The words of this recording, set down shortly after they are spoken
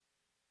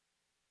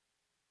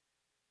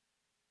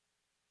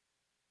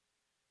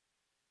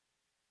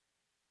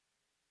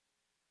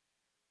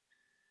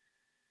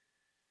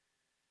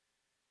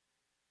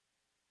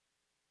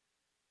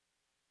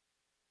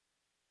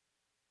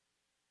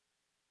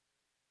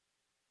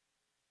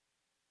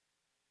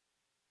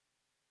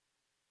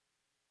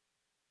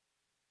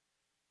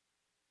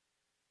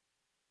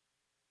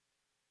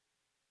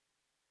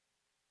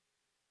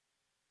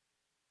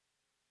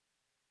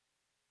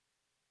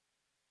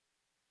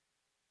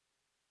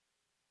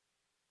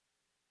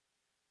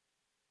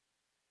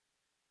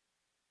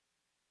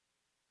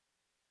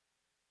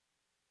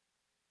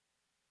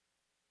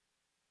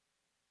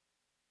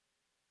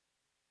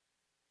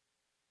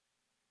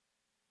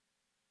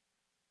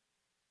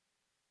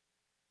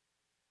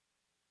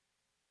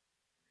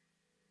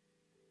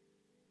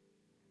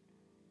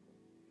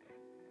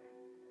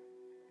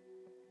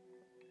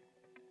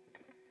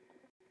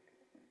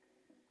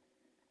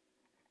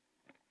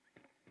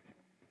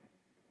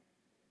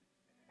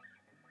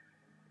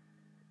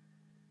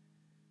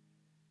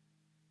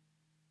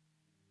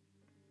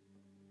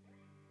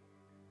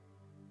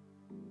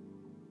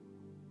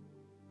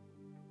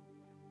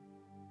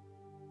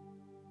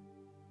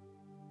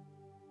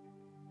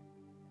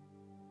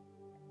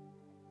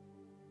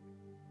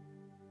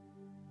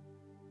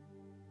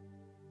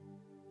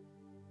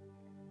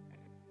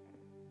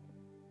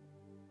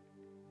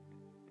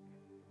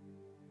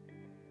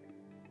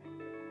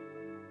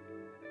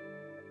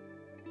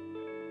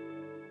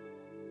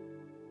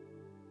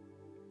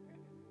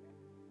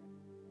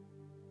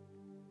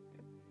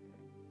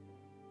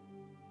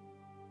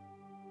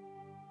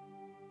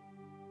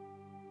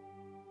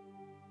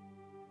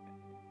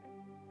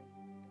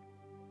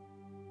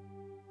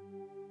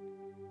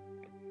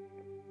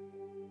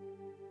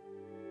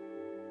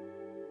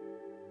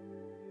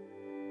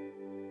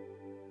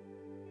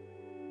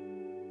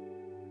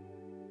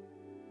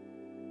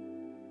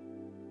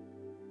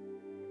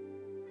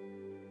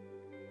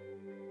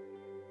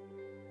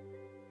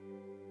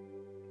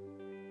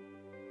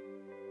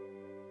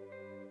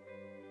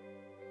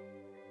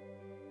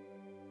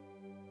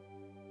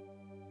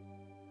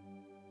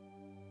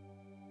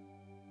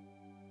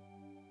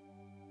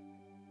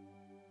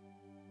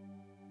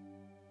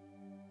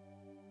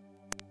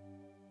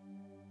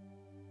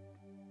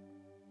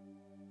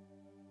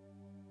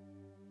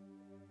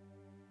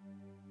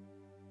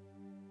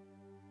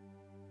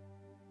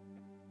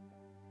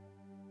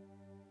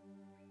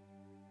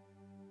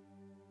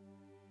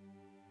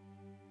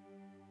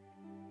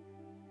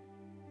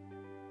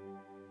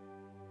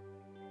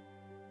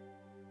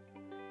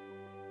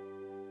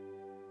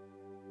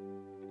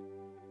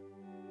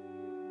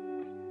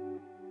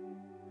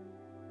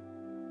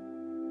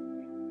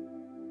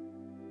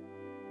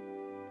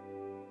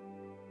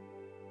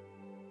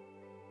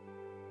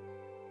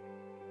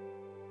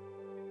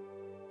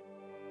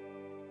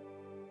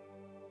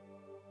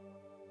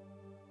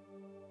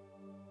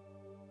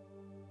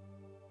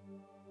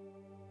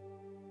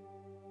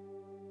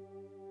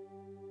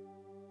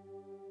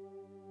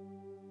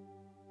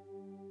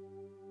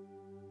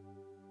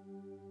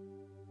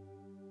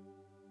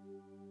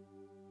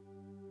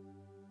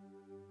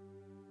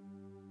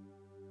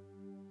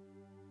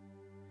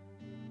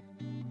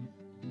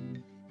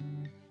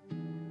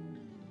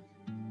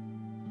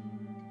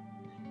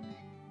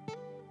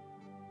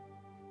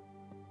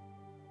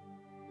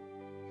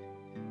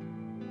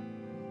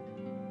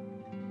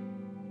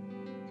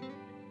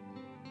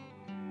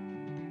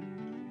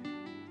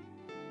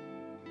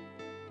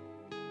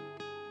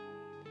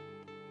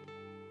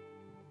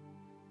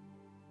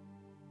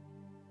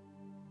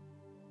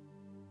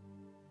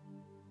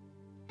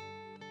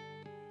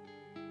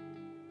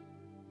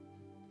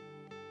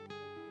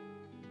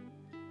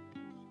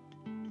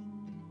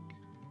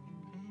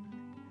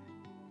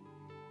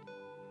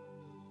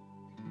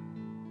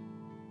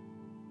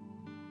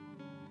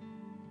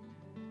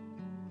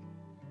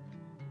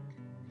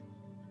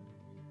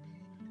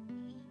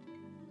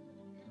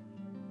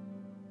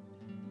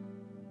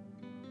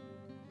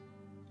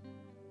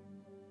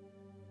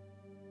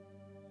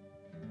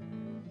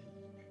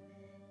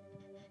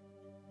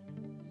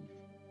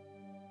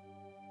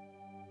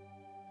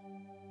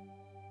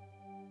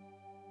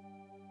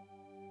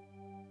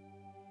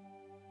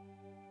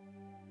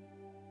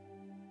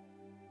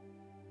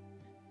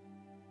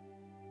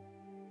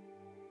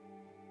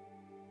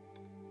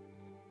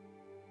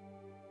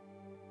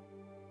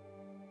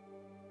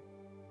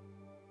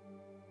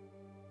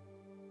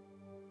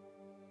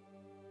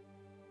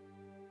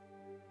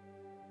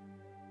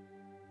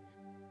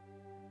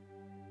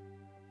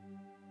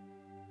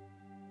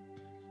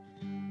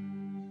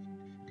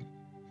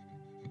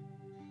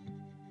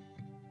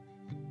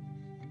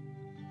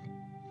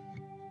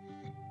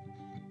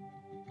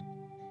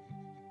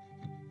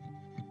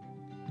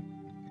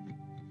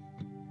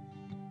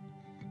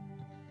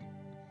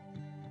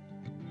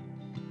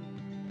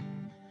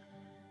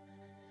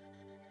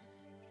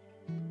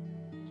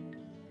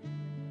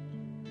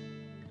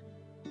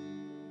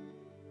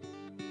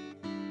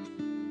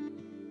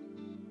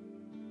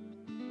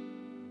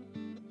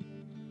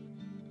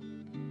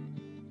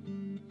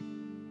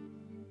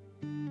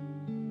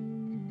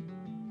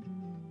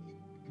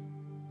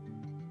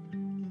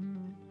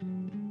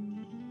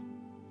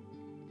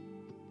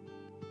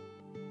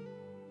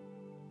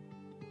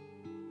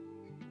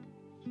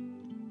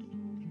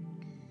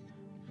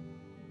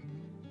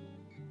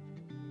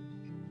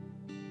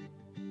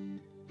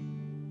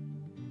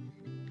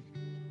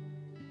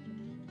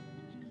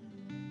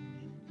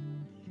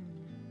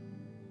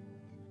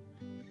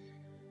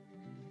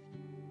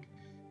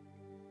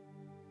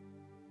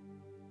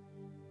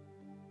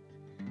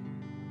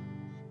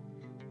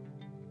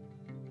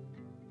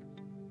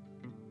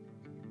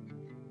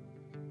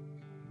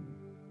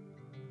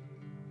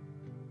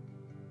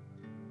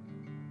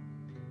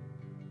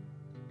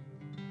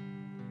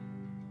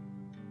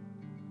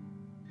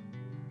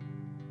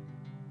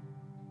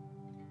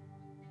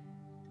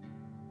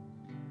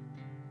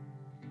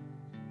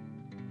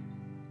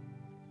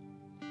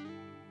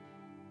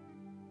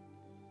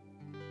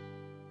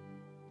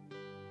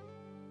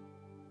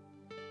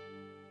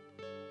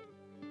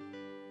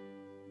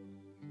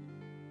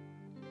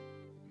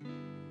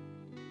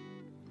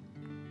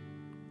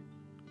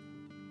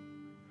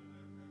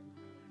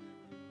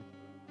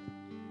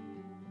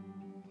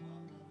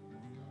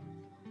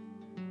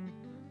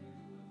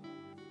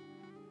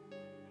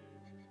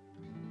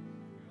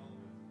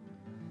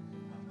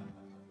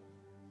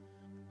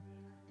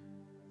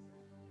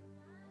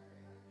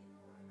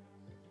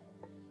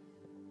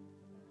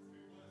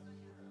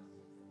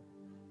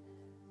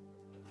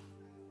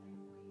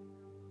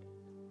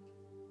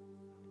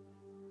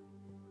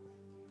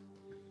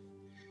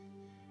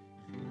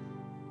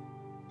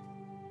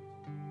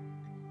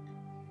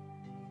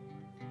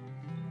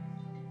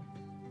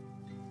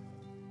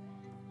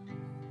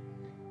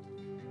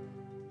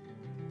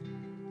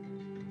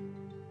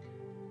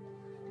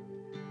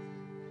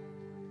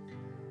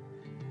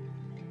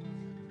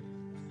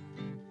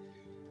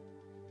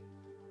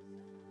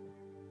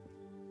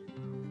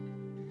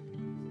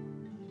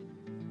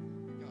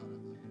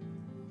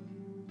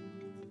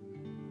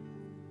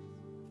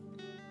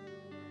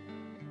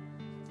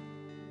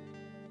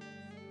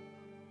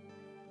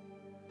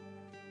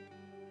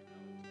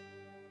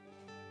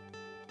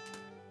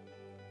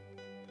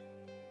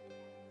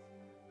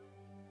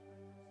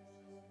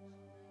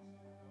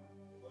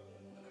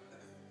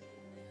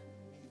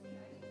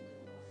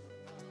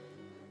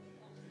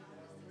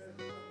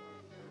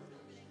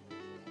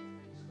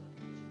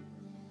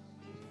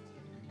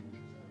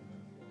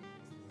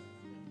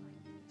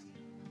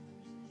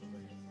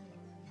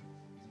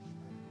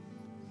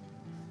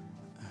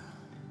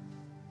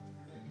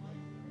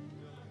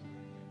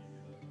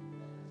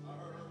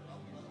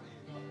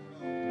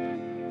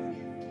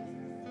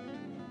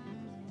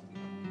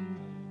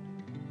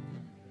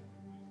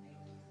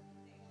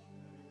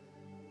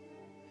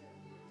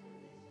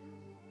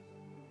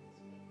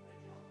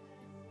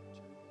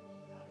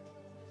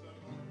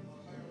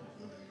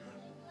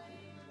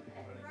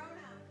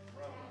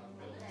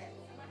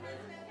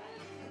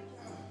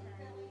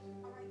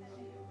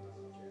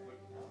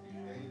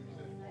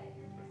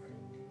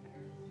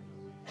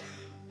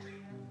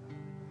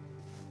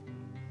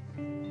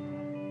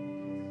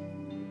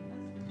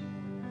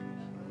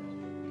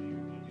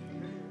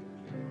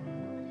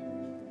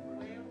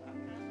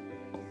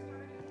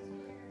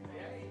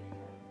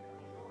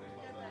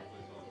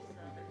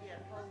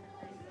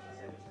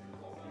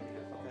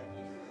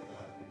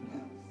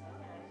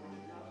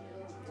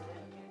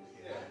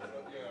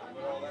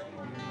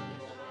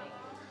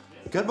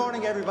Good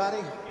morning,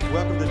 everybody.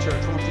 Welcome to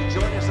church. Won't you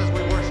join us as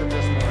we worship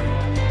this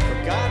morning?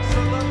 For God so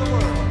loved the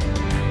world.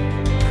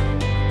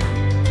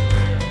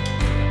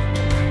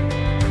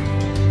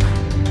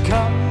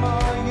 Come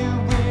all you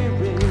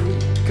weary,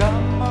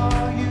 come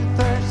all you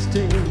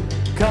thirsty,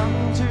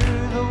 come to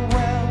the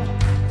well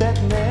that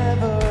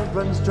never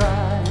runs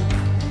dry.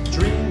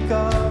 Drink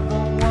of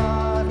the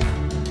water,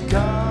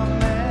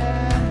 come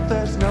and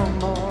thirst no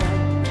more.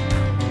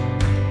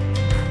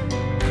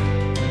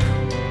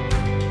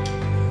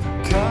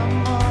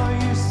 Come all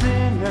you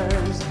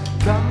sinners,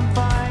 come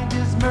find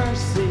his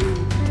mercy,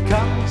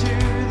 come to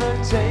the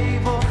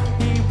table,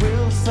 he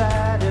will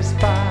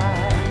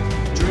satisfy.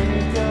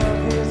 Drink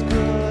of his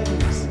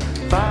goodness,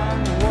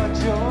 find what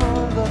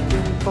you're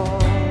looking for.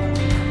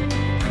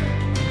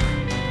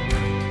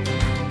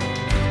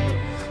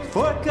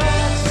 For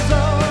God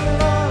so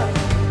loved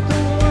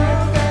the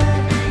world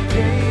that he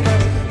gave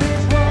us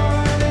his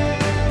one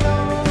and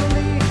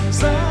only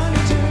Son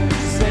to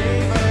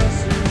save us.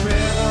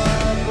 Whoever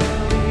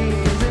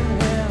believes in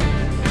him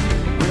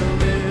will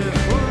live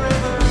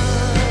forever.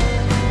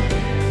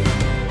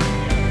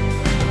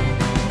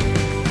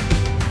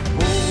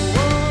 Oh,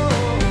 oh,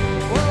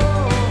 oh,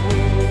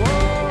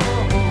 oh,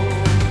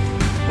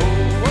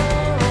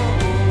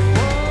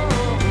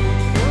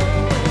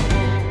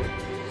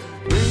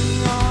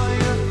 Bring all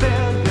your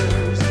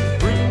failures,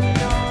 bring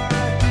your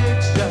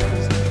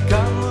addictions,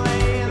 come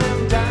lay them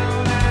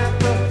down at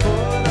the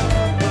foot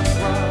of the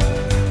cross.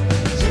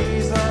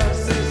 Jesus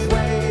is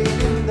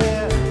waiting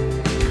there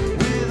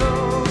with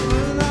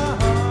open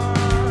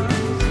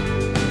arms.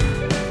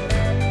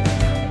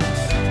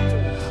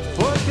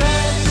 For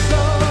God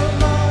so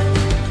loved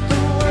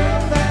the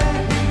world that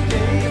he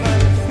gave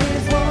us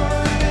his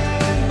one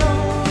and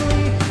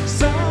only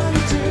Son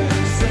to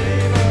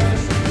save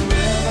us.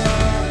 Whoever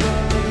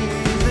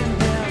believes in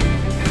him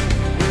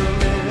will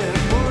live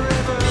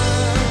forever.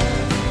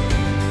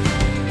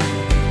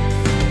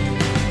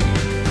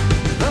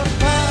 The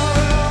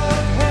power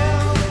of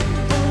hell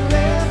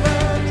forever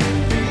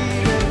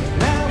defeated.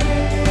 Now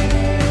it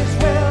is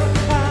well,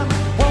 I'm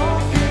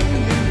walking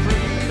in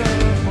freedom.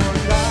 For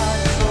God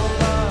so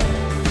loved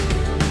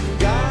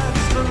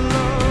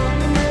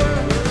the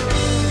world.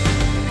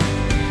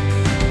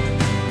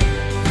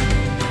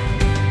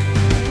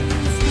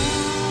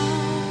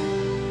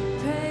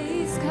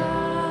 Praise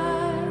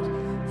God,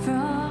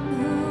 from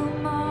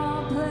whom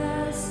all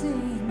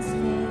blessings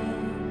flow.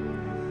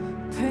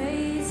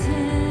 Praise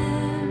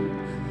Him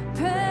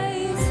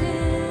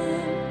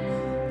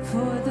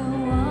for the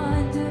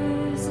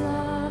wonders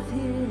of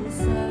His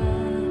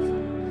love.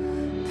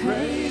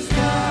 Praise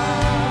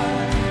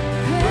God,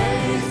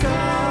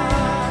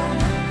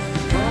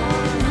 for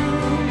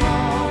whom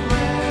all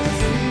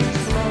blessings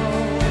flow.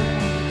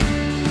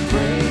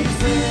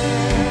 Praise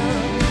Him,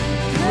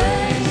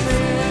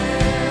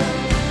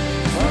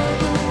 for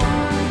the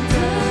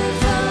wonders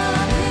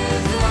of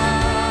His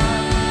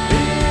love,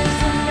 His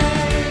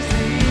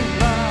amazing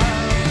love.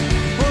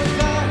 For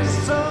God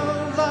so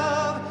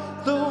loved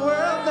the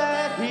world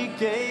that He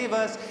gave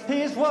us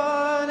His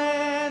one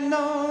and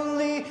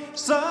only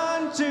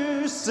Son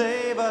to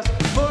save us.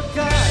 For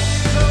God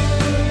so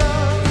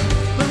loved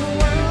the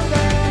world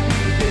that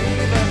He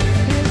gave us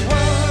His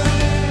one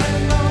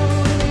and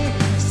only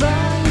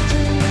Son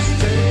to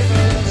save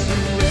us.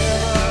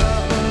 Whoever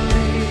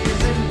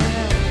believes in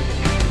Him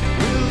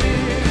will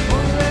live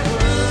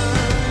forever.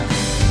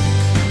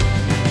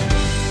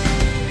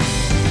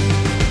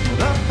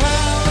 The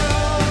power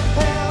of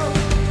hell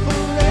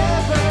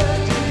forever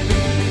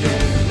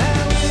defeated.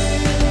 Now it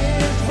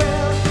is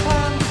well,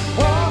 I'm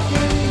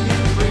walking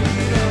in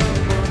freedom.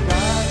 For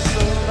God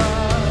so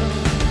loved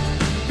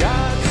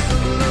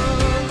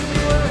the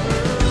world.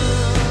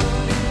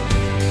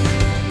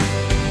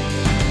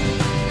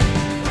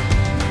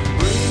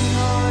 Bring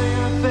all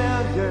your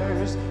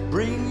failures,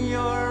 bring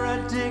your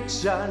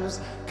addictions,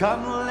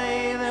 come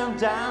lay them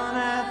down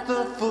at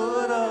the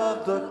foot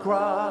of the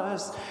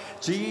cross.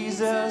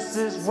 Jesus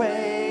is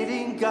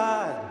waiting,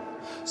 God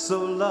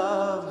so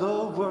loved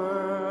the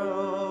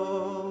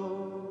world.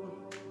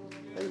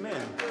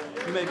 Amen.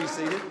 You may be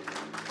seated.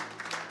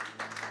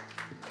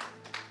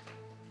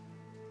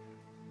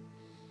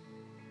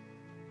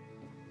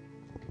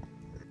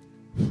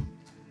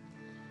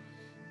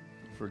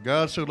 For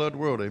God so loved the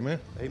world, amen?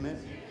 Amen.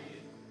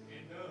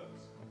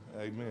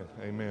 Amen,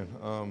 amen.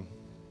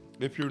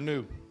 If you're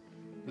new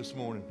this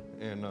morning,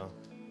 and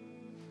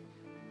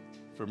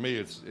for me,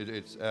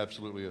 it's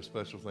absolutely a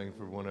special thing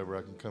for whenever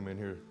I can come in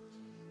here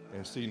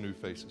and see new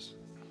faces.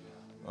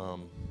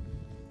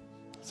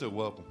 So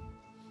welcome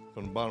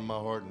from the bottom of my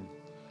heart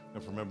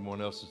and from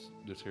everyone else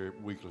that's here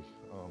weekly.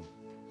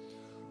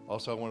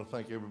 Also, I want to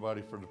thank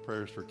everybody for the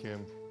prayers for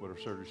Kim with her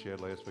surgery she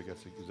had last week.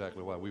 That's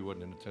exactly why we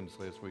wasn't in attendance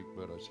last week,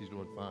 but she's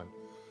doing fine.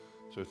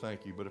 So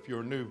thank you. But if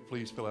you're new,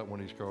 please fill out one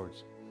of these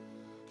cards,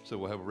 so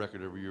we'll have a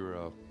record of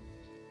your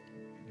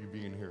you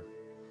being here.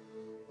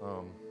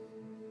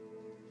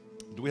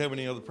 Do we have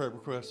any other prayer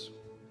requests?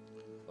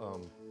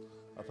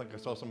 I think I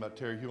saw something about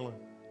Terry Hewlin.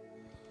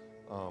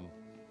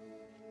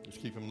 Let's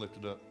keep him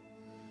lifted up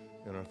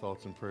in our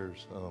thoughts and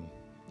prayers.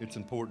 It's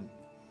important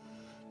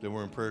that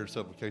we're in prayer and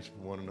supplication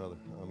for one another.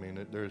 I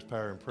mean, there is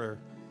power in prayer,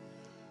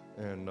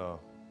 and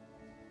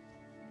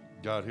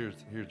God hears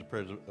the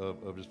prayers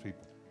of his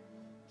people.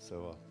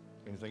 So,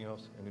 anything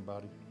else?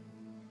 Anybody?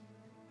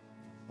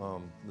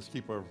 Let's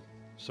keep our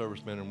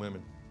servicemen and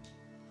women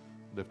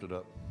lifted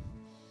up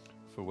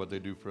for what they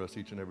do for us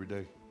each and every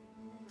day.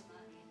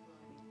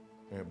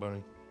 Aunt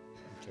Bunny?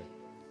 Okay.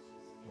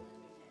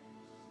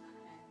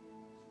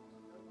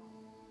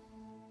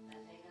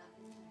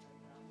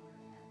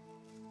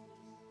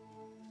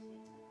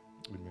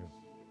 Amen.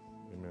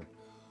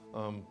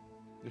 Amen.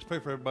 Just pray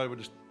for everybody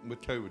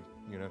with COVID,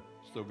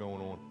 still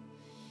going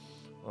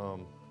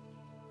on.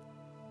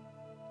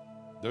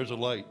 There's a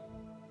light.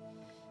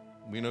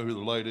 We know who the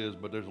light is,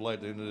 but there's a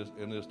light in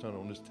this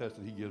tunnel, in this test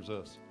that he gives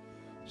us.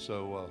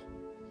 So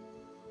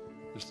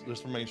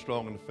let's remain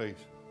strong in the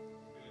faith.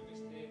 Miss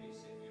Debbie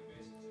sent me a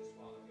message just a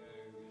while ago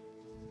and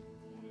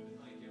wanted to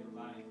thank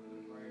everybody for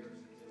the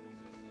prayers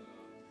and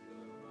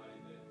everybody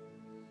that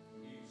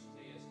used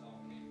test all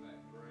came back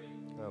great.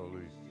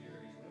 Hallelujah.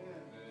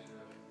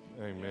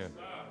 Amen.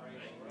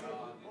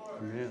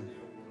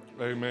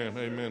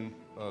 Amen.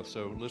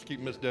 So let's keep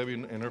Miss Debbie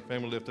and her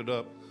family lifted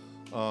up.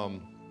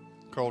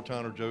 Carl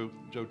Tyner, Joe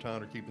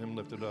Tyner, keep him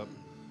lifted up.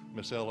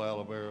 Miss Ella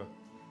Olivera,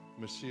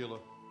 Miss Sheila.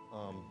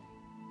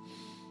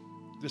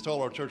 Just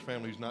all our church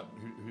family who's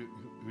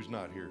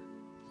not here.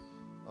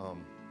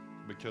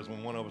 Because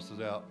when one of us is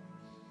out,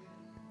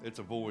 it's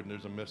a void and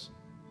there's a missing.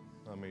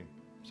 I mean,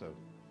 so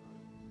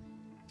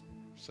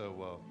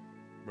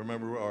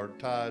remember our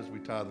tithes. We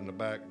tithe in the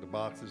back, the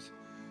boxes.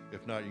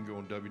 If not, you can go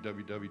on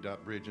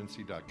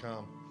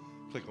www.bridgenc.com,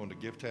 click on the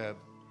gift tab,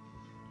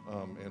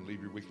 and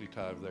leave your weekly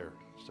tithe there.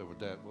 So with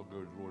that, we'll go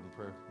to the Lord in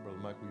prayer. Brother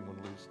Michael, you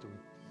want to lead us to him?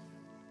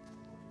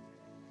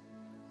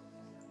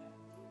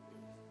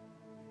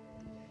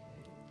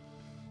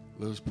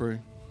 Let us pray.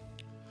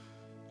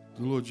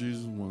 Dear Lord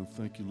Jesus, we want to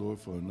thank you, Lord,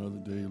 for another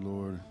day,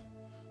 Lord,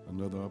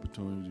 another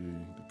opportunity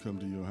to come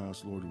to your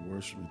house, Lord, to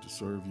worship and to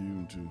serve you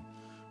and to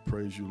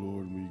praise you,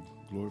 Lord. We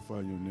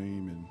glorify your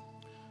name, and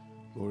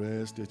Lord, I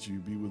ask that you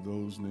be with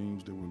those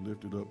names that were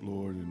lifted up,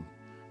 Lord, and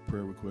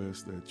prayer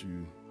requests, that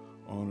you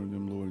honor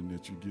them, Lord, and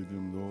that you give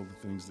them all the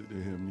things that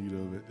they have need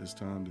of at this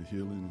time, the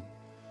healing.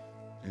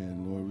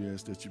 And Lord, we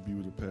ask that you be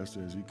with the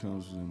pastor as he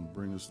comes and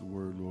bring us the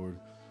word, Lord.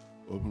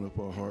 Open up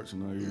our hearts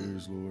and our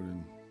ears, Lord,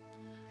 and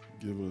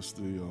give us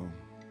the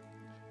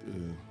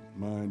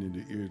mind and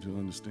the ear to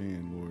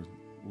understand, Lord,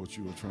 what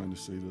you are trying to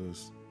say to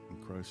us. In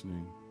Christ's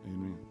name,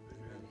 amen.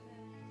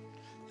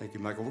 Thank you,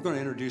 Michael. We're going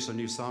to introduce a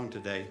new song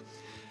today.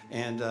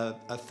 And a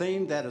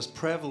theme that is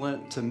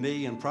prevalent to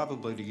me and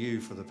probably to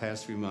you for the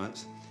past few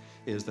months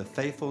is the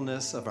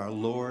faithfulness of our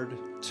Lord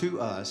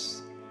to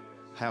us,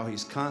 how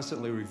he's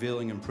constantly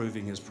revealing and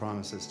proving his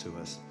promises to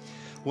us.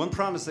 One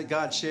promise that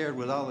God shared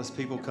with all his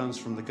people comes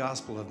from the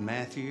Gospel of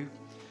Matthew.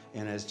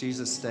 And as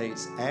Jesus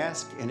states,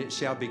 ask and it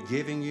shall be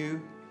given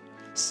you,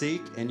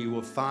 seek and you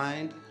will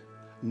find,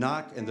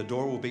 knock and the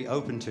door will be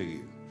open to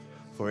you.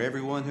 For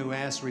everyone who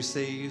asks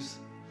receives,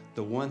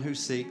 the one who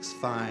seeks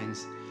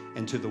finds,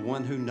 and to the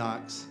one who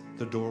knocks,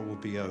 the door will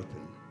be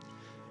open.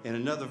 And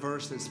another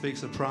verse that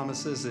speaks of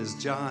promises is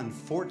John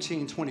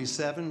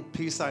 14:27.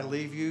 Peace I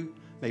leave you,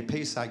 may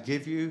peace I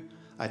give you.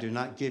 I do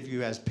not give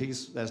you as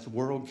peace as the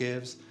world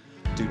gives.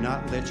 Do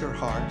not let your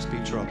hearts be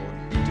troubled.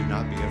 Do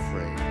not be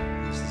afraid.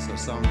 This is a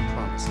song of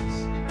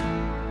promises.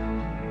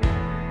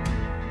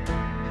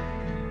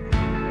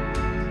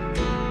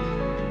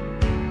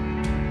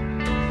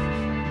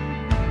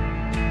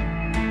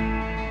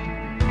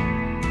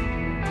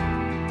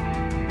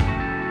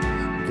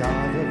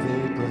 God of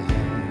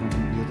Abraham,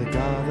 you're the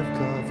God of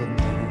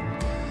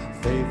covenant,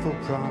 faithful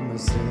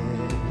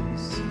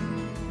promises.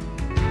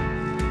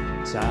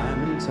 Time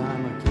and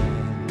time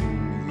again,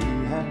 you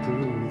have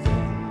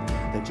proven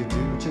that you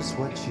do just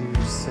what you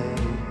say.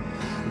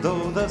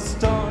 Though the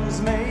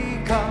storms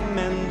may come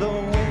and the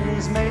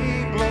winds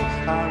may blow,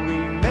 I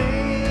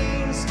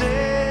remain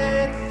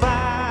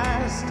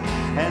steadfast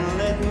and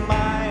let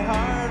my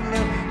heart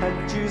learn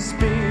that you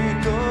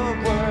speak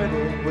a word,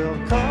 it will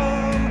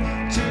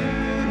come to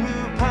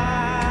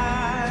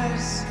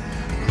pass.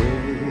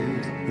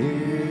 Great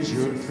is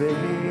your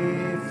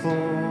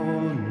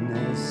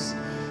faithfulness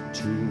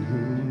to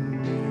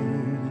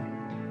me.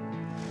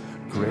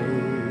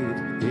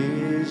 Great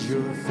is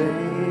your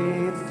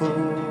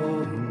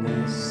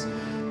faithfulness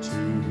to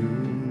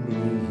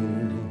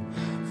me.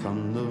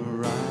 From the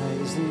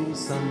rising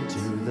sun to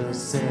the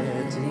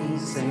setting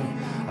sun,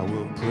 I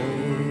will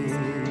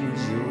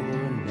praise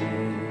your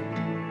name.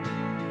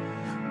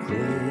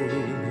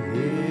 Great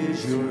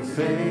is your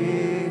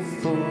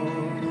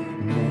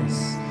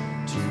faithfulness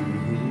to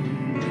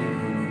me.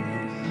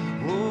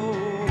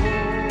 Oh,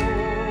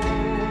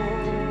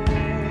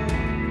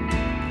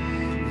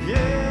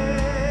 yeah.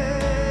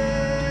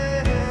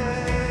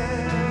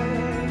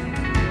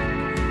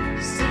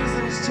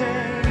 Seasons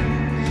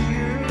change,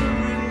 you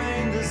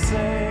remain the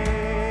same.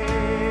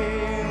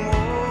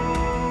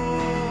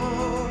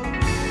 Oh,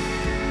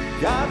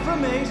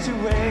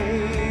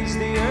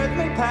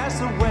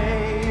 pass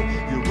away,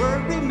 your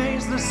word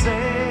remains the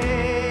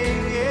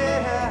same.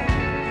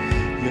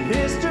 Yeah, your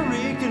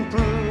history can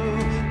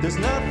prove there's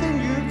nothing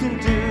you can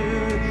do.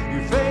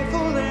 You're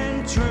faithful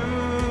and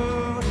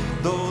true.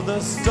 Though the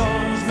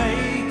storms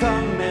may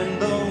come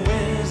and the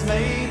winds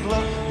may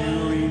blow, you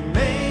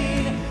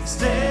remain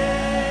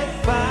steadfast.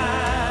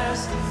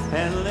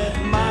 And let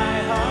my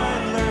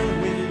heart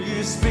learn, when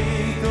you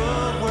speak a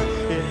word,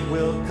 it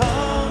will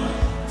come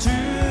to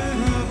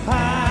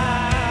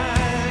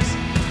pass.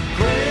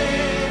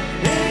 Great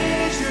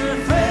is your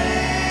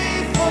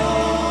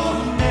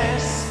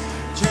faithfulness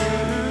to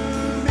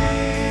me.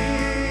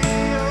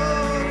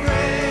 Oh,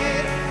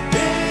 great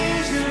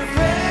is your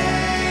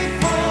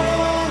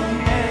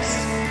faithfulness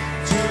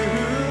to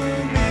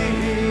me.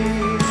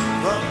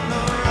 From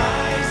the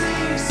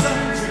rising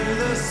sun to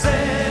the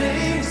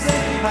setting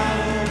sun, I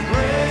will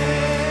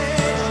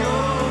praise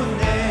your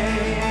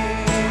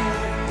name.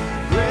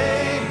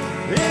 Great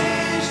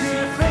is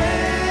your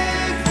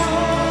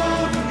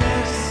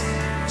faithfulness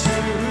to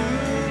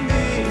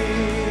me.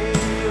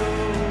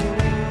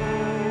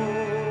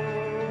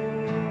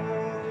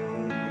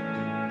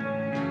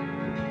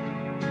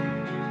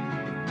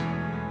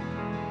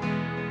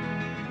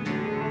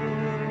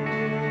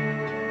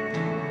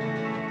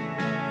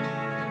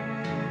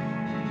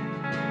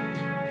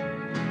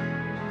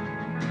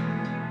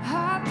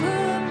 I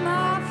put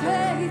my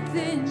faith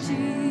in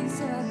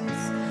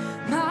Jesus,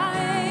 my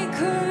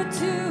anchor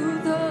to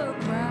the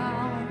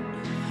ground,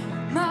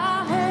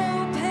 my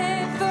hope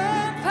and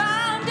firm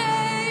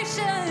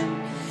foundation.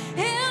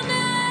 He'll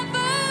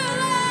never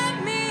let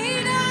me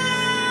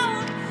down.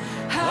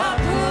 I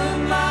put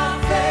my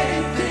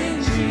faith in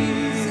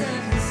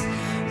Jesus,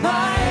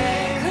 my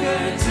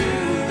anchor to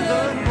the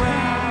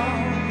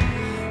ground,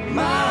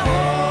 my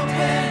hope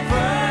and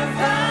firm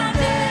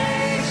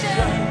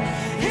foundation.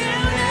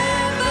 He'll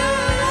never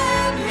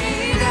let me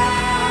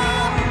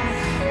down.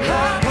 I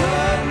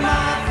put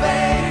my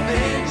faith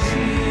in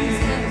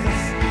Jesus,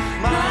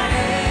 my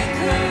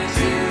anchor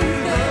to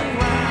the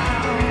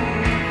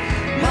ground,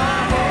 my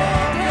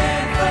hope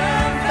and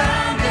firm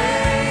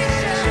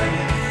foundation.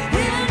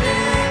 He'll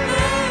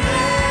never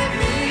let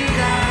me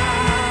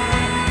down.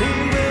 He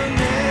will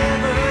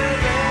never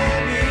let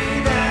me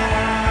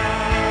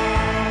down.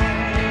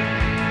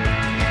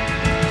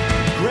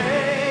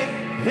 Great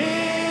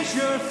is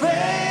your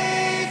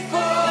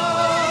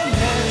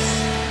faithfulness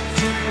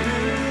to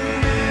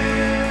me.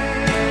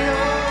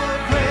 Oh,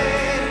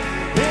 great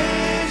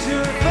is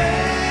your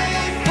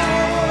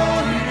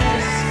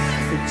faithfulness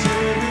to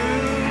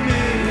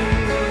me.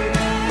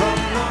 From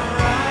the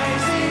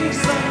rising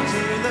sun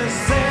to the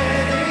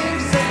setting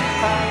sun,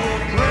 I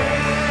will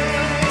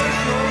praise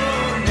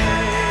your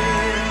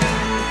name.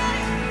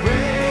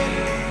 Great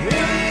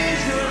is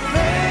your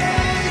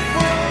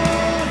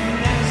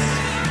faithfulness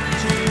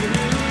to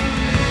me.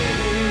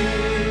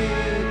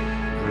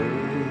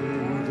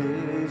 Great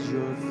is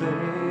your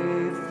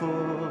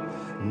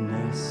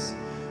faithfulness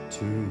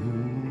to me.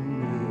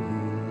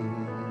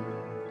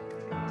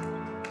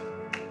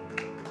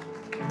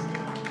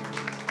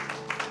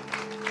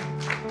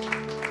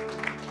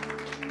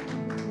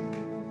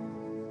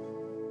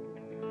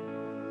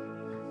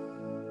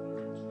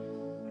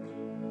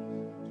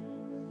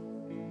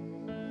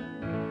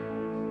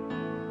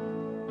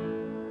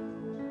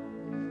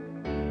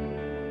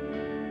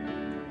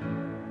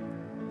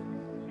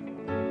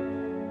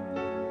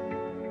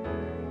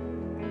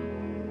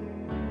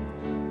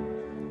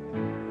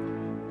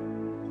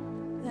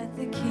 Let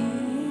the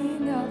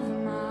king of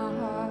my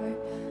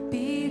heart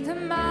be the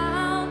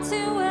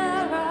mountain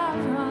where I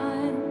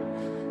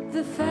run,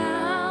 the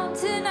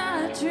fountain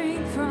I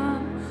drink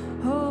from.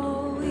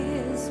 Oh, he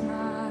is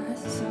my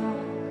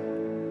song.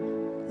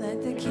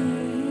 Let the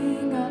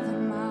king of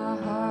my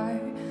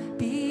heart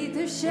be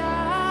the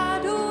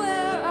shadow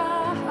where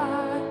I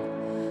hide,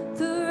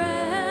 the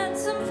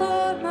ransom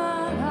for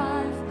my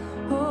life.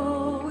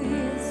 Oh, he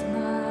is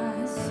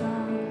my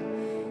song.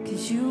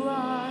 'Cause you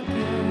are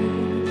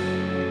good,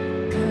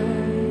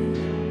 good.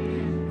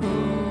 Oh,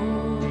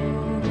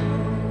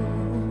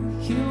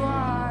 you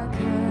are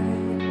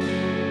good,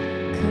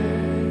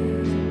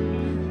 good.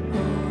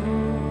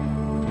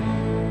 Oh,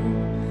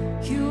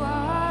 you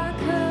are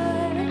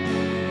good,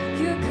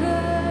 you're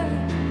good.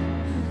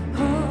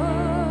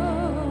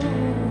 Oh,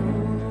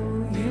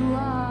 you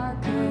are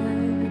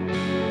good,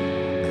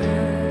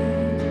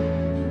 good.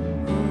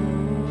 Oh,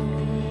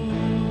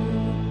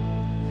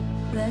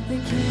 let the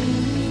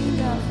king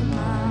of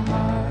my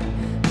heart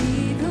be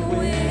the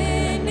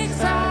wind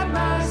inside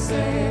my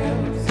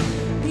sails,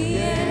 the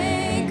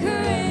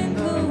anchor in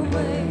the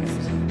waves.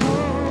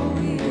 Oh,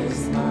 he is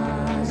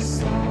my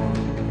song.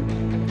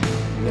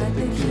 Let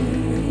the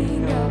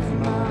king of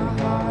my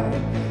heart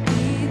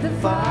be the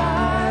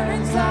fire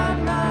inside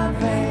my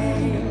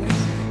veins,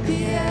 the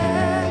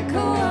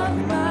echo of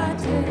my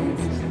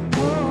days.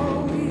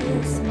 Oh, he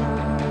is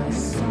my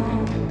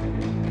song.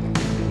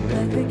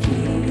 Let the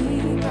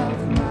king of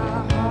my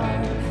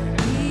heart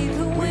be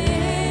the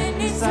wind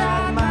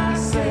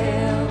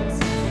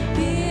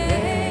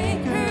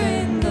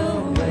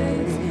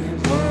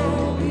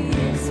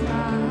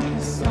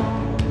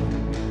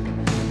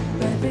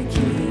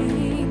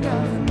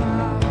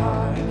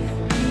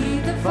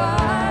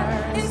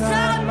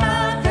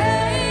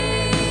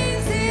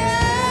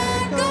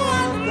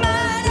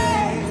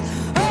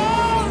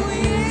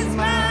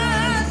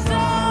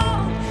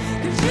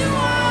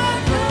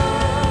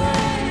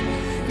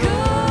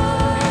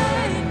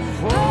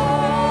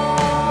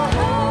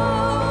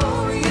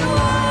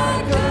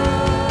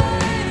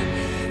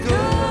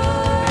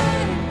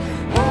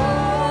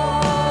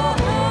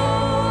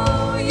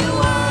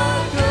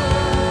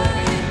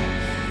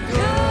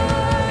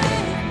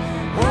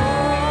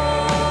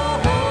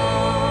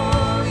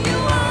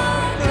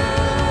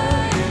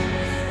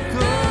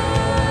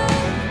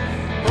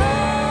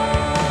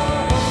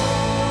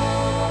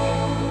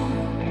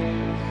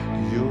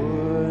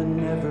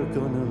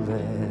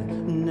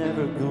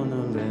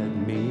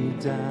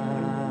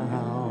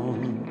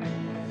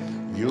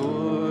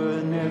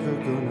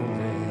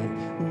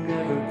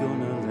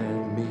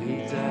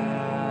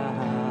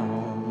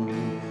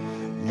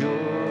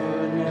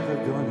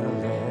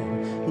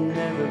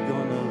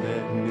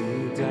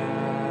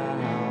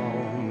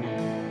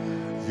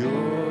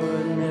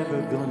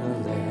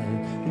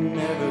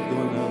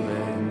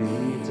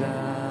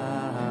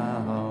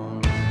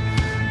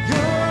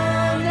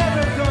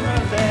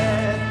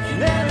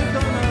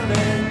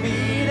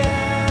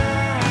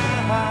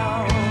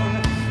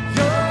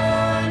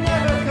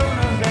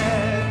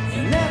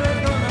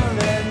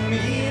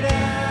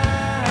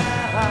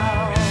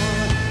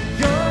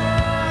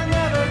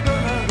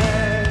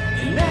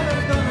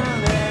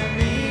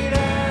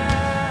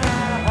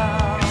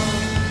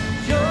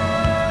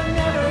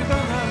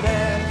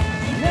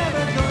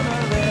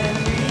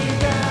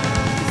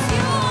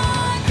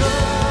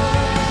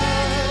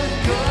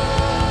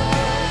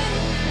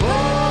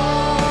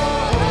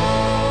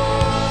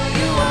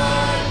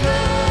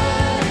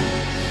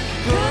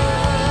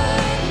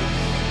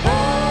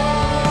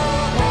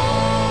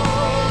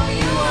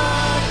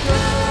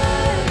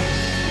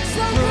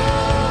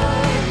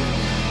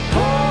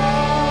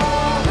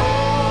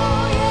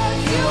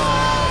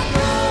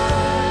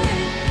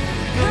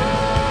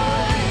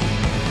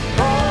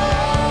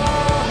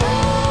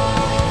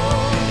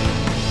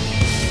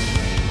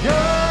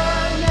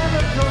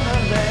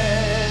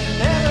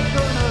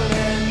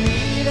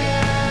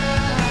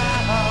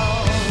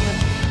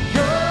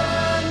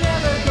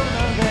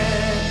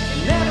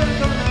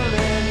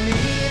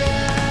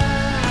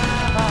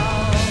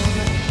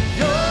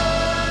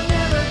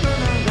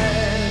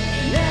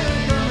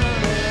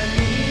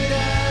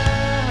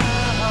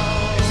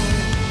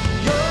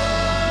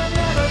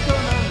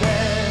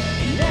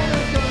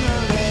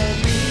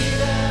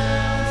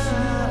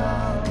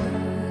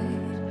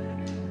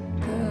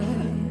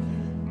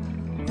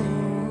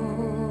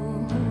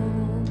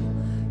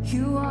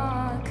You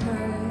are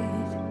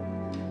good,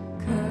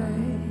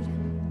 good.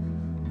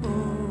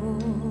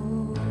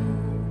 Oh,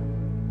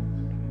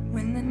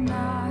 when the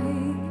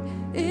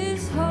night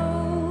is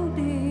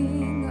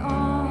holding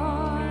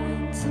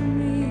on to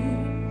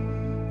me,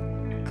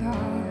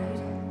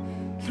 God,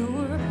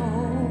 you're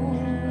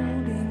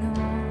holding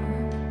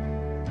on.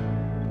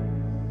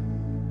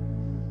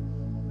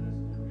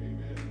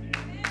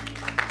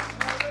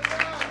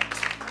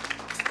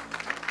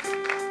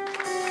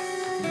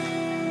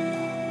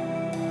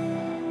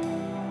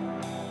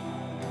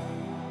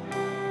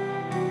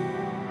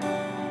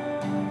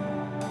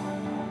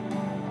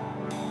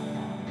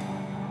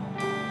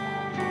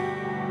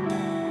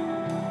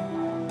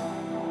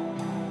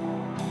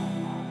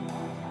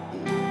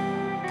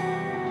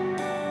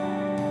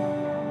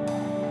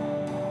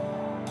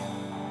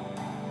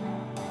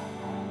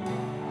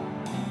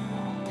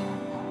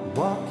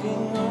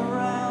 Walking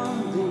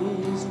around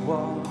these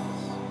walls,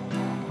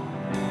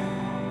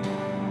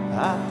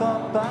 I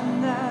thought by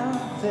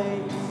now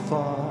they'd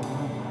fall,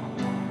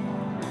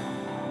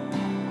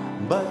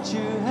 but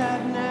you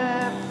had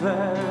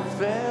never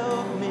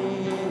failed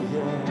me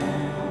yet.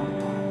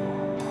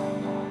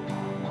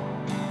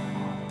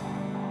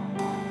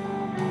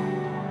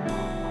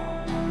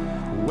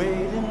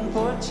 Waiting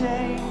for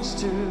change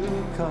to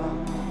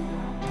come,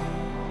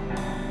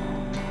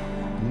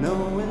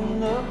 knowing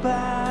the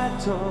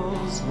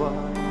battle's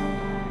won.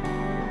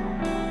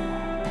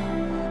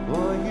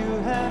 For you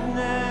have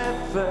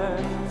never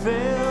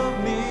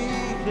failed me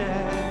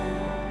yet.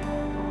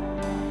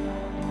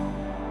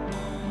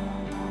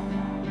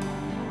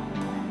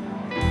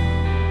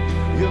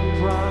 Your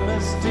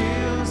promise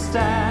still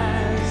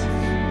stands.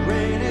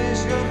 Great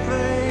is your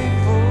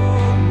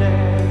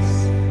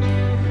faithfulness,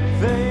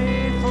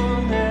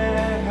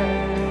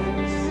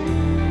 faithfulness.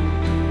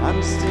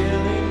 I'm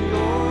still in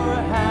your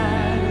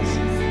hands.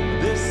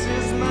 This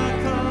is my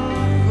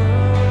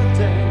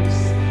confidence.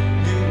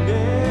 You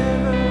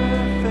never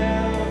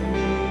failed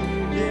me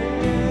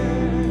yet.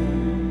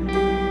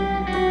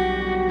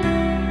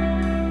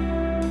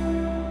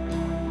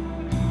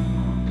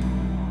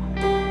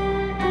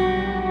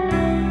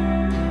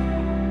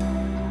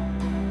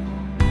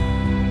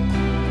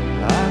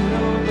 I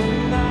know the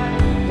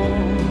night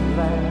won't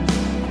last.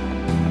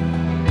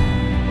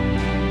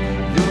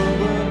 Your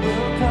word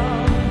will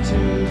come to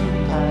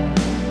pass.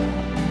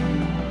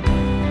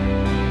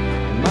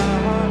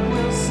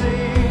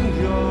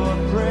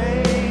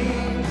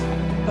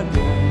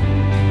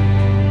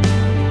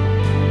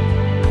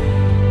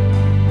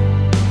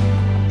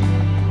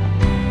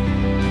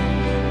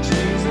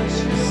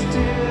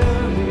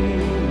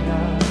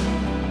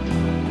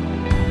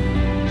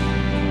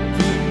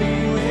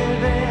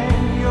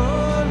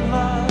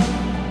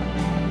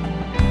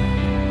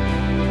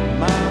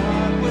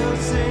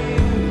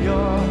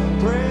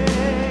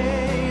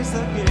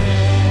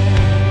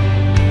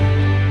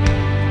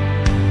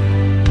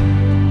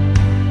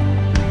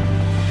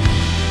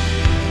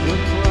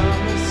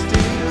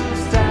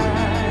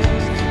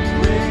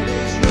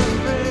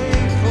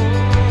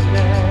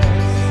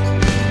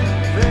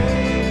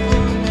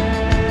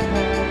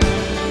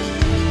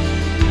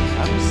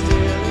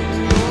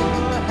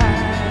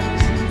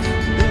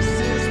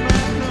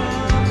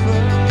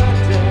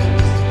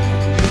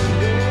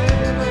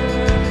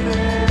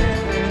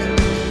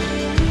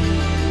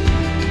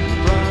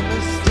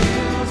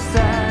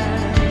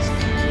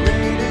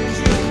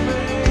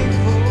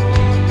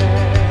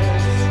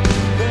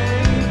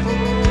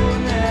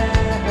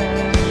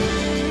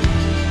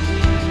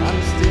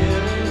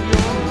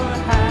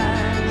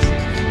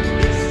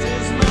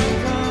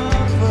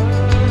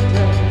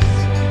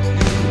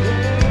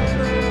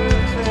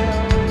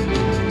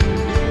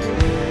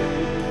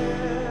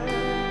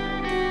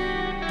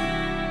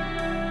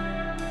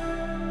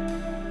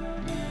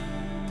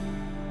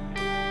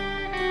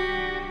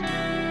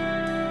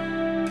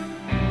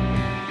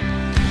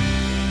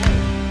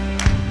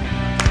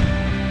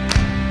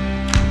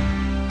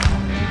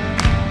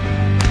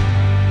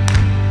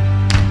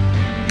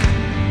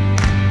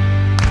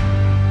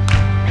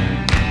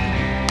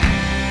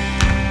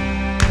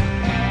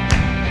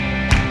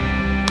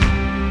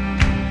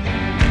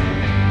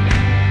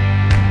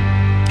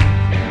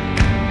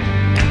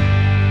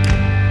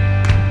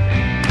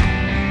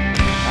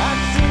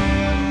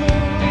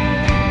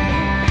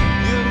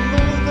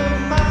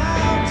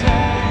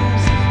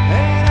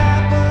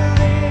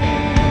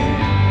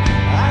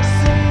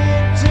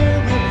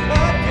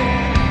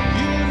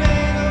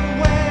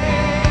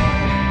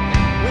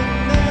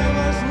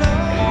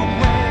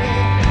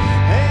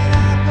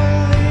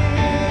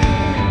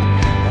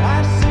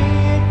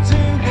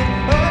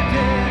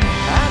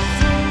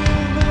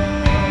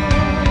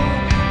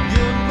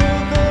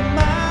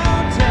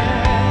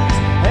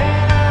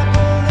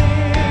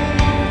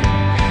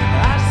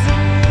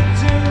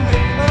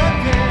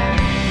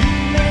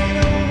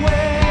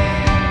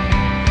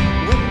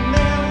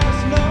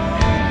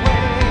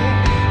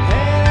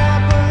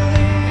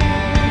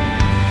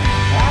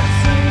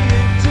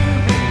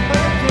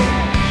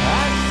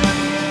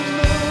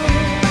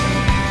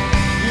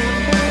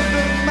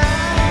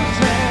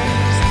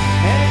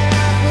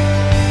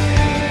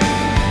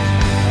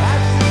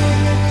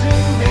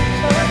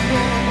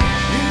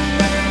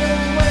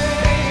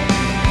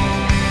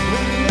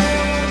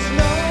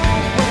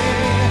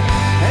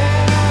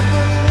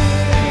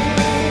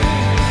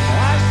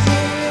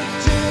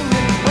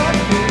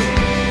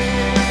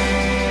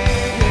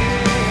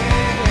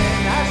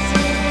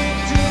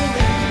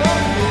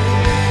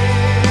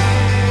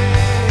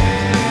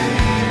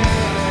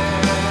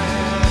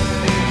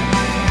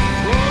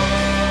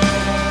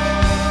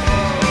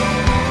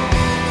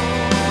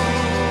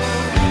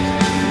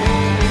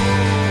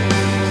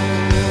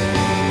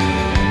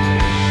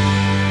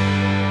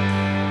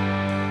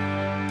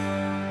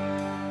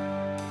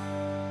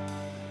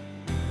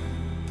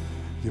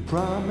 Your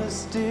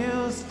promise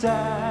still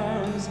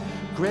stands.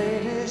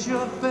 Great is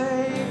your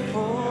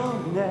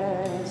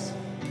faithfulness.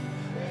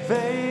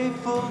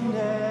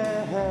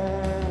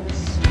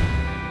 Faithfulness.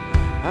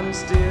 I'm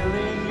still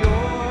in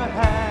your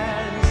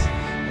hands.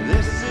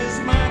 This is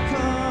my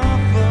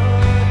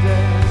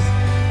confidence.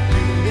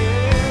 You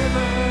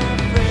never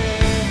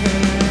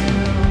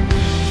fail.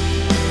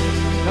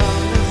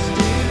 Promise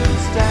still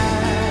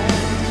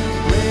stands.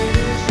 Great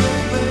is your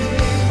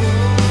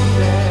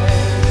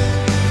faithfulness.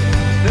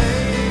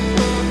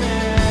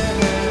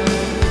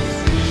 Faithfulness.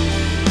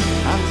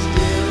 I'm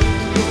still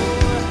in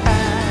your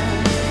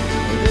hands.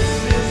 This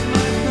is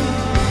my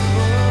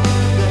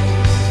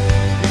confidence.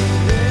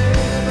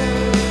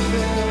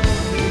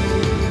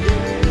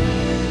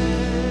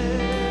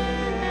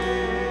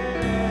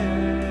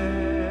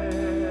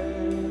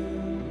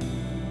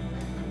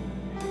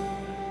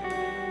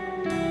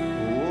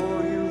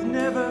 Oh, you've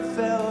never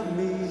failed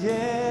me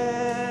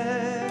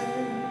yet.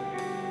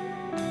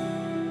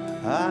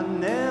 I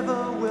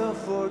never will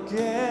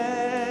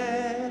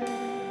forget.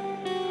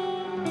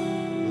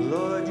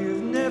 Lord,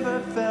 you've never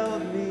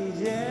failed me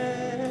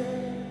yet.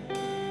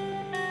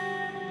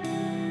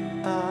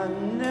 I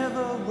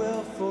never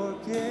will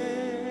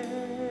forget.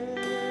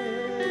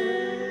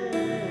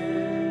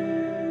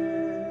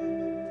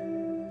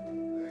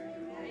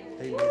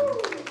 Amen.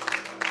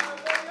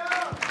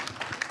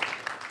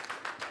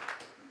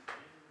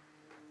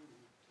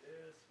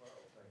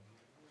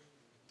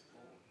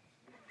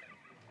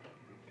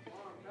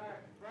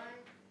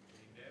 He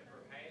never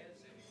has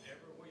and he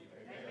never will.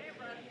 Amen,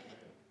 buddy.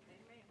 You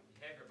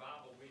have your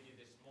Bible with you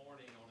this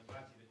morning. I want to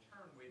invite you to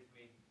turn with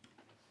me to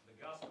the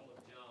Gospel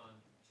of John,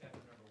 chapter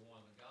number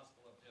 1. The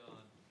Gospel of John,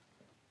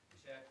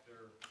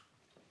 chapter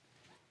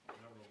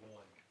number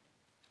 1.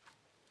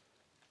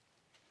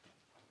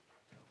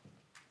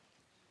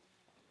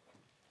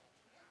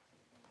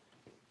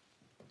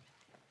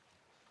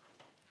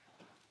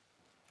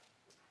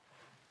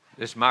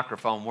 This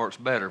microphone works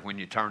better when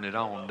you turn it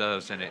on,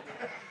 doesn't it?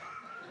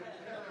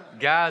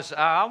 Guys,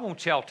 I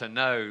want y'all to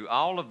know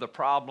all of the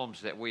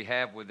problems that we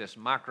have with this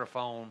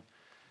microphone,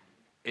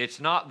 it's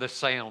not the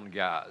sound,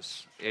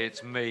 guys.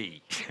 It's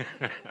me.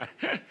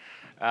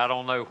 I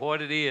don't know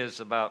what it is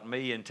about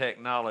me and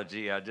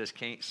technology. I just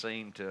can't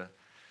seem to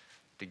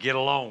get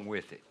along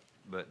with it.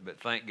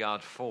 But thank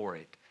God for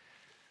it.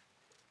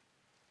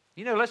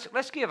 You know,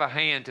 let's give a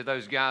hand to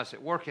those guys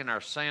that work in our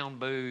sound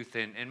booth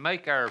and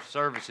make our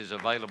services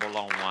available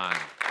online.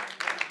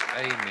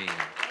 Amen.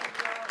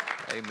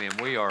 Amen.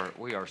 We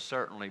are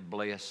certainly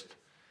blessed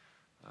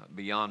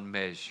beyond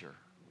measure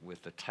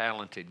with the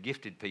talented,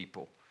 gifted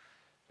people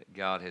that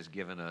God has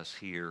given us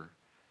here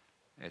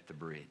at the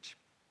bridge.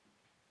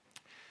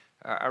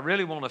 I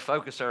really want to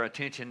focus our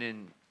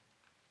attention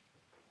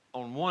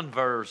on one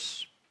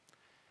verse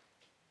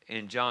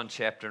in John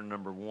chapter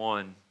number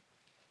 1,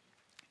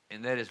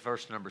 and that is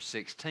verse number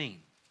 16.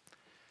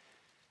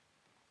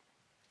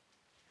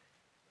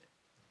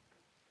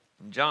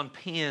 John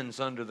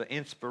pens under the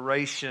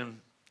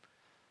inspiration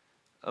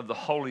of the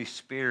Holy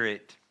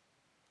Spirit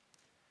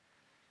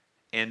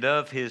and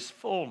of His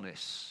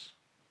fullness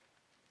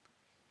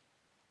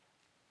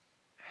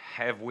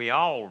have we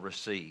all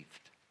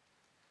received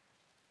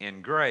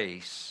in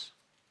grace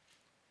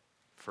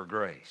for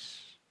grace.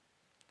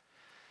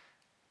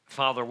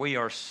 Father, we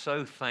are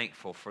so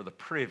thankful for the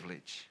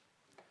privilege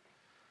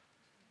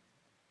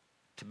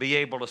to be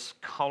able to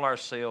call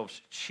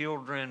ourselves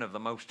children of the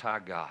Most High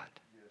God,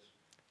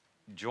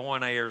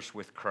 joint heirs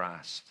with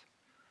Christ,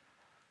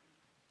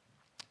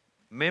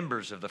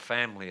 members of the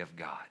family of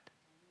God.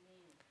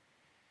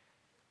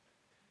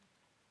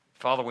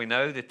 Father, we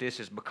know that this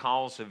is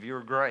because of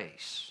your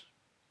grace,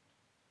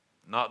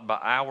 not by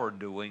our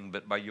doing,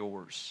 but by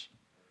yours.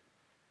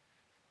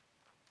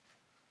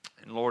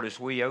 And Lord, as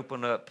we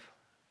open up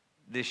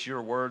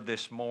your word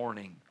this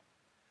morning,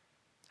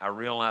 I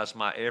realize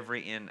my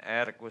every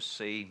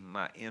inadequacy,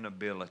 my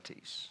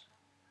inabilities.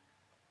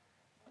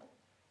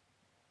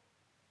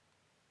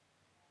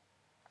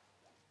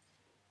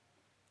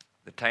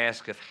 The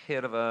task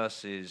ahead of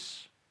us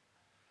is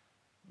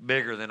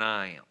bigger than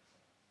I am,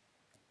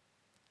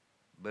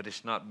 but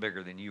it's not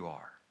bigger than you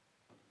are.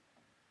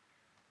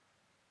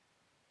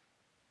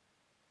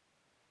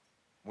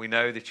 We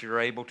know that you're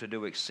able to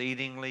do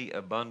exceedingly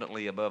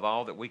abundantly above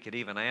all that we could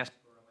even ask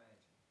or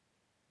imagine.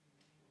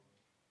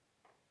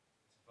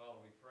 So, Father,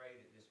 we pray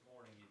that this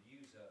morning you'd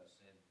use us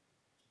in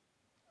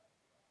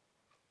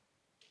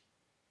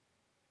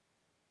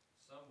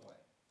some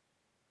way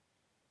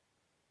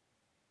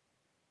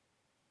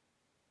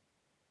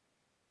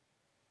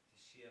to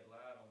shed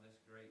light on this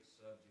great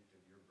subject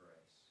of your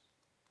grace.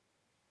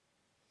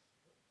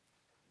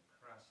 In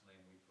Christ's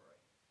name we pray.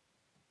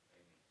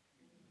 Amen.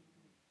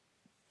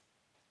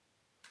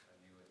 I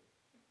knew it.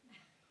 It's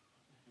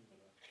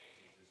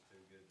just too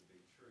good to be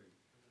true.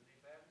 Does it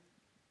need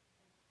batteries?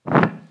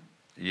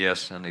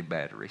 Yes, I need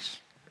batteries.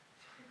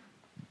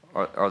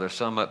 Are there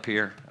some up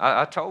here?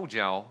 I told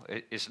y'all,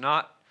 it's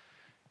not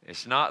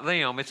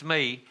them, it's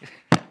me.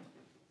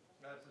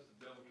 That's just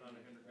the devil trying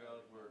to hinder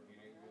God's word. You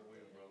need to go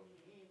away,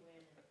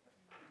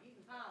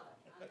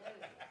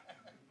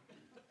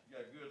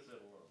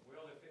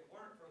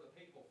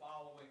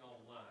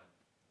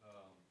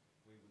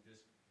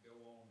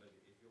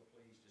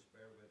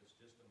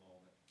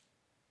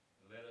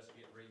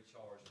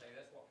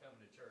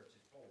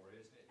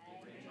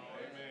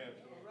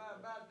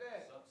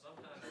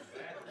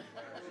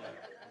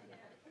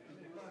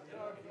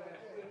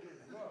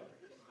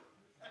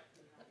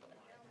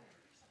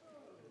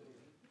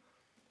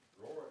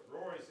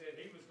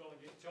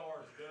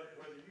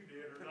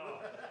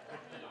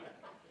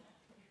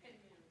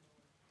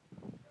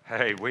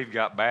 Hey, we've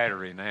got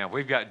battery now.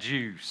 We've got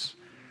juice.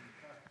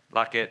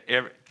 Like at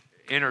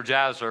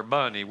Energizer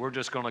Bunny, we're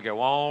just going to go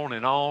on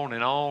and on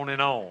and on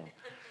and on.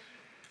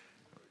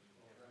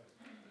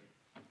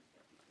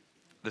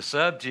 The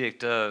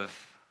subject of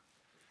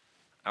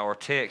our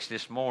text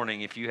this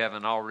morning, if you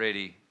haven't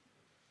already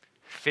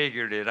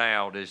figured it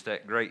out, is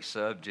that great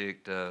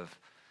subject of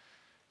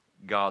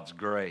God's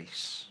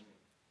grace.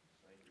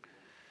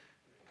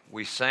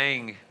 We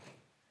sang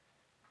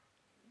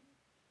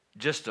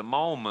just a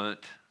moment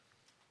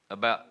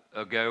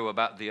ago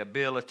about the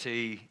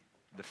ability,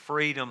 the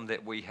freedom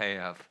that we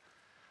have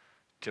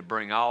to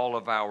bring all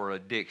of our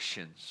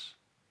addictions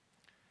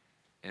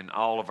and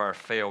all of our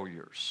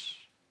failures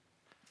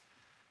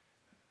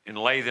and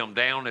lay them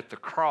down at the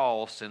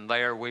cross, and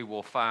there we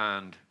will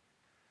find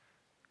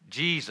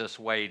Jesus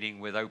waiting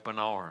with open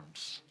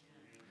arms.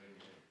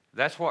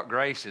 That's what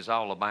grace is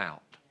all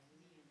about.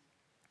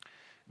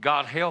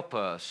 God, help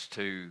us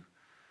to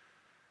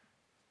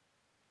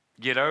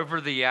get over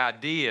the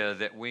idea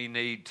that we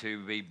need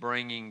to be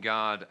bringing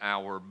God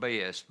our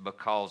best,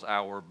 because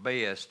our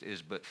best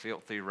is but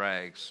filthy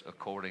rags,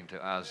 according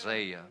to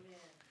Isaiah.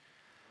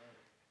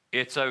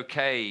 It's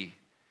okay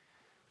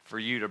for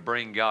you to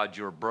bring God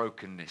your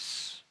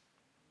brokenness,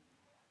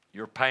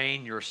 your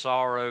pain, your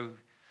sorrow,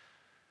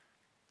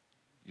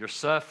 your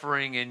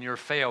suffering, and your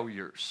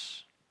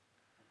failures.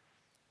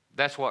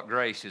 That's what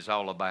grace is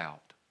all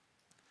about.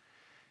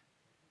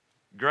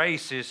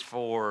 Grace is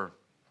for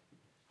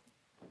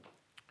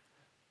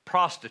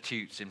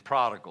prostitutes and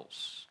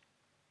prodigals.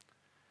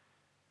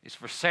 It's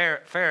for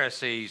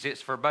Pharisees.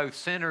 It's for both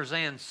sinners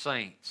and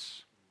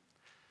saints.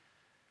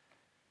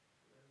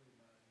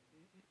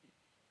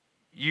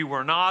 You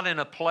were not in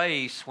a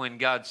place when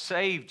God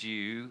saved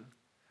you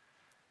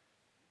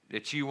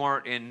that you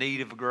weren't in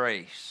need of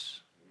grace.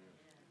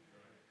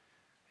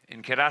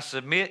 And could I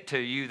submit to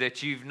you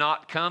that you've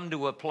not come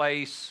to a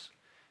place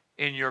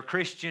in your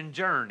Christian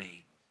journey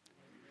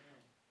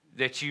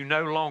that you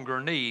no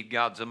longer need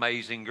God's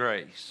amazing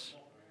grace?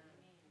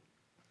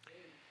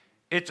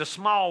 It's a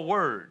small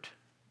word,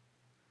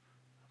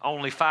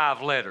 only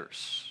 5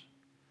 letters.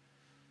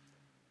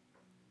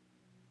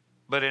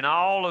 But in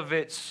all of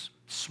its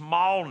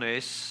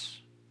smallness,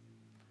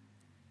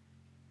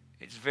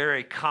 it's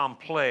very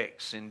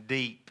complex and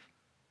deep.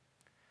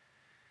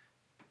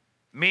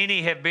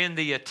 Many have been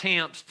the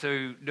attempts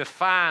to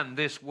define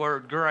this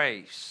word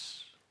grace.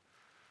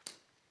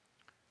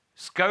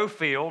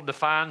 Schofield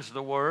defines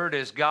the word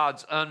as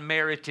God's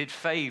unmerited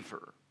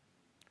favor,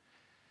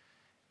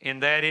 in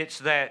that it's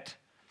that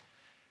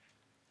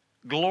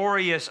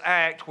glorious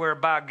act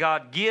whereby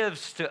God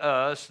gives to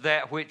us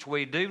that which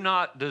we do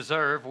not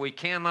deserve, we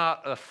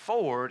cannot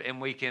afford,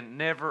 and we can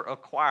never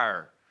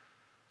acquire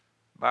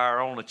by our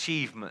own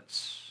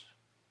achievements.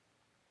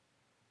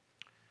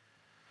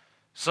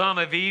 Some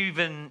have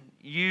even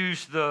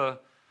used the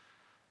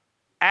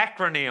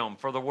acronym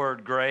for the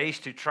word grace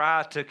to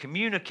try to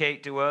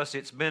communicate to us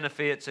its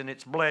benefits and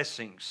its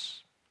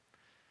blessings.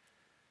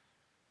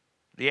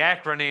 The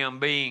acronym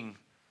being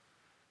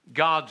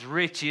God's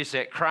riches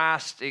at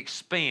Christ's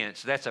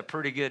expense. That's a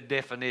pretty good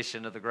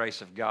definition of the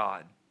grace of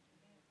God.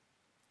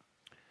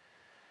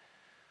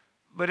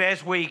 But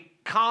as we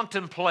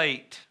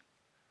contemplate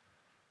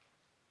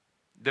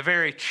the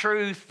very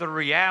truth, the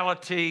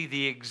reality,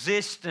 the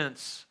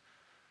existence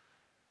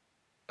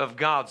of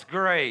God's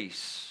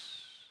grace,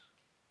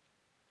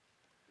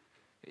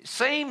 it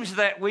seems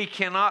that we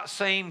cannot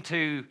seem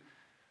to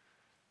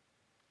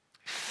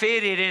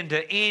fit it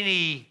into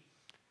any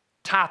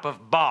type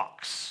of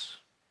box.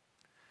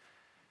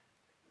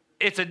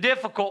 It's a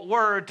difficult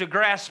word to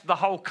grasp the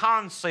whole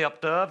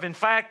concept of. In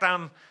fact,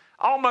 I'm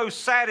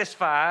almost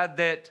satisfied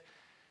that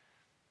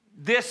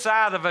this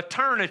side of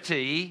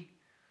eternity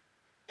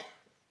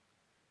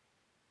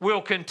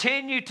will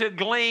continue to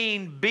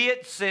glean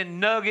bits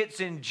and nuggets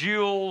and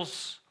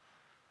jewels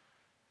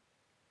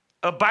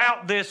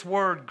about this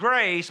word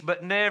grace,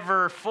 but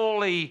never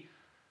fully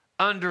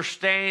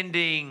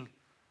understanding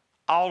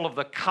all of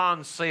the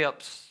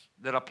concepts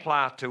that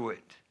apply to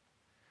it.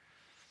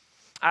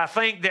 I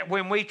think that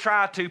when we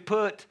try to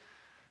put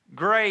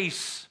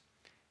grace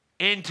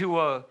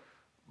into a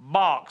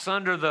box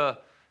under the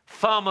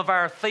thumb of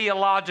our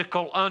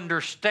theological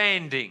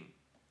understanding,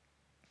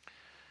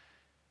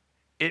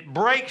 it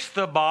breaks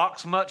the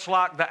box, much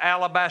like the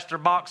alabaster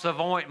box of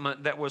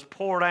ointment that was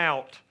poured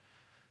out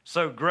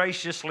so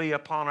graciously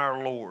upon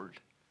our Lord.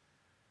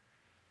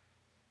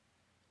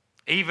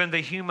 Even the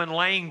human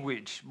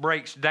language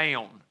breaks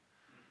down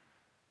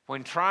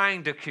when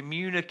trying to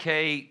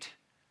communicate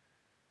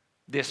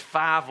this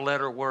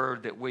 5-letter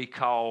word that we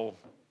call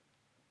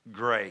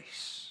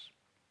grace.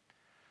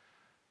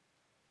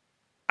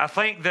 I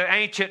think the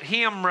ancient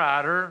hymn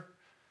writer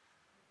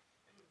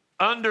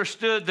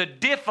understood the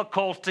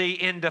difficulty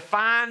in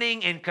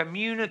defining and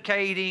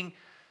communicating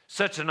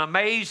such an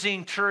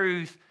amazing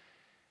truth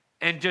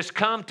and just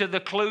come to the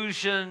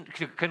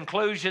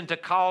conclusion to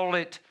call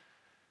it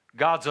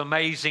God's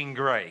amazing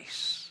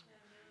grace.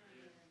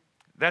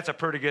 That's a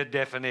pretty good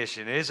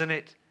definition, isn't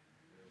it?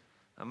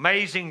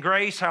 Amazing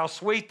grace, how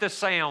sweet the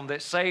sound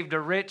that saved a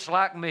wretch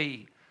like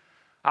me.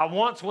 I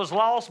once was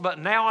lost, but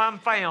now I'm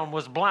found,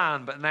 was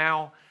blind, but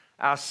now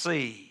I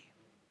see.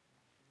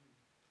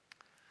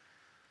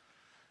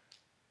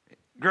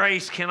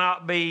 Grace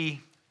cannot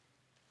be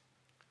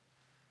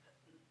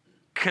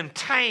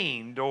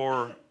contained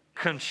or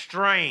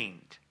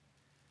constrained.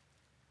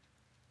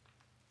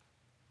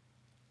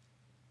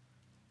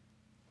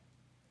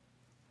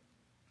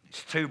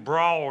 It's too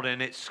broad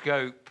in its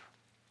scope,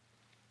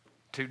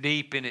 too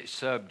deep in its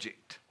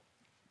subject.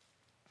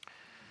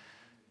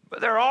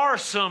 But there are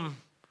some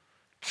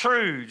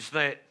truths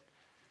that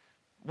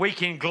we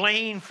can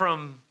glean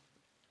from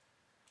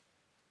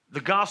the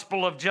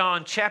Gospel of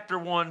John, chapter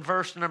 1,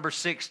 verse number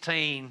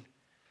 16,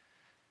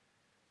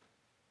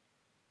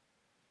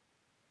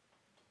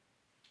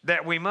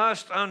 that we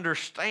must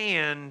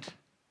understand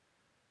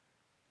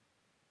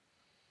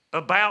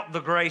about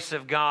the grace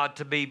of God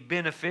to be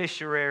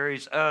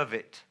beneficiaries of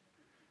it.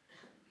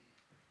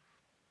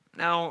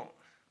 Now,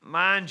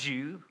 mind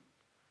you,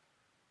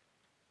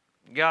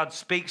 God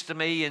speaks to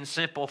me in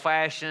simple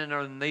fashion,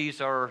 and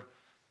these are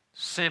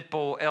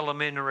simple,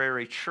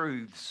 elementary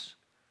truths.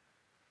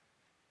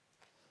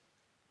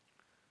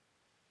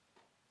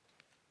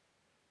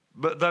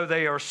 But though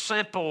they are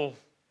simple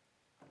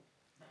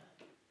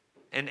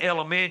and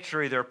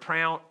elementary, they're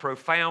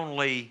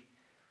profoundly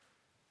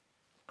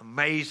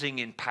amazing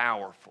and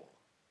powerful.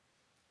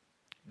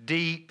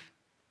 Deep,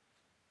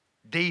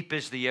 deep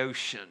as the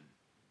ocean.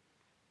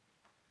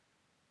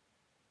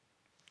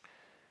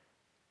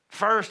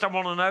 First, I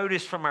want to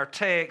notice from our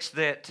text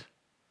that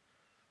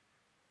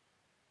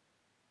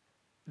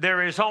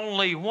there is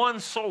only one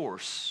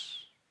source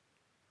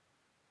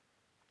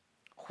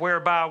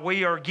whereby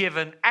we are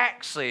given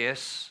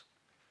access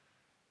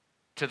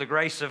to the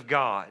grace of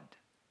God.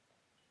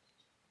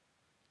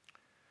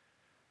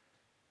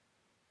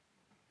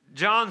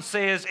 John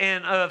says,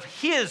 and of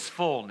His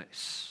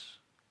fullness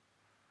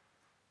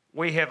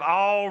we have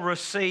all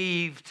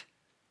received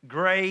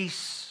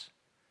grace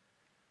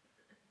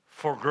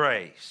for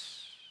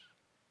grace.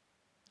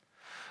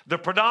 The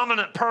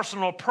predominant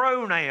personal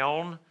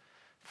pronoun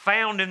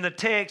found in the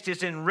text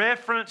is in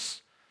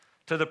reference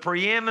to the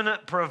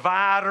preeminent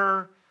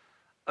provider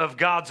of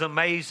God's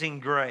amazing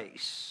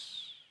grace.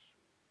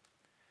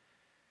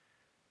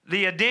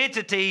 The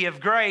identity of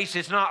grace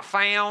is not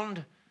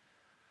found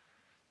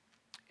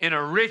in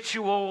a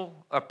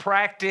ritual, a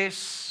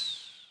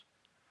practice.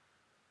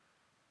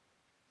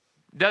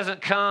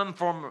 Doesn't come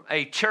from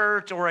a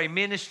church or a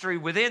ministry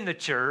within the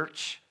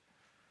church.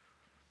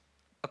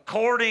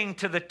 According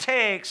to the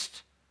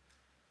text,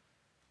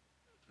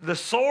 the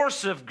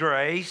source of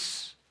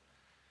grace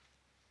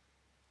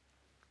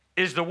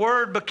is the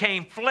Word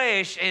became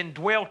flesh and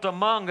dwelt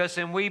among us,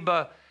 and we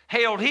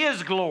beheld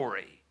His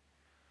glory.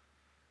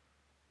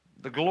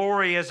 The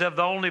glory as of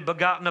the only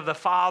begotten of the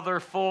Father,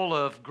 full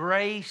of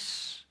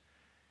grace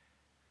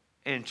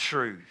and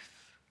truth.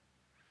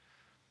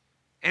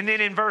 And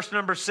then in verse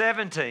number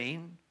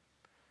 17,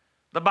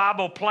 the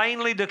Bible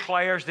plainly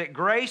declares that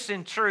grace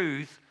and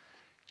truth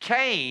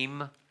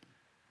came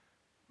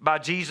by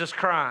Jesus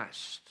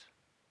Christ.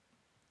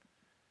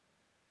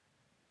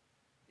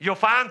 You'll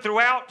find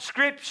throughout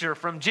Scripture,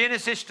 from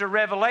Genesis to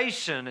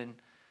Revelation, and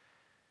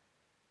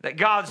that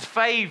God's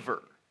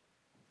favor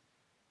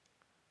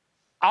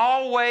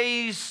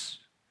always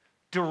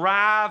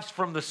derives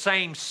from the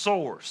same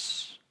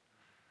source.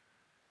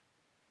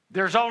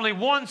 There's only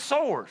one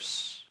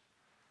source.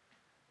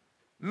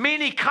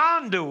 Many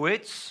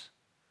conduits,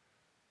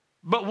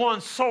 but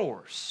one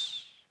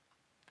source.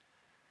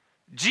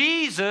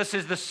 Jesus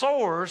is the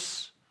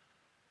source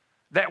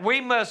that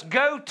we must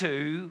go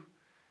to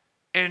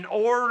in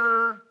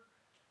order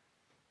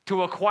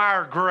to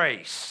acquire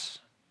grace.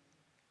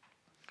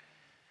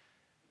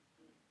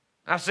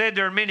 I said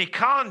there are many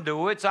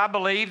conduits. I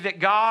believe that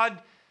God,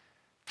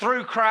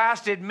 through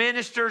Christ,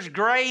 administers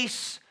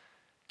grace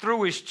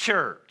through His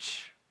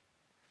church.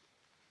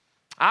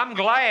 I'm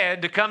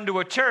glad to come to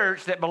a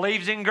church that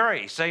believes in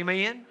grace. Amen?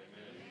 Amen.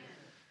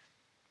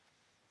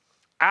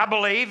 I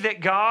believe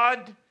that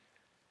God,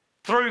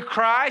 through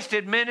Christ,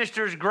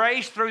 administers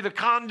grace through the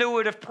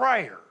conduit of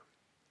prayer.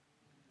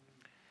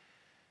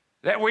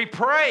 That we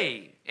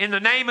pray in the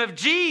name of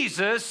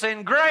Jesus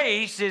and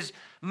grace is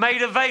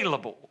made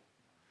available.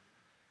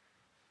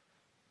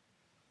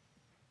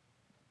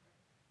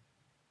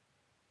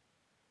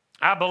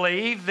 I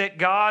believe that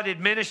God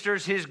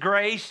administers His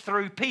grace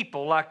through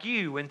people like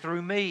you and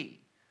through me.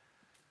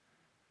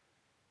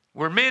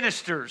 We're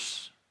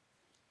ministers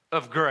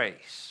of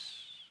grace.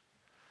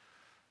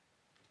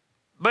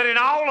 But in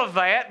all of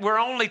that, we're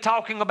only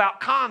talking about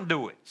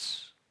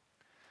conduits.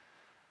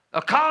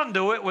 A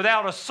conduit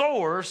without a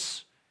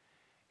source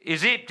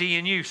is empty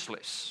and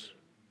useless.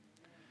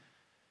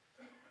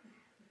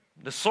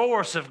 The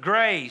source of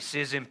grace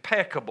is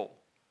impeccable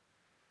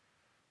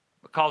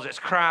because it's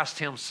Christ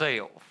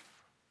Himself.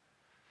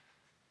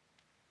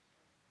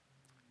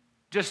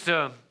 Just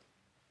a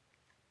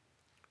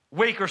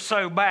week or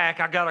so back,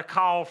 I got a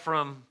call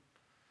from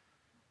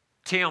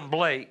Tim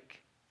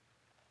Blake.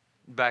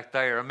 back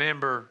there, a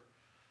member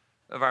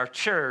of our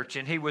church,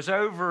 and he was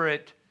over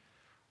at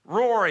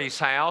Rory's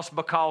house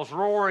because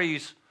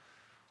Rory's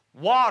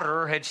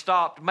water had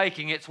stopped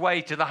making its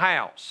way to the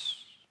house.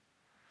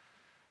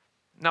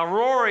 Now,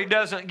 Rory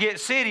doesn't get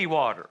city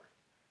water.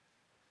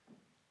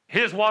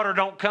 His water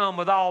don't come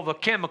with all the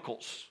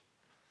chemicals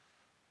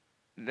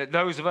that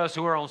those of us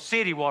who are on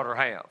city water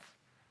have.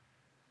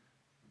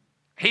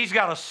 He's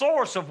got a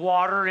source of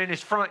water in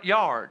his front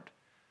yard.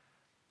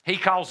 He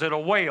calls it a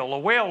well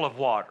of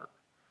water.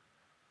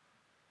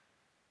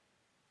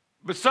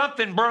 But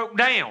something broke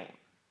down,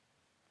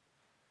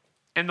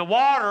 and the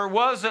water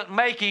wasn't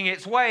making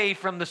its way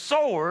from the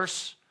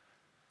source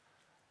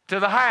to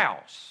the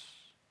house.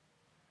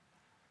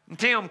 And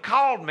Tim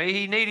called me.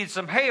 He needed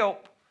some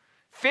help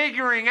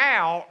figuring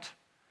out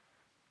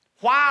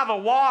why the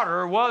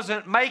water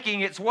wasn't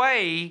making its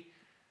way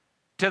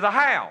to the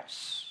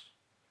house.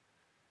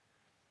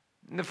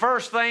 And the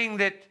first thing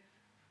that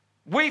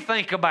we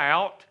think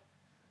about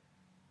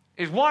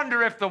is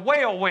wonder if the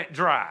well went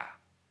dry.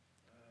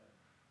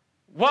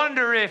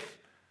 Wonder if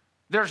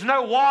there's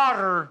no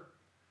water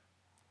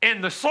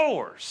in the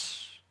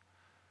source.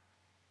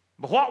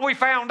 But what we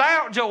found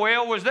out,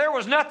 Joel, was there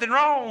was nothing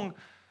wrong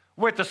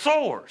with the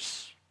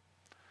source.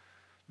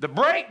 The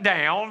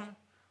breakdown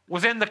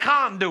was in the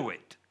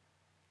conduit.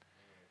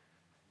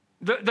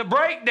 The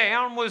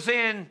breakdown was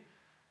in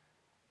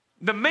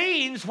the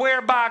means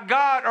whereby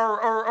God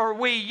or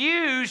we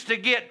use to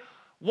get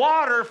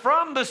water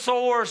from the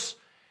source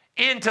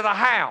into the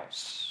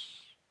house.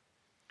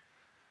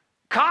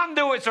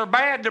 Conduits are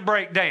bad to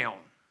break down.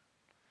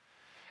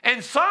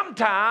 And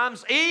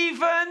sometimes,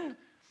 even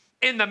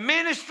in the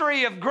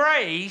ministry of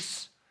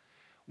grace,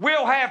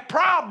 we'll have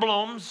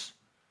problems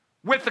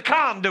with the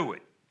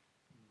conduit.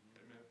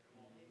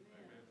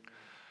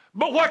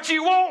 But what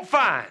you won't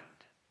find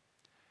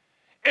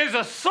is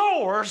a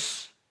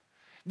source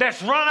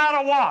that's run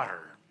out of water.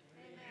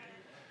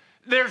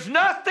 There's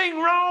nothing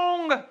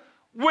wrong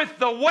with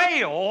the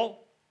well.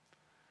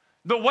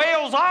 The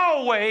well's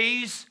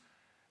always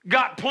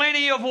got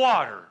plenty of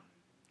water.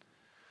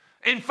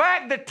 In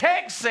fact, the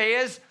text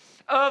says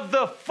of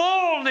the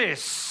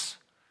fullness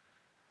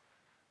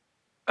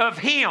of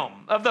Him,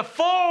 of the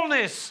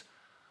fullness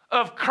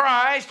of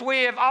Christ,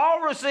 we have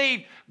all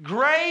received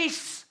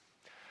grace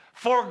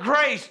for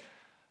grace.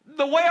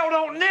 The well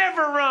don't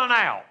never run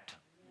out.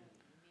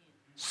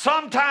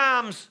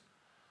 Sometimes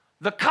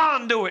the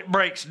conduit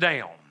breaks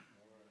down.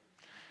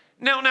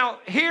 Now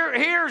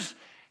here's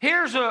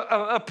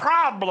a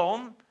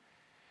problem,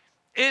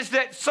 is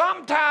that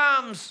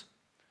sometimes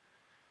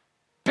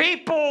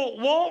people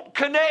won't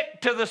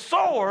connect to the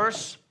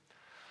source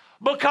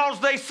because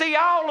they see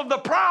all of the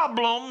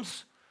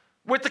problems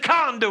with the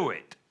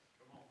conduit.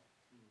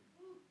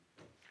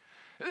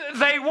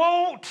 They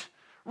won't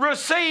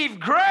receive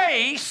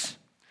grace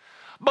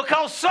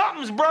because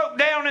something's broke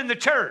down in the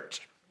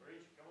church.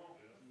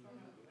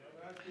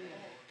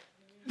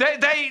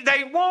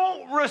 They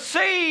won't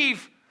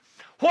receive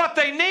what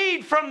they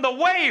need from the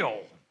well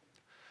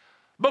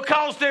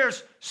because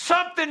there's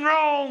something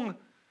wrong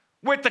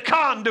with the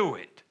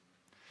conduit.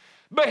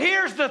 But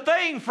here's the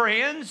thing,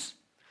 friends.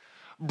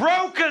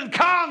 Broken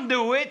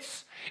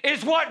conduits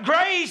is what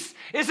grace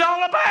is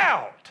all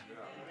about.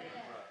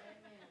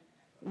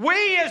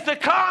 We as the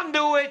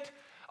conduit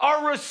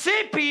are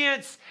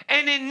recipients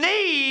and in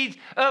need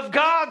of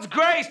God's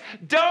grace.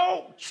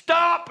 Don't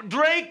stop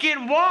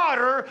drinking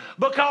water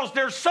because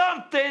there's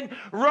something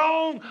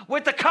wrong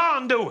with the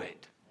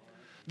conduit.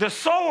 The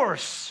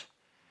source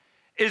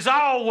is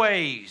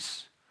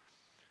always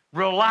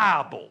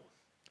reliable,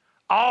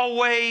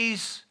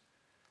 always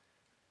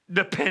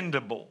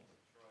dependable.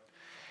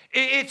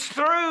 It's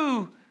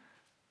through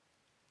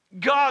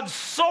God's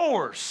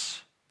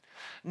source,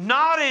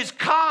 not His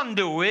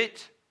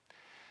conduit,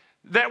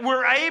 that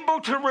we're able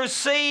to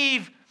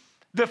receive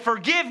the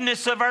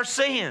forgiveness of our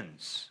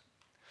sins.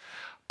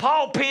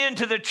 Paul penned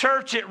to the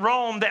church at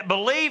Rome that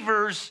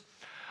believers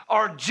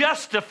are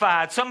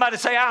justified. Somebody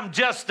say, I'm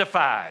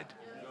justified.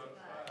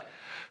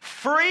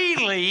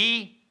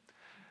 Freely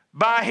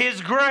by His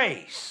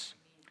grace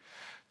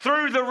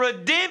through the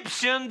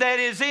redemption that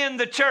is in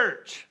the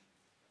church.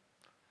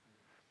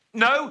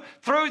 No,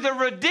 through the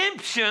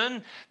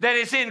redemption that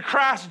is in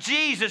Christ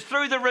Jesus,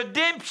 through the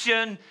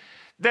redemption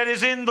that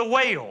is in the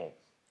well.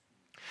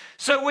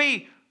 So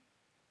we,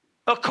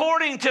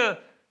 according to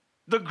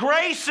the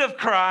grace of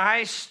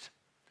Christ,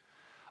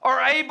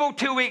 are able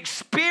to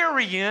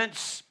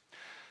experience,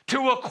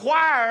 to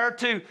acquire,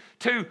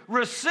 to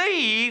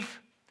receive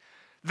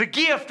the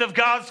gift of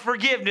God's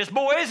forgiveness.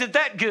 Boy, isn't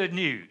that good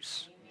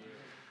news?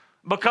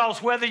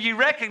 Because whether you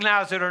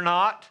recognize it or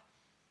not,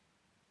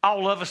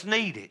 all of us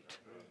need it.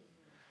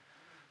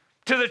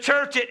 To the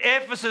church at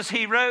Ephesus,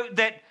 he wrote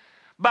that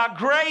by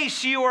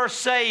grace you are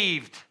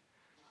saved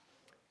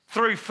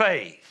through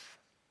faith.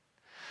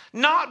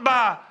 Not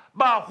by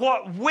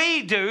what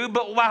we do,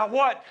 but by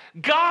what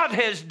God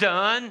has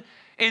done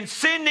in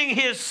sending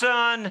His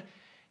Son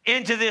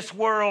into this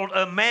world,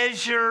 a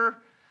measure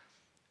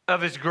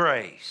of His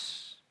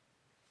grace.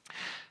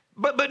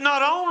 But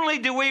not only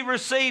do we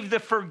receive the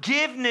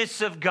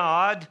forgiveness of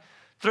God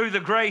through the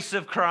grace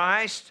of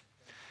Christ,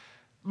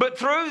 but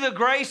through the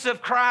grace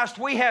of Christ,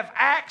 we have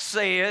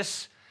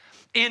access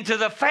into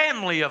the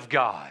family of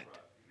God.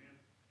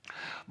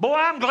 Boy,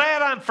 I'm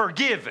glad I'm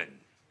forgiven.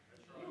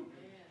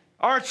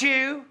 Aren't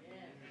you?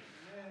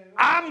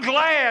 I'm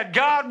glad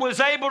God was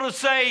able to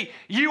say,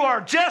 you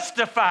are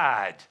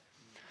justified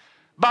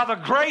by the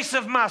grace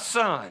of my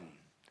Son.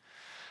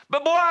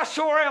 But boy, I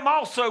sure am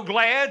also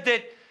glad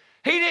that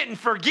He didn't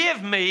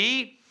forgive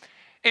me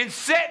and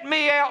set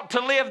me out to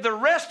live the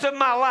rest of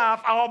my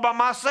life all by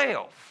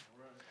myself.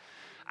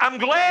 I'm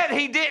glad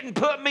He didn't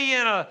put me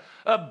in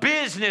a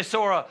business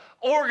or an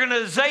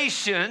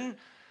organization,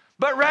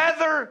 but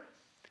rather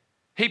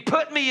He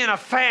put me in a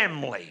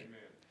family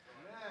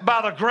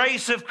by the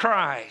grace of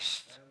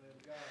Christ.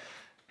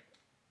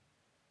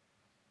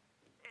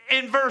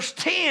 In verse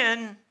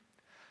 10,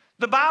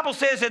 the Bible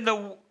says,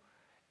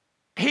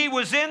 He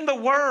was in the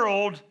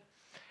world,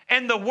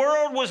 and the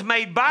world was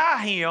made by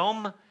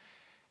Him,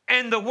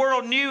 and the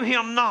world knew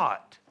Him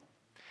not.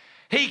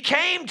 He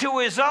came to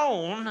His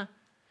own,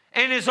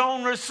 and His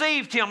own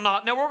received Him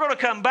not. Now, we're going to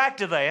come back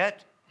to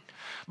that.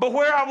 But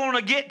where I want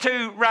to get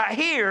to right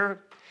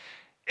here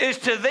is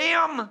to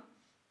them,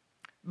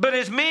 but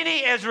as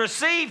many as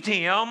received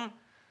Him,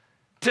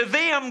 to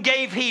them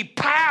gave He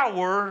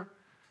power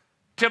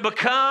to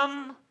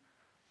become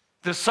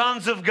the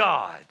sons of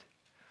God.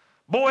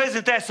 Boy,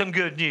 isn't that some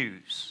good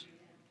news?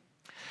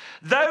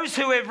 Those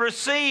who have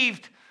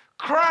received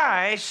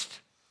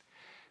Christ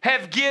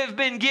have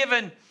been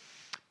given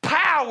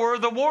power.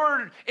 The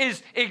word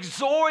is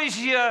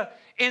exousia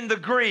in the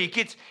Greek.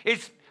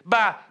 It's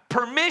by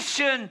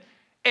permission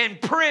and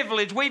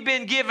privilege. We've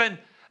been given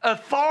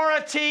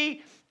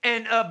authority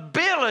and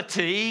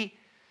ability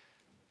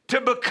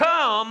to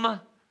become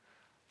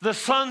the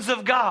sons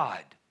of God.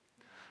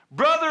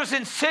 Brothers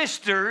and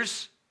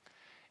sisters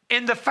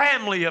in the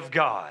family of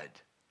God.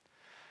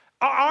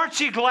 Aren't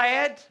you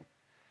glad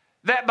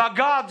that by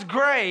God's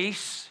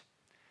grace,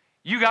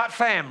 you got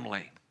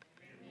family?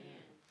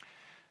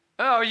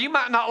 Oh, you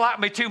might not like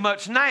me too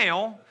much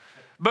now,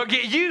 but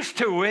get used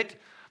to it,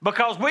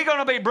 because we're going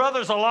to be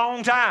brothers a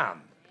long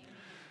time.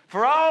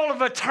 For all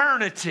of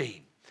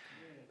eternity.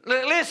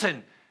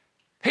 Listen,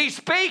 He's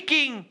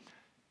speaking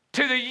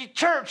to the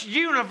church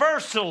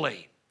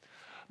universally,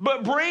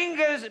 but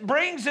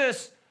brings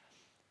us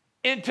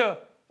into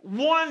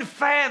one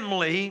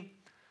family,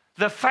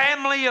 the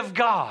family of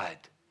God.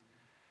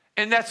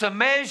 And that's a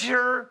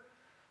measure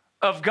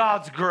of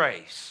God's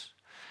grace.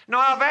 Now,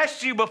 I've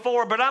asked you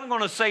before, but I'm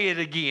going to say it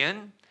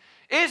again.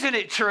 Isn't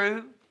it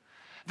true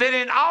that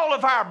in all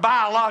of our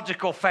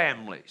biological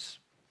families,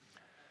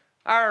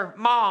 our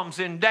moms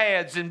and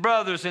dads and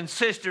brothers and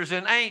sisters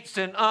and aunts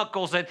and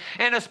uncles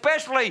and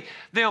especially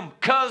them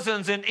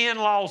cousins and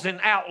in-laws and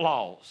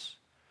outlaws,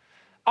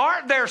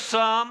 aren't there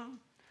some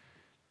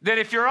that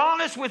if you're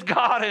honest with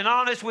God and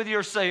honest with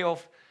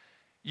yourself,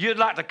 you'd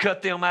like to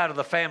cut them out of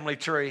the family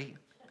tree?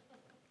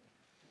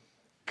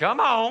 Come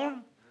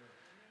on.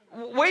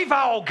 We've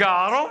all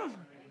got them.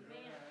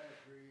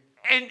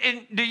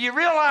 And do you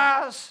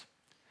realize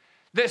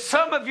that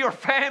some of your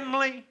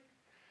family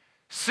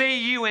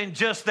see you in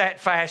just that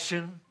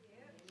fashion?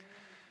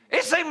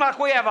 It seems like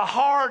we have a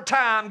hard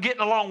time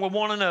getting along with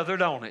one another,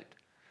 don't it?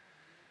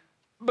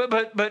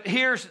 But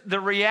here's the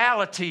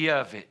reality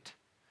of it.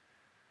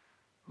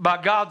 By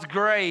God's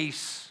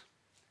grace,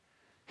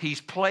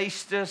 He's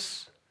placed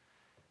us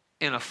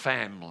in a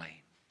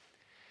family.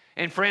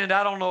 And friend,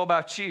 I don't know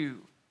about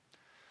you,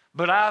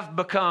 but I've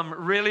become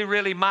really,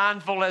 really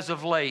mindful as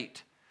of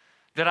late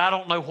that I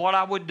don't know what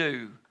I would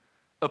do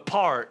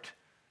apart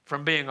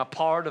from being a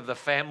part of the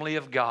family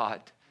of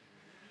God.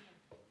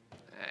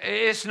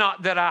 It's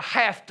not that I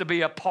have to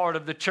be a part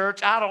of the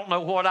church. I don't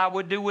know what I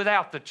would do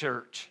without the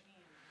church.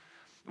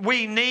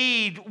 We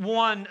need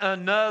one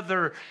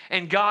another,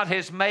 and God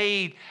has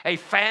made a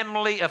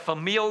family, a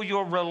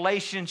familial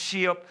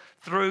relationship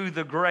through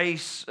the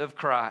grace of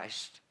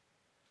Christ.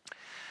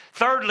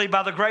 Thirdly,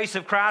 by the grace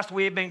of Christ,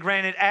 we have been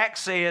granted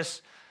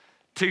access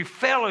to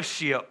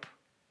fellowship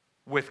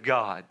with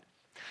God.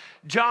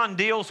 John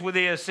deals with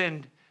this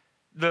in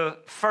the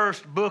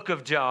first book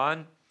of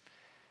John.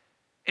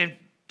 In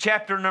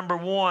chapter number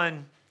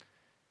 1,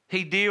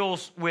 he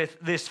deals with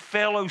this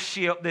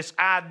fellowship, this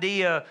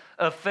idea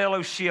of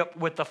fellowship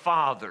with the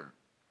Father.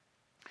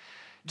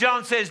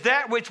 John says,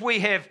 that which we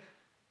have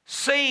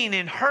seen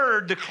and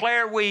heard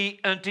declare we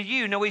unto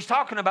you. Now, he's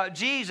talking about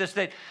Jesus,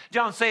 that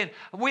John's saying,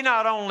 we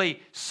not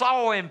only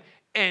saw Him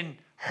and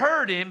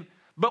heard Him,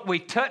 but we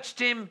touched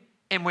Him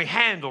and we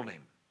handled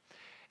Him.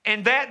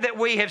 And that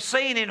we have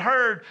seen and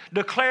heard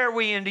declare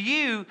we unto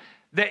you,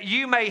 that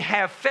you may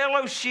have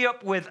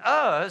fellowship with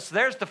us.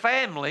 There's the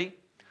family.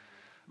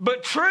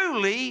 But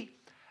truly,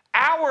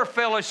 our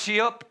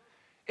fellowship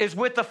is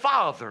with the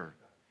Father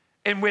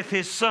and with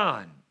His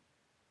Son.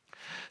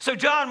 So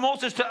John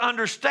wants us to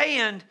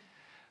understand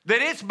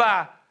that it's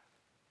by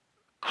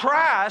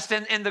Christ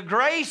and the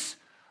grace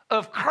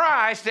of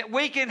Christ that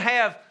we can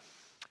have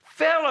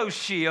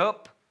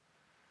fellowship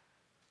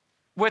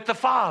with the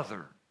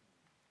Father.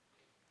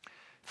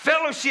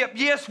 Fellowship,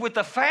 yes, with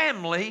the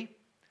family,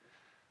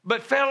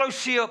 but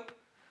fellowship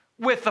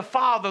with the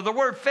Father. The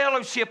word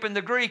fellowship in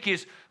the Greek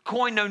is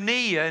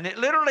koinonia, and it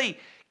literally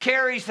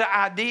carries the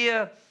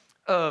idea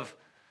of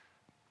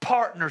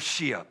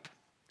partnership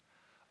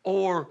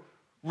or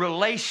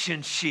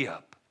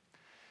relationship.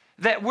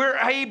 That we're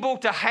able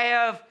to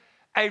have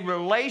a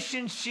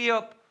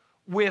relationship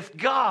with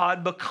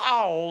God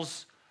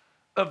because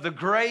of the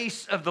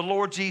grace of the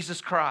Lord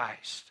Jesus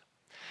Christ.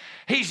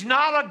 He's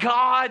not a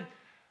God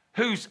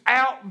who's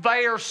out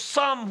there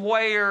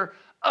somewhere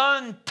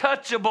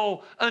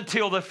untouchable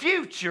until the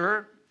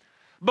future.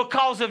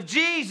 Because of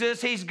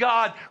Jesus, He's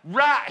God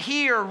right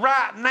here,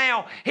 right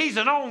now. He's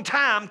an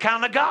on-time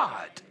kind of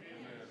God.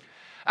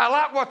 I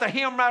like what the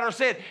hymn writer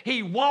said.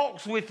 He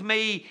walks with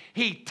me.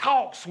 He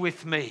talks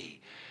with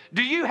me.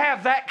 Do you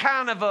have that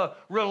kind of a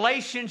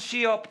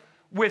relationship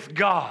with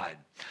God?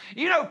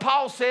 You know,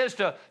 Paul says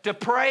to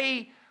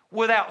pray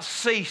without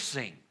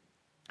ceasing.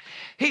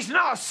 He's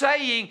not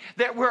saying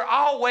that we're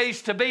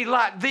always to be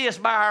like this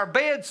by our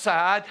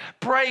bedside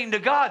praying to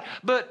God,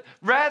 but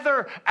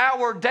rather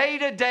our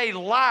day-to-day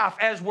life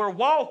as we're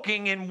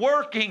walking and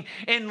working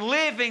and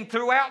living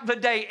throughout the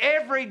day,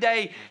 every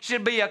day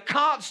should be a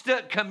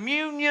constant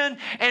communion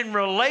and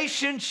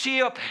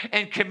relationship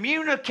and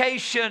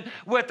communication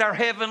with our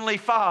Heavenly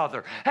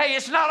Father. Hey,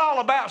 it's not all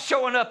about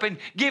showing up and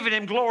giving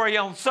Him glory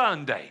on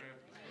Sunday.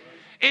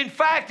 In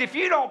fact, if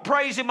you don't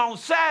praise Him on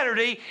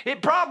Saturday,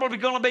 it's probably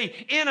going to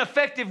be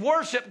ineffective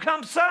worship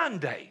come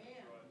Sunday.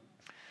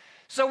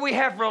 So we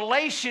have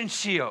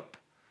relationship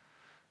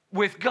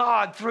with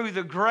God through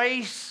the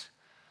grace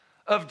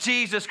of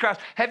Jesus Christ.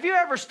 Have you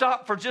ever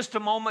stopped for just a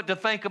moment to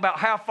think about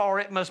how far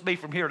it must be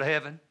from here to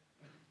heaven?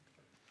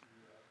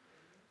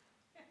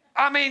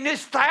 I mean,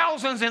 it's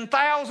thousands and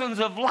thousands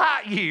of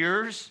light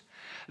years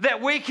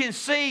that we can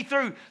see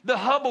through the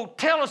Hubble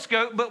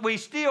telescope, but we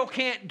still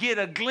can't get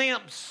a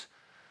glimpse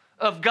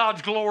of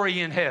God's glory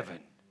in heaven.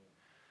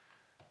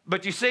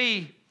 But you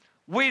see,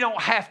 we don't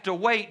have to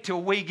wait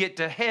till we get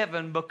to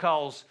heaven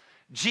because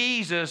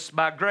Jesus,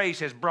 by grace,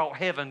 has brought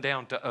heaven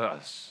down to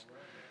us.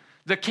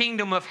 The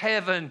kingdom of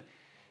heaven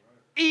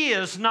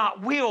is,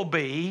 not will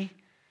be,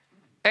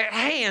 at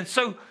hand.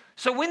 So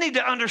we need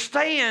to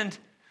understand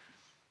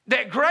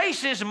that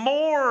grace is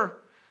more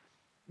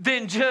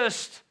than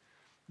just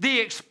the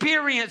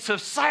experience of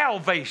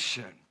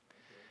salvation.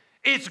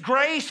 It's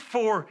grace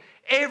for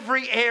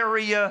every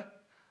area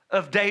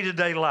of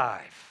day-to-day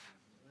life.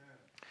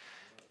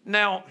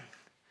 Now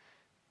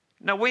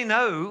we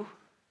know,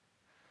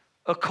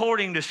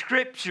 according to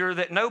Scripture,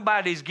 that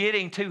nobody's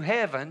getting to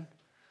heaven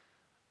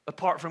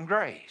apart from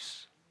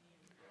grace.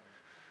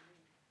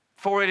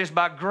 For it is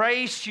by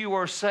grace you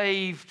are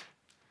saved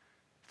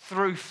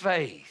through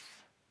faith.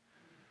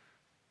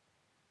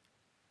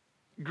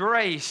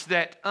 Grace,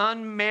 that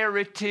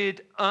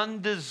unmerited,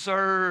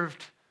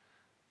 undeserved,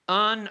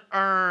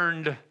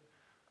 unearned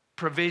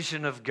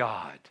provision of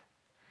God.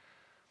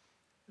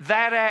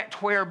 That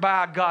act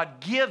whereby God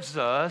gives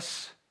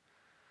us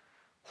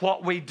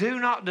what we do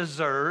not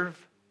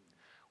deserve,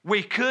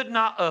 we could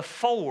not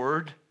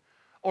afford,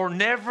 or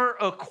never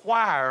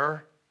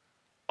acquire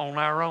on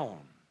our own.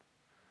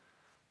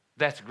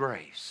 That's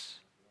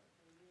grace.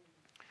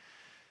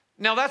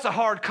 Now, that's a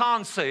hard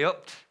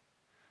concept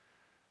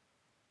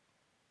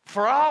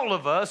for all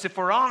of us, if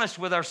we're honest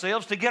with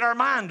ourselves, to get our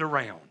mind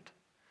around.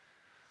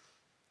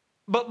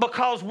 But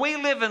because we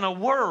live in a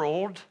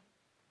world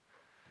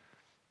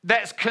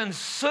that's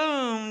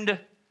consumed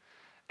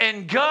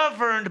and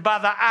governed by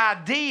the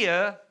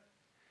idea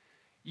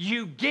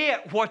you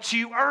get what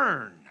you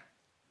earn.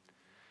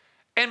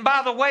 And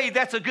by the way,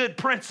 that's a good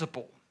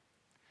principle.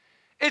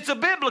 It's a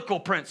biblical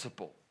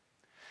principle.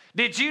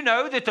 Did you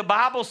know that the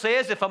Bible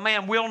says if a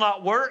man will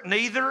not work,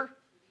 neither?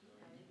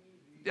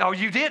 Oh,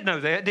 you did know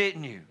that,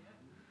 didn't you?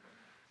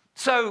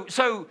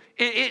 So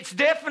it's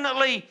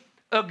definitely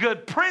a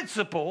good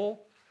principle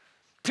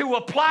to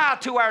apply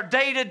to our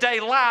day-to-day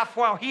life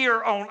while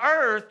here on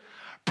earth.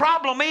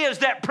 Problem is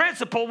that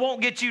principle won't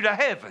get you to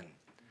heaven.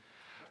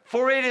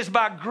 For it is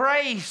by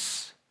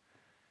grace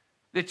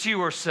that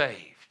you are saved.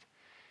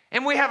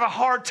 And we have a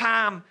hard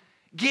time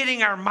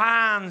getting our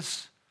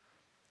minds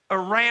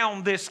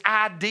around this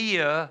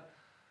idea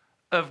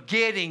of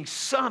getting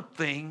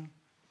something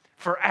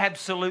for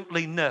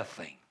absolutely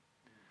nothing.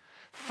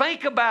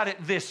 Think about it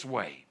this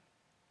way.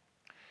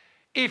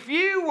 If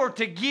you were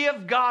to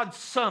give God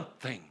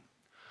something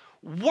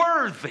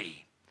worthy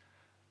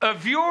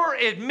of your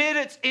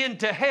admittance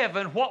into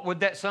heaven, what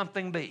would that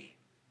something be?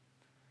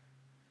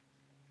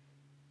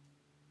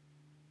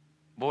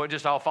 Boy, it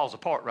just all falls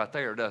apart right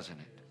there, doesn't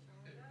it?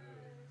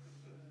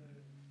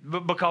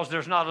 But because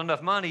there's not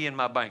enough money in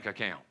my bank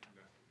account.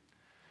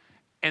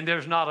 And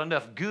there's not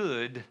enough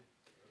good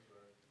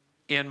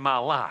in my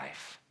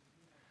life.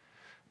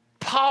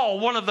 Paul,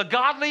 one of the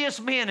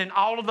godliest men in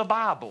all of the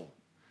Bible,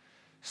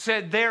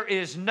 said, there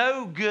is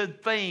no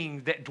good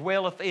thing that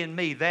dwelleth in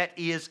me, that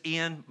is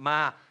in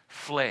my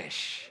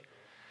flesh.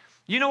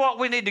 You know what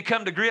we need to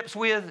come to grips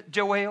with,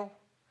 Joel?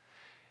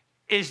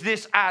 is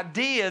this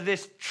idea,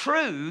 this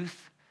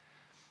truth,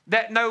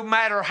 that no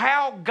matter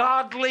how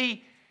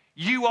godly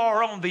you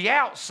are on the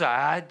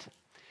outside,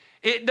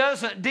 it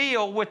doesn't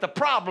deal with the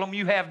problem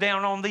you have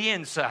down on the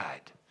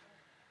inside.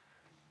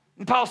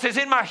 And Paul says,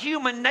 in my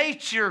human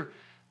nature,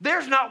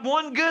 there's not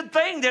one good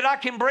thing that I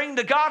can bring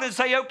to God and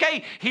say,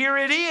 okay, here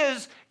it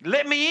is,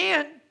 let me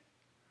in.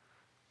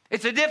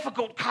 It's a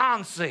difficult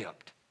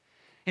concept.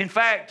 In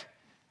fact,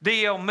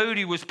 D.L.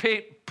 Moody was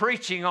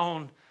preaching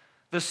on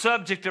the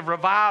subject of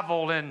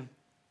revival in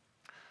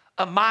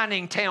a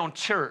mining town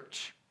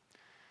church.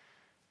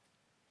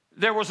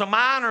 There was a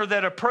miner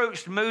that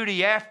approached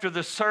Moody after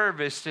the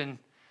service, and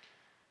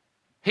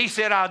he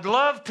said, I'd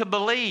love to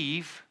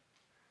believe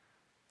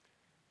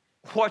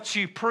what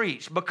you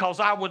preach, because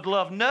I would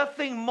love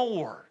nothing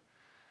more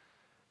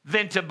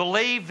than to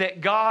believe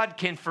that God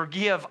can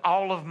forgive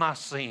all of my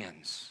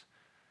sins.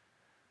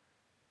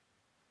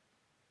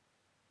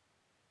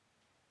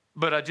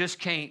 But I just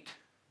can't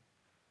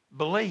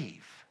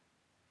believe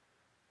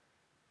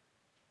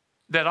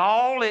that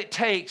all it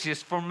takes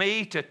is for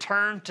me to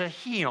turn to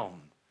Him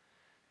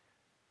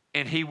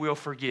and He will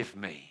forgive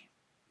me.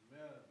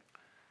 Amen.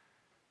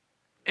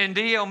 And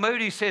D.L.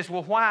 Moody says,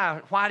 well,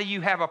 why do you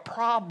have a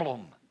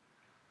problem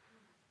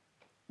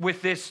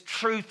with this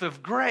truth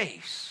of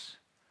grace?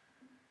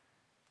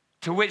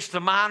 To which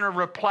the miner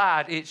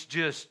replied, it's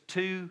just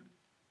too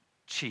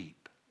cheap.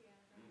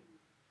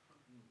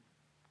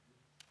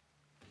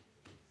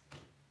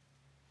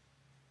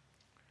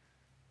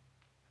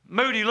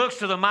 Moody looks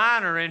to the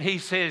miner and he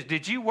says,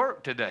 did you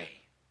work today?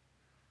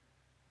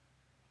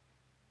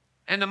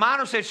 And the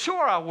miner said,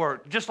 sure, I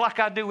worked, just like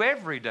I do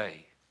every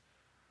day.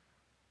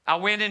 I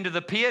went into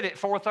the pit at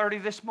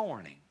 4:30 this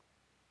morning.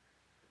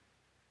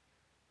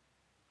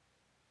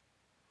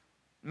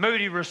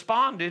 Moody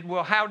responded,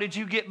 well, how did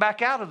you get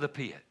back out of the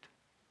pit?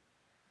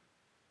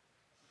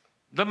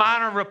 The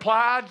miner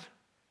replied,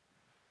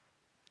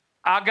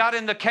 I got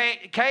in the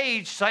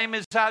cage same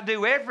as I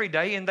do every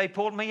day, and they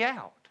pulled me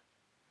out.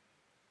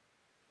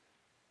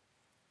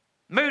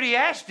 Moody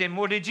asked him,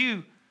 well, did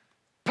you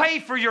pay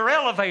for your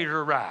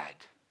elevator ride?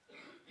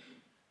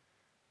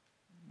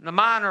 The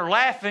miner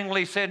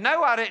laughingly said,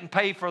 no, I didn't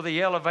pay for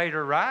the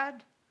elevator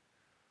ride.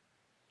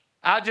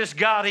 I just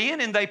got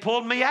in and they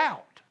pulled me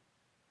out.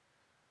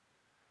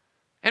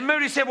 And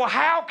Moody said, well,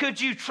 how could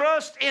you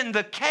trust in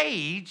the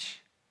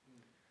cage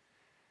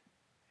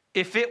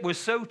if it was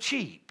so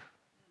cheap?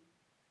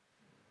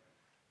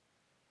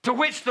 To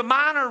which the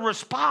miner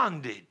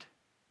responded,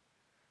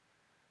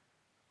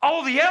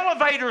 oh, the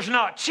elevator's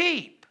not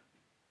cheap.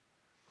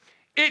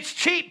 It's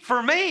cheap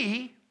for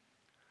me,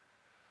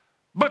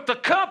 but the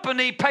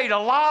company paid a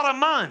lot of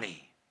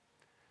money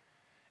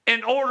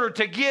in order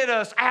to get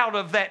us out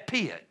of that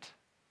pit.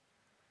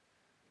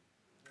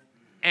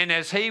 And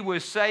as he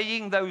was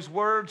saying those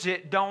words,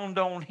 it dawned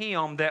on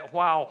him that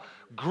while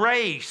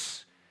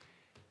grace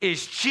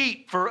is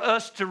cheap for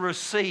us to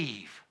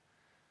receive,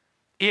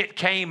 it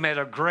came at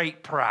a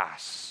great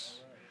price.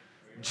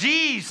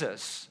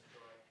 Jesus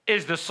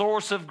is the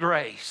source of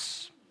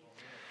grace.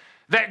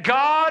 That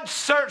God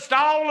searched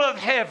all of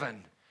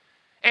heaven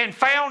and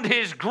found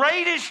His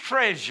greatest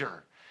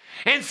treasure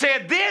and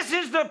said, this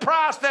is the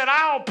price that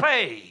I'll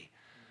pay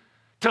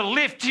to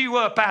lift you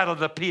up out of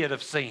the pit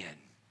of sin.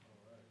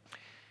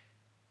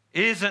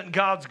 Isn't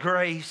God's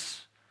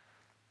grace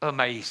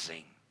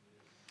amazing?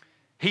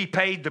 He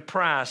paid the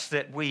price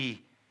that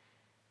we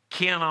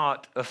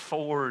cannot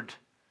afford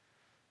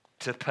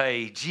to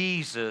pay.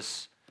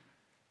 Jesus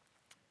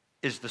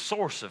is the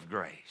source of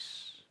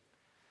grace.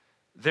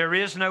 There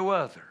is no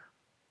other.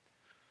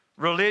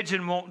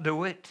 Religion won't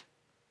do it.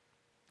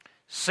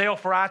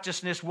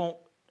 Self-righteousness won't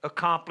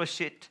accomplish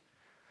it.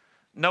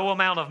 No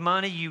amount of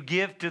money you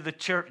give to the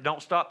church,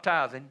 don't stop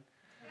tithing.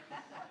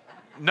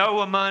 No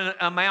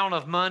amount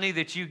of money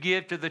that you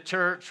give to the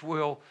church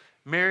will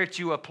merit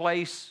you a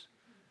place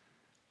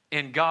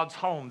in God's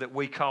home that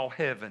we call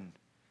heaven.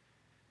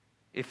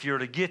 If you're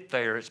to get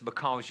there, it's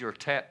because you're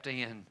tapped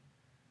in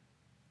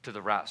to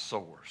the right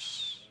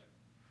source.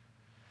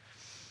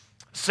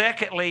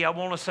 Secondly, I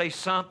want to say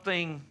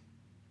something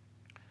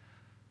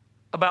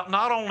about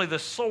not only the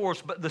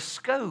source, but the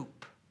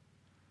scope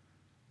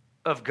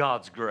of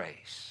God's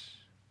grace.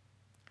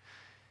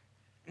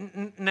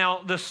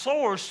 Now, the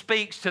source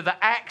speaks to the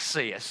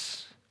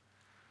access,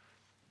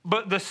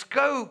 but the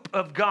scope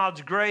of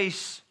God's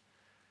grace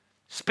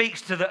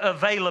speaks to the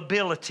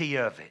availability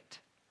of it.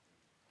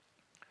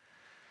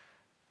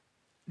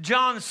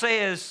 John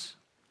says,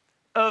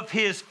 of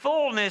His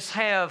fullness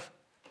have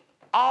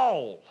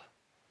all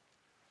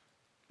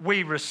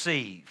we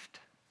received.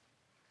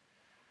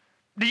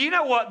 Do you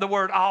know what the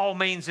word all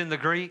means in the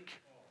Greek?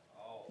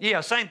 Yeah,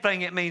 same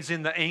thing it means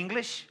in the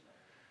English.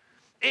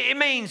 It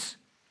means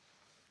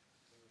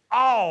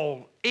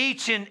all,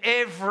 each and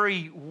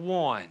every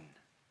one,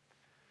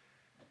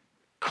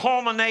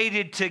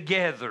 culminated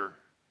together,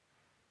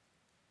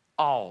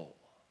 all.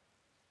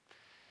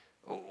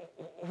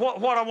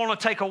 What I want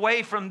to take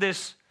away from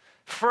this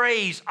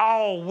phrase,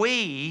 all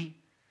we,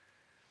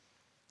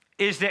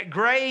 is that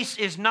grace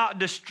is not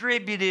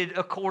distributed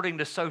according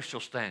to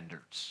social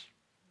standards.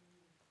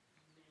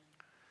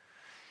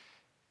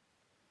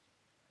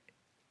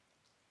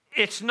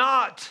 It's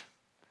not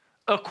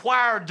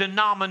acquired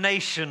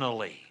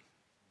denominationally.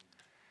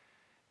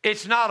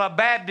 It's not a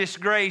Baptist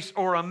grace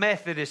or a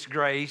Methodist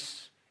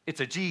grace. It's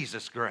a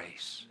Jesus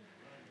grace.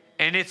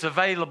 And it's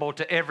available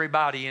to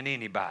everybody and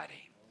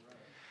anybody.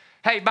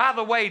 Hey, by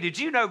the way, did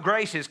you know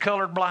grace is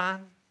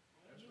colorblind?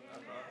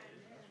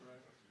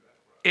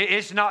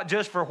 It's not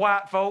just for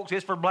white folks,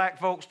 it's for black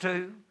folks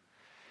too.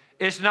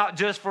 It's not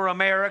just for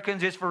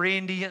Americans, it's for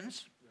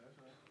Indians.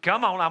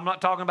 Come on, I'm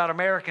not talking about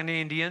American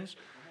Indians.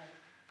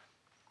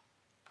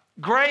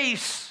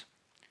 Grace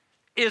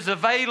is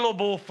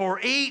available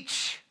for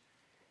each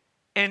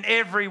and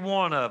every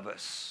one of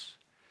us.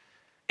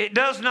 It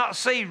does not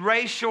see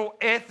racial,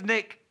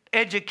 ethnic,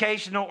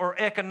 educational, or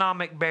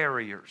economic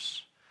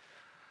barriers.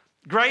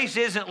 Grace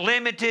isn't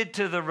limited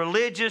to the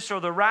religious or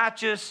the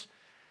righteous.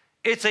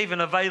 It's even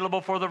available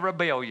for the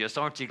rebellious.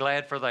 Aren't you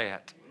glad for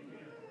that?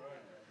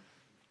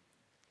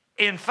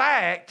 In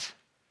fact,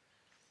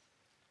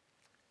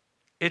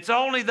 it's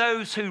only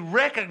those who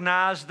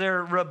recognize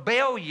their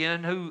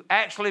rebellion who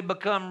actually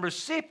become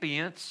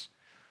recipients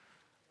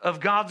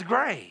of God's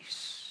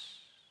grace.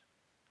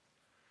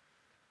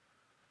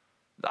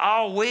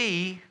 All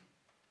we,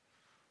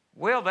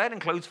 well, that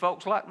includes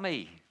folks like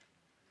me.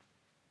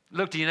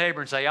 Look to your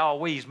neighbor and say, all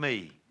we's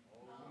me.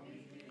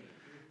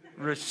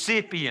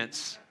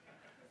 Recipients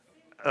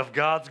of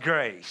God's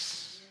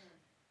grace.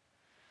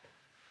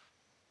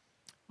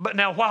 But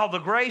now, while the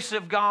grace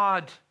of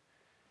God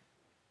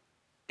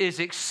is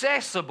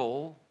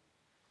accessible,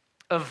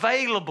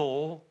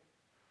 available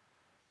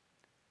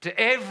to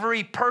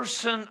every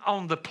person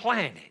on the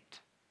planet,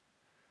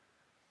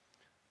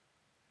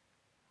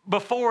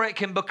 before it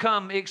can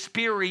become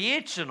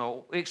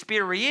experiential,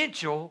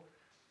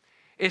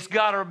 it's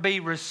got to be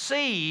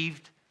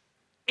received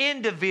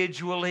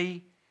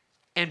individually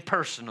and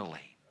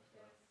personally.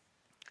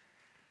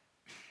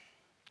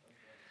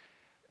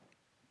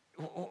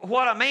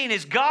 What I mean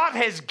is God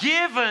has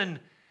given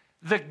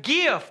the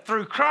gift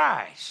through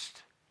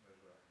Christ,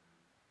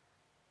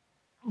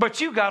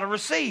 but you got to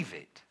receive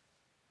it.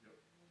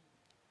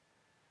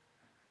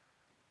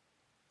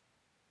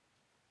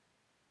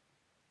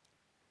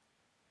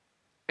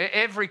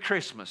 Every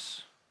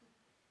Christmas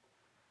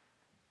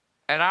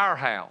at our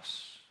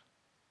house,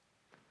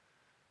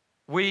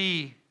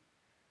 we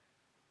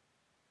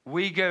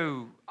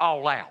go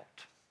all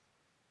out,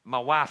 my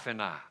wife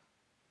and I,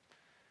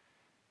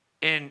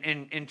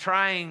 in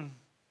trying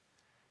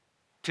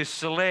to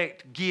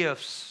select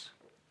gifts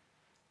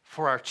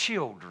for our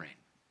children.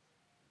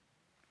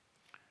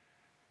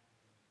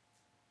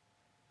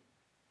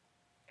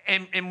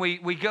 And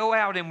we go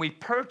out and we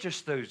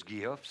purchase those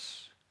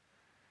gifts.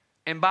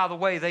 And by the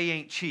way, they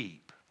ain't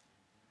cheap.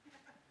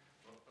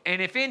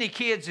 And if any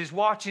kids is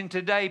watching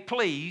today,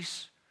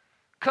 please,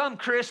 come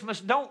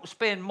Christmas, don't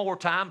spend more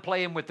time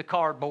playing with the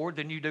cardboard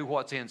than you do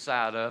what's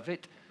inside of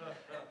it.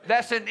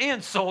 That's an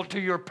insult to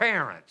your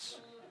parents.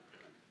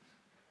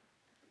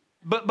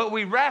 But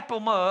we wrap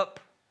them up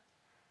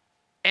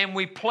and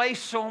we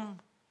place them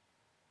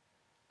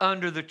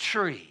under the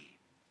tree.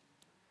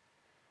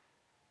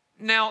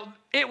 Now,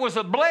 it was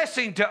a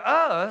blessing to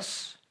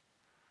us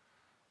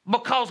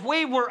because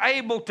we were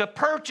able to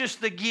purchase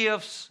the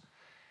gifts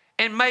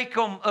and make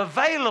them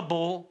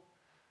available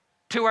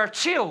to our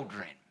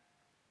children.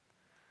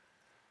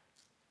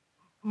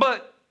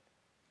 But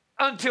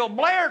until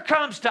Blair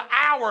comes to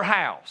our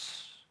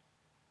house,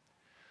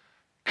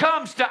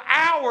 comes to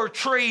our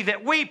tree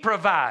that we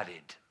provided,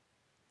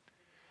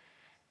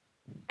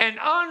 and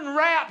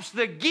unwraps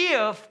the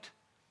gift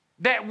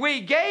that we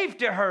gave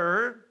to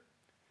her,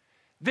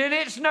 then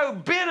it's no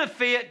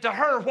benefit to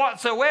her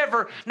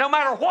whatsoever, no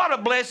matter what a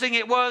blessing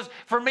it was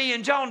for me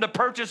and John to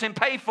purchase and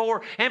pay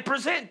for and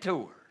present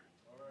to her.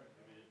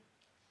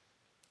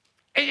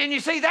 And you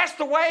see, that's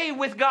the way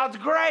with God's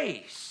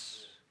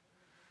grace.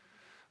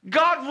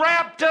 God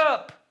wrapped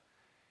up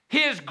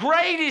His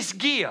greatest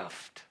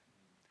gift.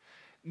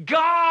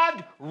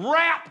 God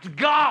wrapped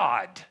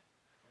God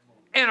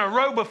in a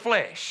robe of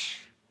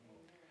flesh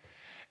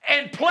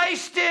and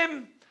placed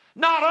Him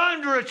not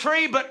under a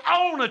tree, but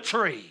on a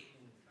tree.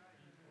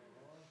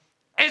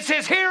 And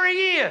says, here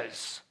He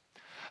is,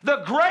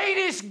 the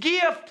greatest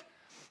gift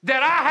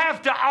that I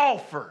have to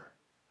offer.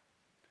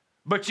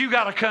 But you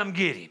got to come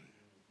get Him.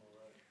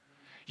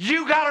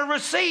 You got to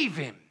receive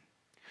Him.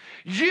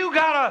 You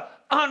got to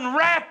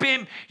unwrap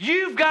Him.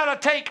 You've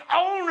got to take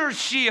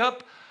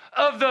ownership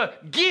of the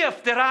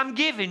gift that I'm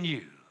giving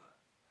you.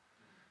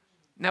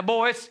 Now,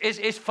 boy,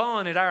 it's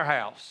fun at our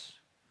house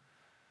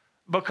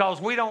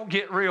because we don't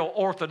get real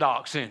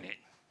orthodox in it.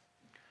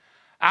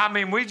 I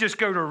mean, we just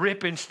go to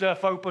ripping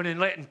stuff open and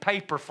letting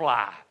paper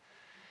fly.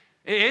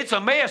 It's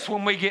a mess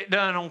when we get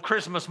done on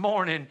Christmas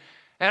morning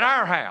at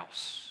our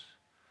house.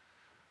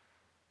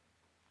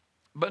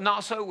 But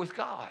not so with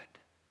God.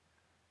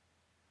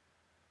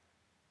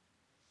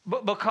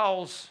 But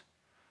because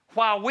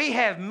while we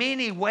have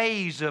many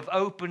ways of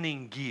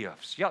opening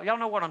gifts, y'all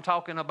know what I'm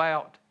talking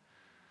about?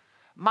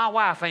 My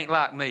wife ain't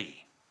like me.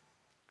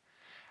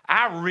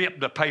 I rip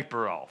the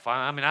paper off.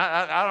 I mean,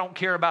 I don't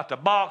care about the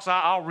box.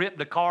 I'll rip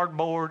the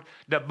cardboard,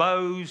 the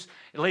bows,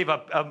 leave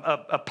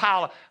a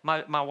pile of...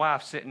 My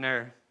wife's sitting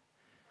there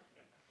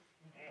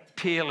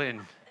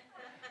peeling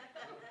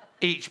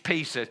each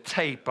piece of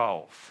tape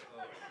off.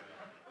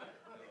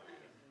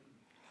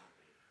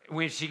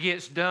 When she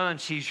gets done,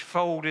 she's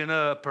folding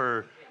up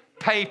her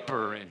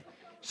paper and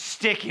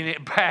sticking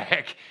it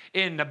back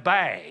in the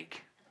bag.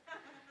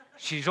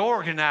 She's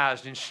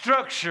organized and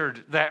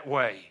structured that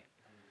way.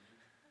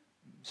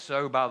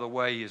 So, by the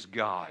way, is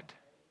God.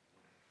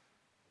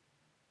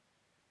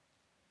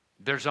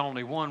 There's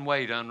only one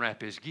way to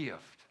unwrap His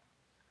gift.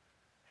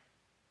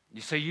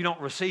 You see, you don't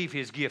receive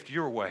His gift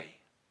your way.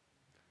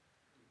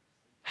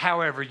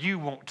 However you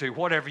want to,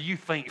 whatever you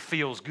think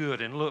feels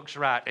good and looks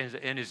right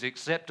and is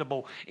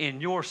acceptable in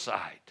your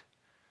sight.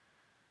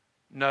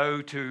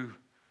 No, to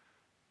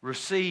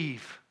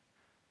receive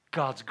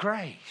God's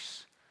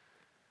grace.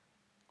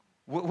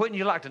 Wouldn't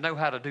you like to know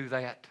how to do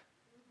that?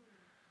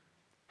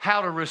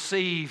 How to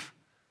receive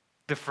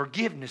the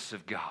forgiveness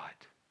of God.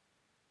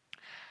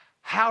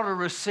 How to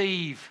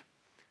receive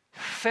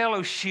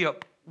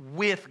fellowship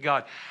with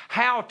God.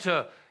 How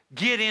to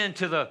get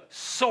into the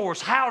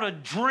source. How to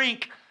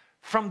drink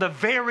from the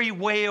very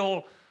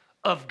well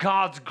of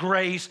God's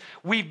grace.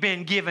 We've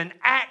been given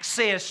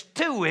access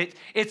to it.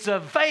 It's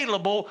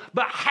available,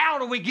 but how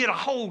do we get a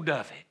hold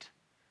of it?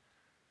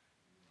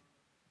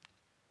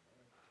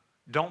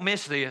 Don't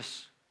miss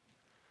this.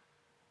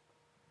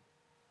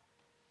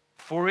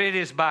 For it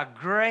is by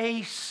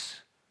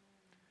grace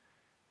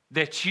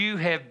that you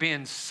have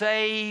been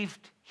saved.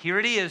 Here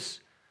it is.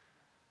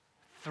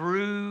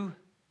 Through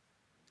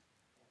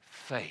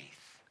faith.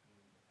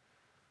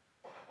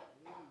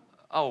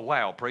 Oh,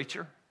 wow,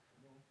 preacher.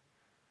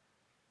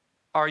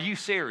 Are you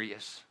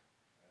serious?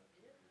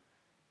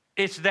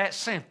 It's that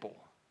simple.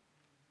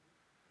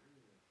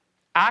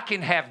 I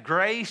can have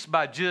grace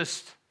by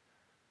just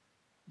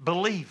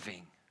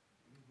believing.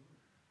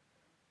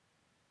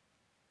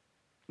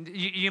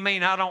 You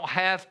mean I don't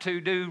have to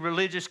do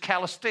religious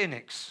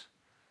calisthenics?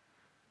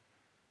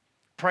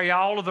 Pray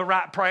all of the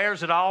right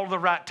prayers at all of the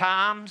right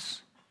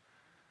times?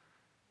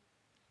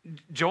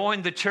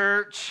 Join the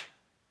church?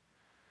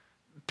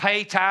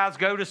 Pay tithes,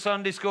 go to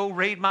Sunday school,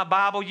 read my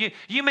Bible?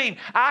 You mean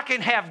I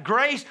can have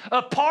grace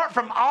apart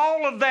from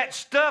all of that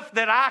stuff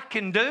that I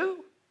can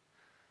do?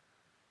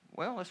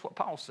 Well, that's what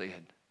Paul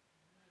said.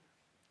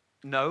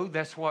 No,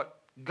 that's what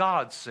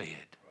God said.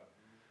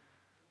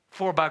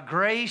 For by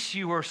grace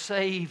you are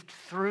saved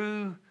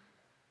through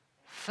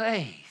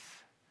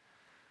faith.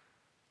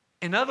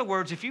 In other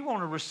words, if you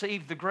want to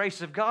receive the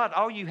grace of God,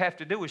 all you have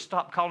to do is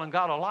stop calling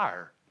God a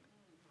liar.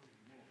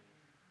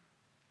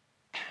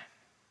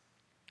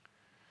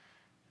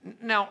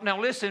 Now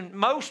listen,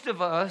 most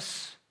of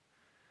us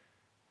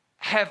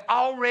have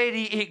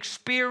already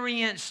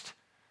experienced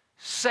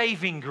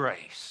saving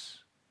grace.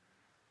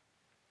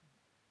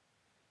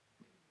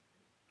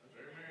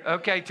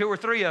 Okay, 2 or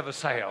 3 of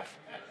us have.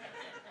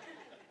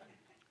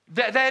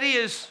 That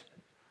is,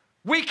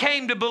 we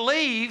came to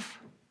believe,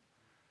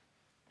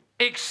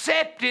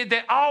 accepted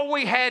that all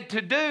we had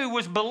to do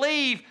was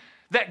believe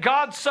that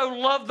God so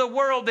loved the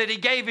world that He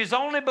gave His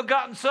only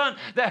begotten Son,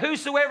 that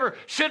whosoever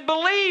should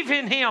believe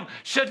in Him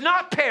should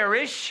not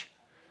perish,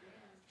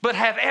 but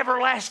have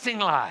everlasting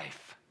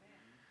life.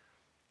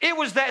 It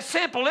was that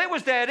simple. It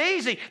was that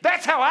easy.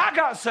 That's how I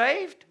got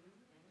saved.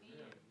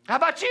 How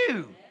about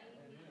you?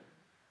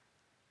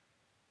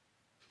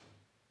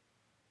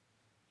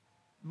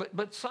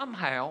 But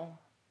somehow,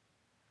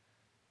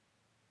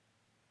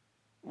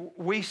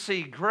 we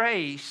see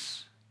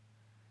grace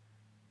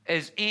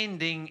as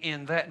ending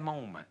in that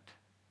moment.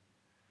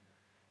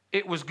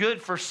 It was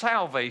good for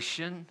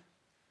salvation,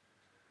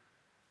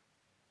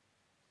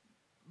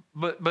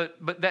 but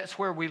that's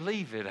where we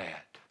leave it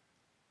at.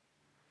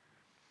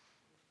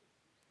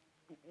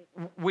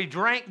 We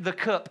drank the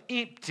cup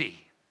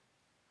empty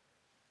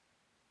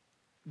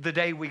the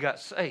day we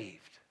got saved.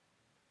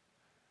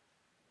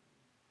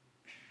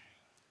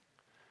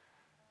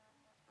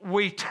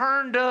 We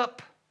turned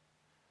up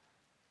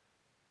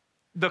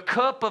the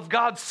cup of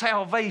God's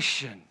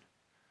salvation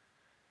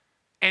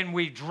and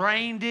we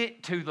drained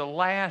it to the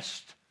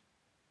last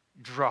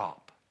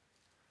drop.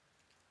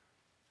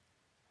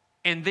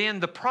 And then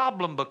the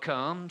problem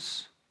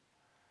becomes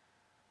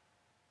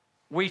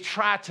we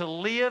try to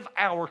live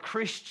our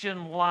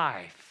Christian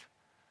life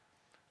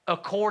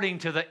according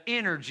to the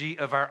energy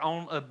of our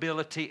own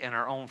ability and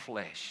our own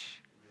flesh.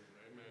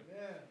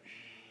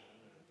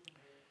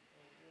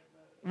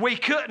 We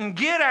couldn't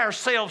get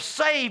ourselves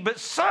saved, but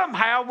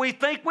somehow we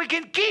think we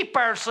can keep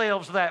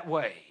ourselves that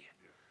way.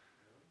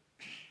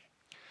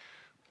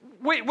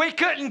 We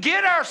couldn't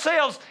get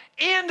ourselves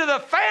into the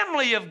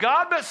family of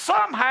God, but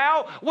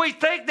somehow we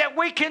think that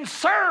we can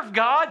serve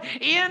God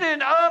in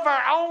and of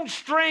our own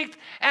strength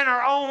and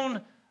our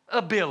own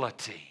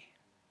ability.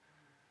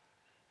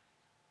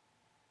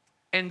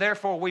 And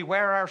therefore we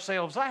wear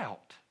ourselves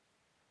out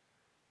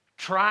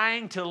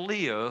trying to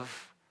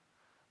live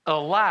a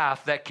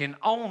life that can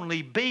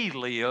only be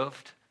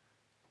lived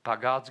by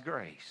God's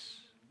grace.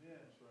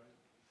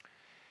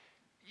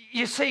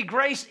 You see,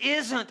 grace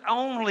isn't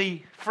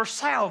only for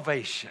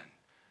salvation.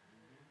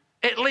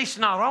 At least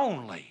not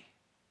only.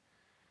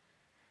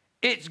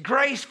 It's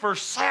grace for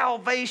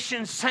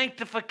salvation,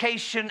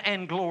 sanctification,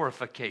 and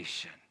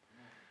glorification.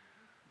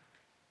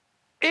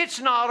 It's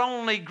not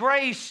only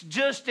grace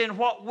just in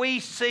what we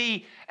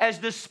see as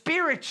the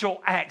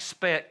spiritual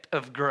aspect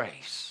of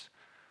grace.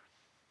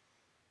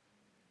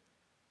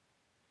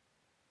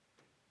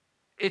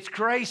 It's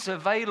grace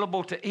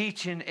available to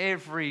each and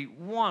every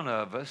one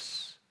of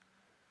us.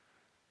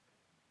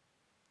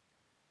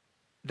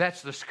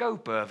 That's the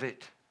scope of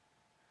it.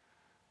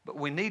 But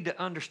we need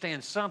to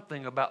understand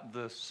something about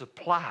the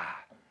supply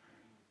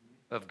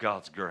of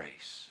God's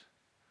grace.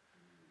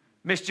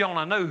 Miss Joan,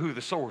 I know who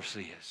the source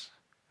is.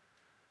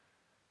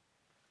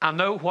 I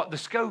know what the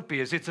scope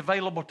is. It's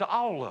available to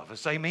all of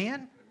us.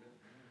 Amen?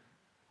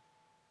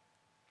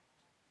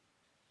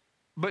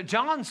 But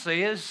John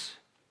says,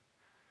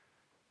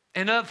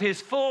 and of his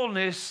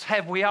fullness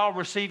have we all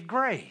received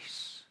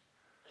grace.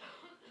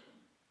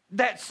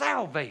 That's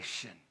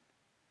salvation.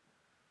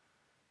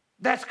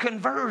 That's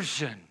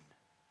conversion.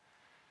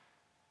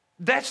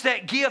 That's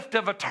that gift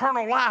of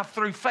eternal life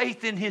through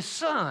faith in his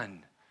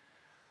Son.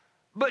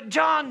 But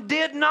John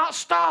did not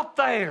stop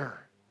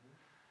there.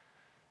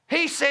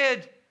 He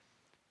said,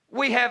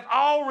 we have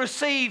all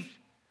received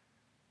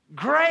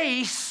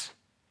grace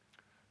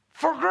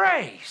for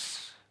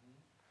grace.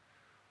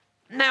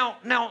 Now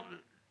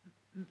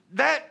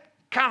that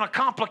kind of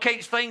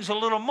complicates things a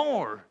little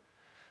more.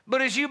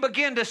 But as you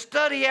begin to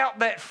study out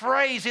that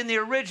phrase in the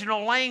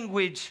original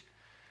language,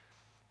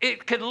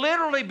 it could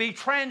literally be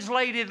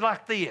translated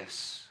like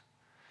this.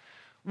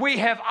 We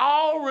have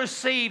all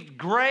received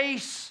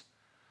grace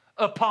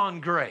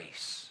upon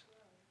grace.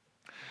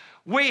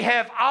 We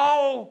have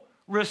all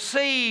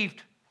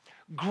received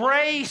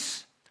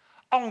grace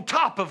on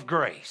top of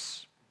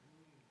grace.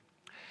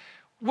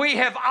 We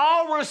have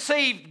all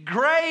received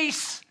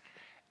grace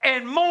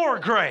and more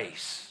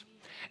grace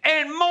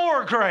and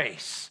more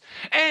grace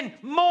and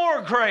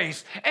more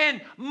grace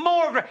and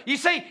more grace. You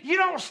see, you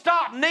don't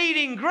stop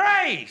needing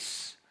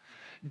grace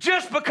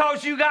just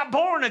because you got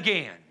born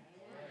again.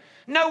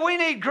 No, we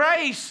need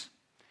grace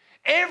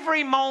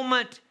every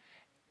moment,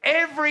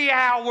 every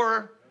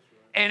hour,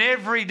 and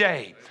every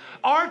day.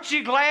 Aren't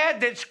you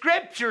glad that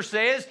Scripture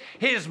says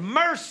His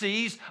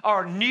mercies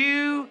are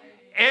new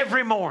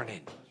every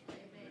morning?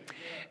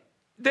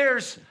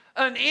 There's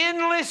an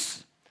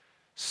endless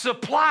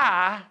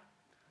supply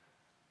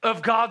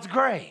of God's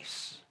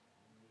grace.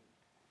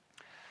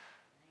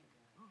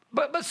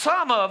 But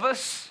some of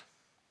us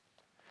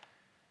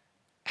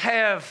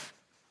have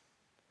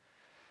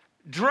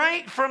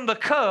drank from the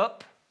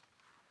cup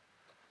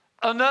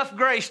enough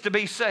grace to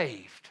be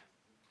saved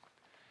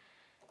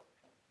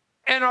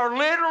and are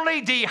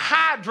literally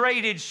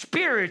dehydrated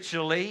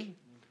spiritually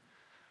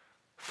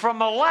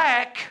from a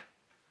lack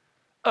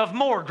of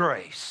more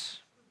grace.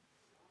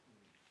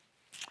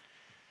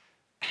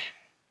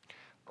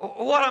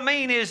 What I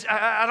mean is,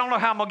 I don't know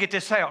how I'm going to get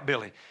this out,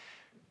 Billy.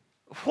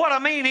 What I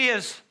mean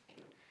is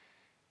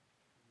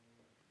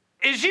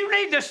you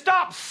need to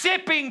stop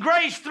sipping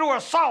grace through a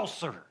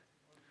saucer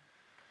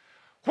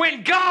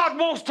when God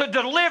wants to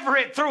deliver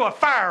it through a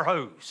fire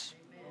hose.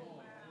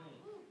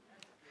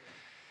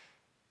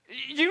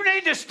 You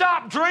need to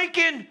stop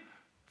drinking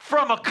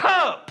from a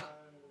cup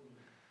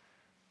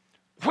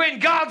when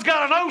God's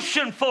got an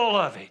ocean full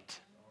of it.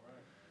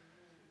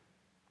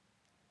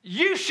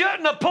 You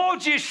shouldn't have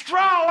pulled your straw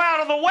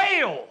out of the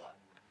well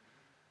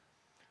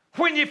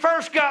when you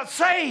first got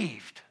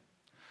saved,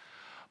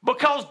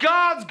 because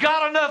God's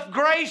got enough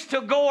grace to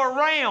go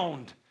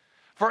around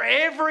for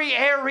every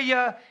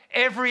area,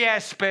 every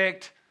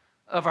aspect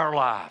of our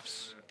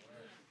lives.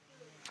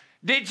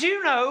 Did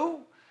you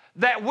know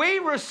that we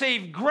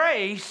receive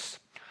grace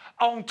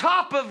on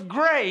top of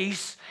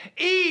grace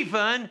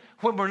even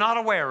when we're not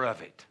aware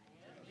of it?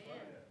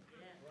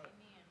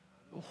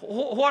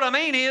 What I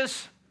mean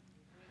is,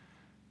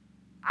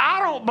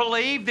 I don't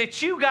believe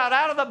that you got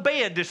out of the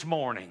bed this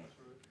morning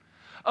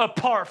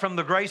apart from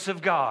the grace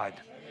of God.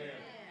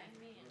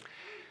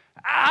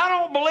 I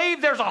don't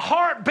believe there's a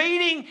heart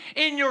beating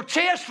in your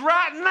chest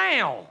right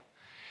now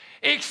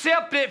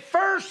except it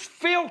first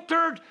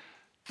filtered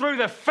through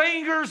the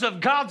fingers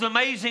of God's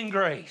amazing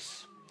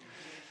grace.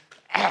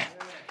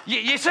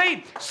 You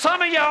see,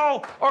 some of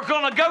y'all are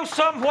going to go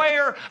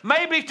somewhere,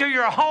 maybe to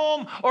your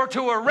home or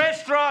to a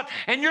restaurant,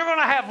 and you're going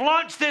to have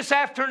lunch this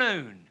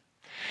afternoon.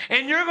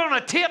 And you're going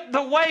to tip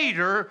the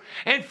waiter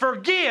and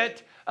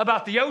forget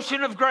about the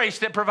ocean of grace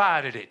that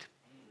provided it.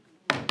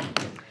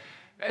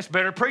 That's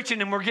better preaching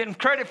than we're getting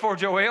credit for,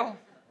 Joel.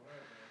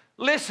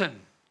 Listen,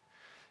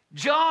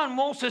 John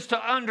wants us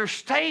to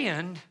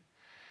understand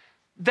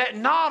that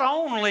not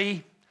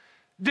only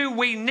do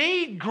we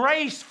need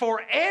grace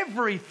for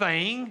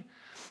everything,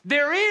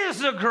 there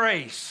is a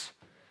grace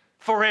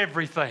for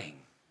everything.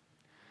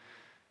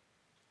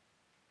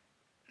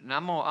 And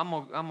I'm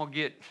gonna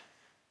get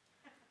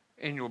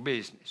in your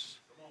business.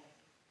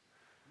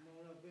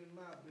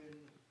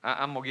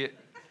 I'm gonna get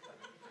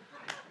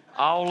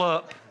all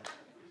up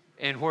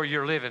in where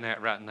you're living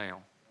at right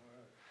now.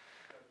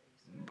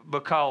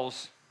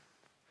 Because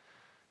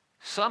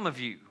some of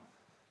you,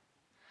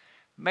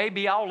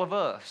 maybe all of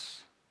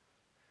us,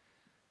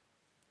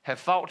 have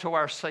thought to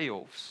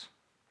ourselves,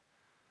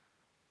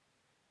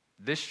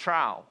 this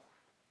trial,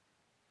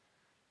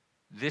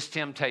 this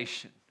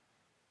temptation,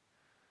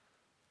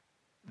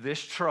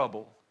 this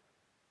trouble,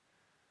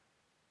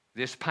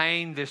 this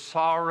pain, this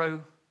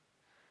sorrow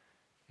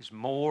is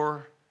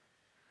more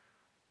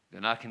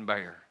than I can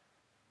bear.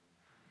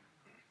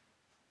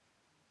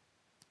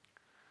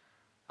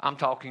 I'm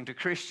talking to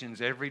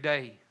Christians every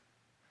day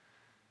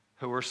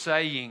who are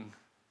saying,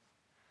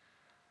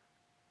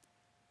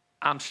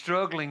 I'm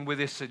struggling with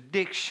this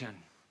addiction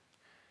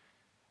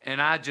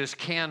and I just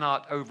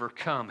cannot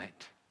overcome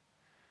it.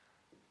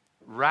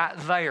 Right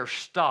there,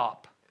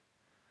 stop.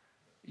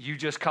 You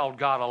just called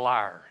God a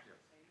liar.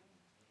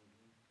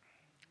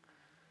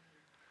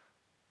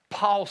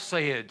 Paul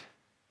said,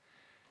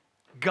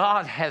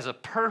 God has a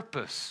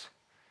purpose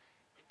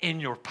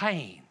in your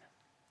pain.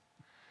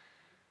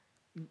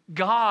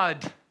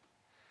 God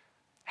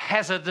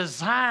has a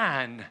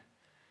design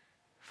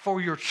for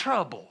your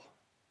trouble.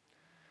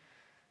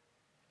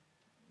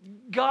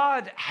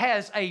 God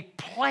has a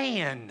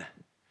plan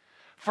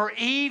for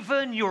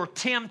even your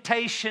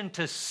temptation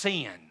to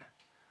sin.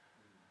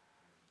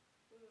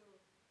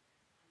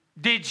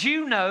 Did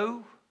you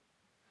know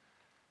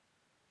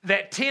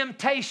that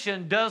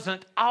temptation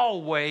doesn't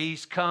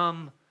always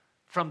come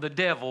from the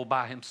devil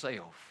by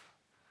himself?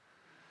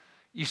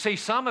 You see,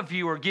 some of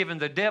you are giving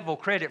the devil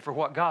credit for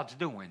what God's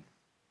doing.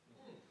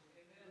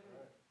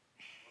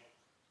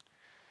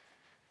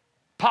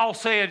 Paul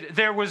said,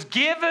 there was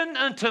given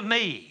unto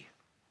me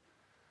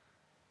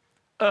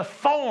a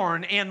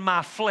thorn in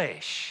my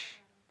flesh.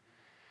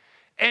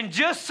 And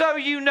just so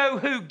you know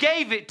who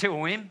gave it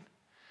to him,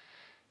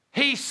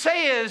 he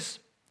says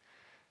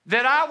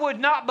that I would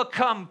not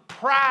become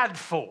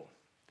prideful,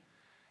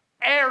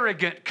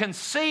 arrogant,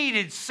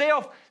 conceited,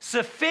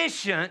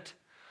 self-sufficient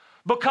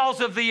because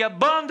of the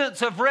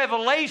abundance of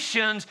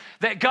revelations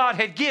that God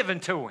had given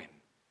to him.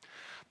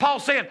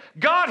 Paul said,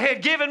 God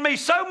had given me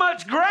so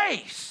much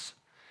grace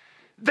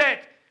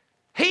that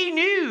he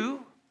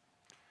knew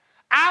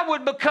I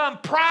would become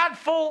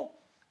prideful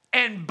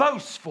and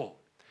boastful.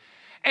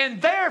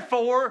 And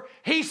therefore,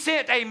 he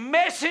sent a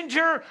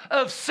messenger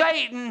of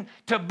Satan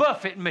to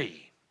buffet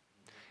me.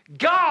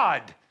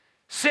 God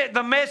sent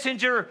the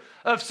messenger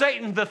of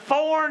Satan, the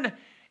thorn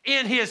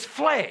in his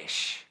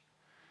flesh.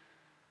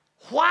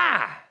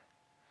 Why?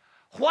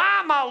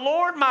 Why, my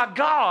Lord, my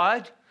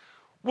God,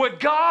 would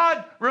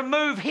God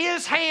remove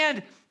his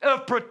hand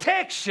of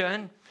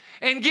protection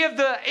and give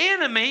the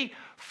enemy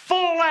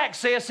full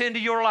access into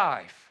your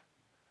life?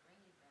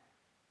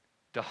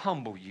 To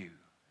humble you.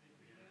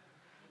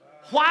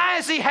 Why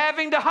is he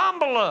having to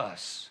humble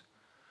us?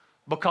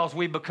 Because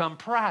we become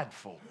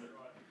prideful,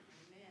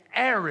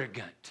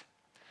 arrogant.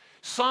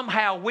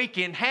 Somehow we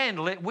can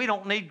handle it. We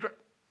don't need...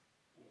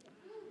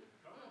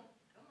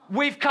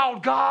 We've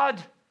called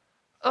God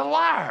a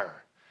liar.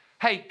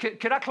 Hey,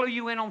 could I clue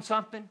you in on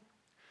something?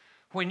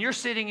 When you're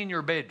sitting in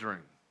your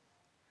bedroom,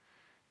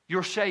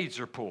 your shades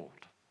are pulled,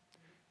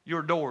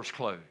 your door's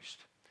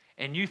closed,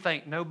 and you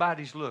think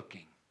nobody's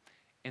looking,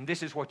 and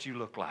this is what you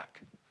look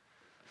like.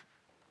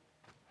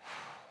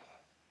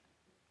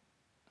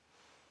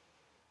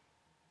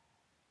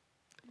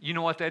 You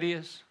know what that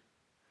is?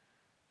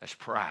 That's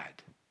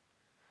pride.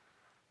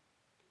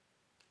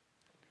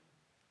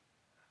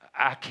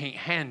 I can't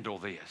handle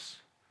this,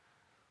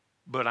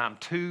 but I'm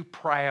too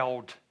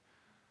proud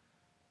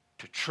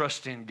to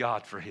trust in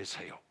God for his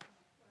help.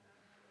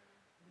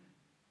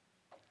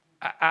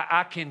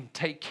 I can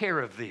take care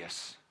of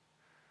this,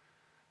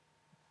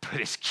 but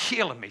it's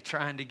killing me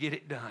trying to get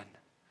it done.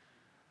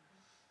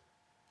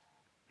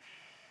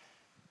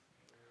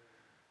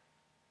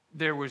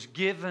 There was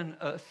given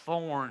a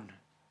thorn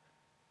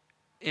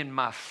in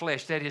my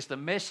flesh, that is the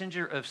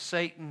messenger of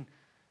Satan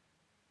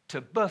to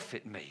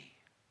buffet me.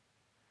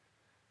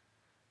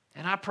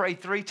 And I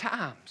prayed 3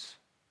 times.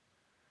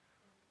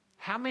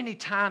 How many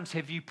times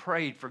have you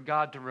prayed for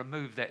God to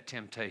remove that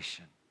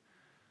temptation?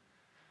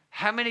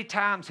 How many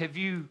times have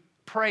you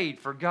prayed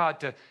for God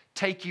to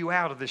take you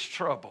out of this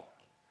trouble?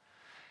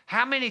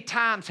 How many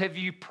times have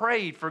you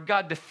prayed for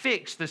God to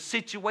fix the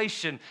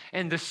situation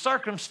and the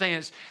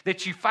circumstance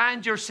that you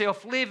find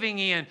yourself living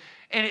in,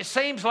 and it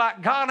seems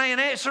like God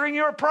ain't answering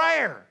your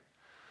prayer?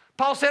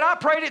 Paul said, I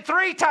prayed it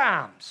 3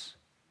 times.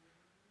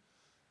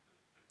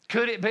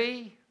 Could it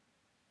be?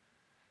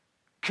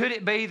 Could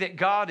it be that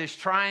God is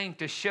trying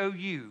to show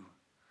you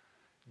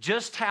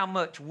just how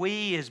much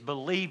we as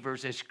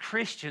believers, as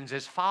Christians,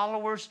 as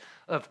followers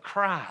of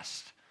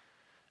Christ,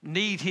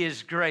 need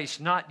his grace,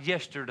 not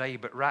yesterday,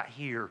 but right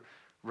here,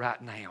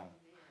 right now?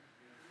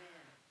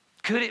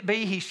 Could it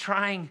be he's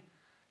trying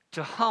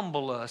to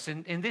humble us?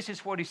 And this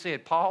is what he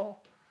said,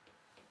 Paul,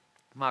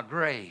 my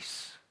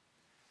grace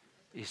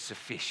is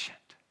sufficient.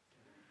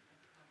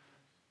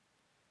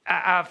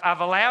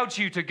 I've allowed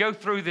you to go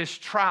through this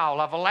trial.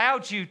 I've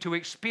allowed you to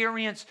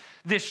experience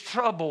this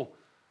trouble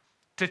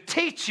to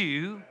teach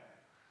you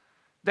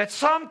that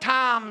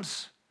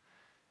sometimes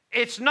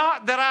it's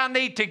not that I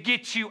need to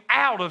get you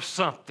out of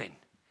something.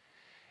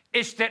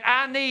 It's that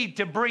I need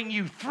to bring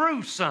you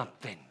through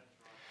something.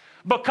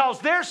 Because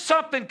there's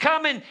something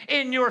coming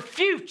in your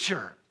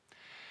future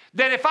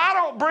that if I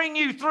don't bring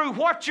you through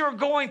what you're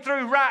going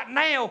through right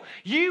now,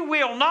 you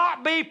will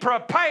not be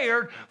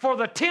prepared for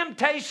the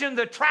temptation,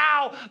 the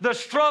trial, the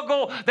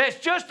struggle that's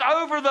just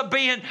over the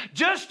bend,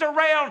 just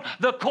around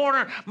the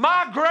corner.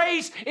 My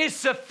grace is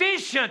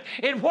sufficient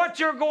in what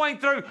you're going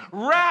through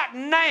right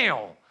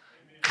now.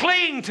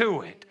 Cling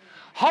to it.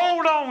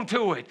 Hold on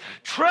to it.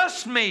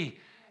 Trust me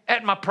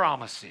at my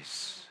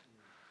promises.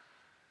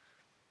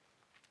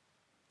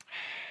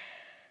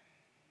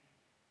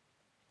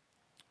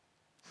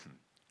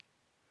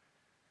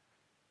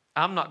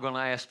 I'm not going to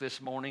ask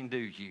this morning, do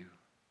you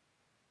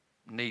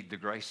need the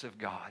grace of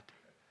God?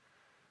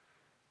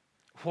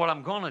 What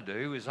I'm going to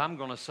do is I'm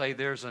going to say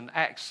there's an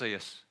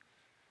access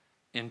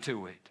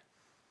into it.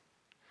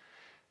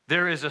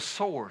 There is a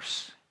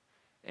source,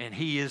 and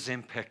He is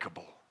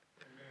impeccable.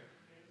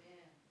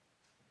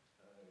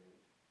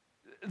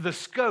 The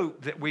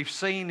scope that we've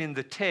seen in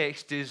the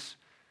text is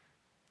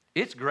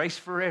it's grace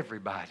for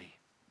everybody.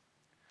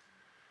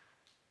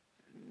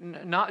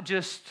 Not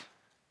just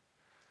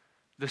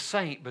the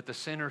saint, but the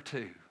sinner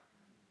too.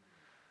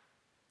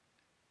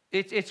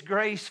 It's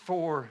grace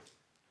for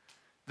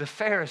the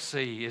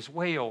Pharisee as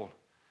well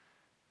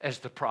as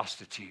the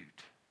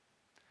prostitute.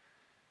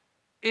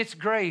 It's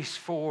grace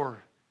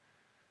for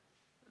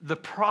the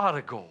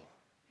prodigal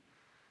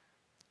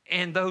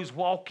and those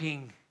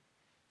walking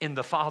in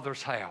the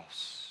Father's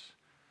house.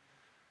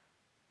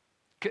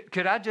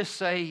 Could I just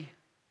say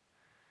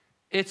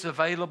it's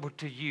available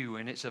to you,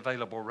 and it's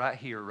available right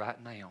here,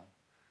 right now.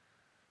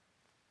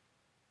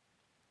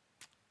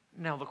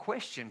 Now the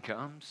question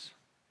comes,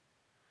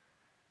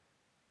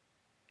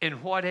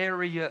 in what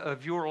area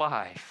of your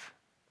life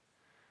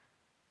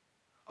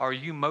are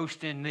you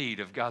most in need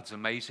of God's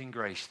amazing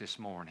grace this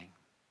morning?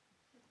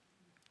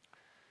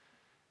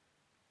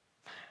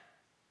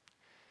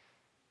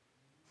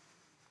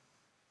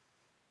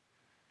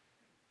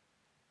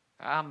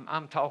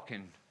 I'm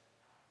talking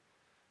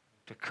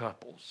to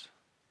couples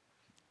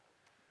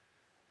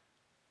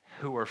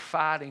who are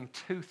fighting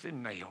tooth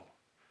and nail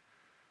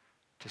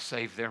to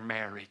save their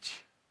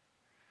marriage.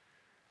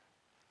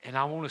 And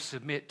I want to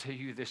submit to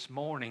you this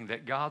morning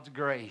that God's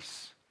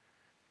grace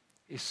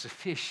is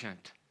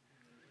sufficient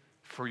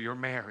for your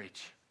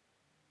marriage.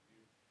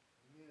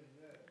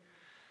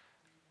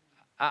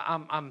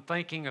 I'm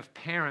thinking of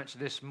parents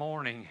this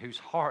morning whose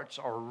hearts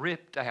are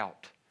ripped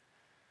out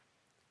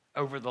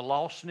over the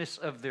lostness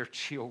of their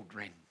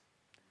children.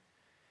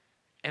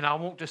 And I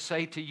want to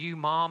say to you,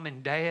 Mom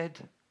and Dad,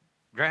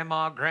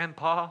 Grandma,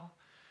 Grandpa,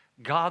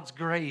 God's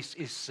grace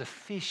is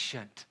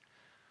sufficient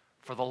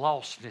for the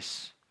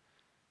lostness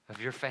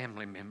of your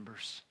family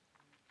members.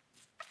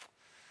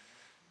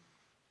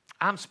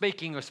 I'm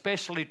speaking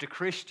especially to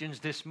Christians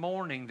this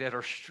morning that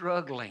are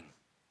struggling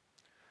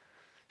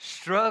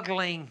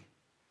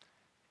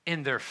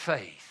in their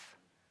faith.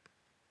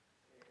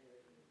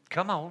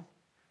 Come on.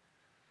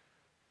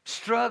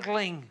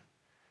 Struggling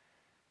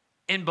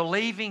in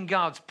believing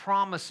God's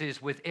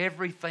promises with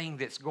everything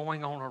that's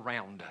going on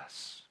around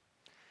us.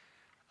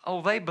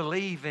 Oh, they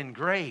believe in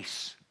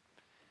grace,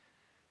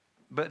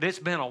 but it's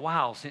been a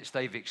while since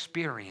they've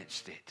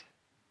experienced it.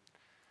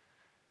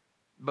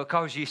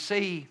 Because you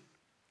see,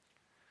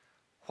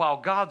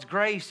 while God's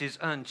grace is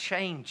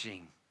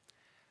unchanging,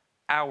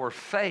 our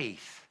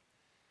faith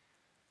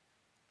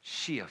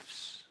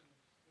shifts.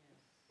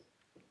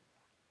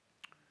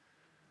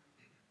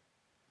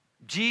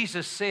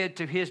 Jesus said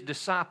to His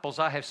disciples,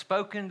 I have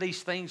spoken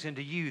these things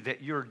unto you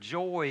that your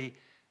joy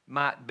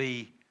might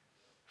be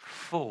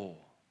full.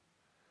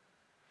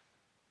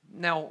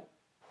 Now,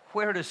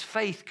 where does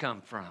faith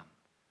come from?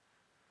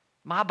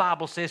 My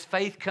Bible says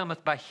faith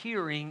cometh by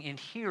hearing, and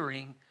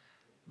hearing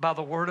by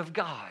the Word of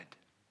God.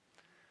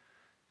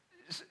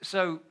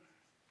 So,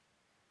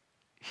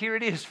 here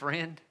it is,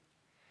 friend.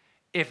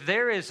 If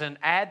there is an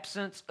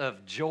absence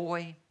of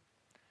joy,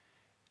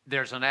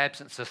 there's an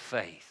absence of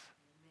faith.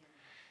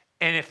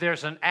 And if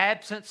there's an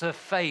absence of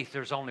faith,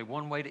 there's only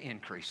one way to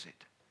increase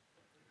it.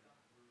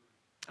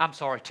 I'm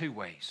sorry, two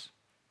ways.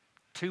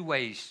 Two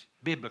ways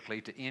biblically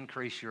to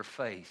increase your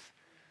faith,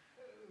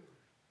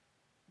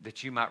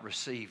 that you might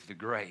receive the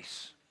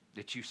grace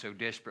that you so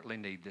desperately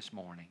need this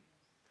morning.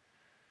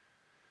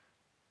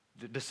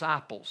 The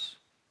disciples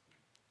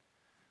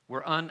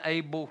were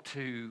unable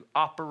to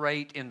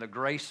operate in the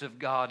grace of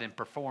God and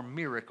perform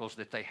miracles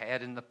that they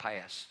had in the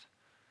past.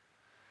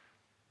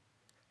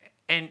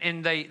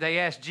 And they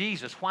asked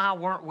Jesus, why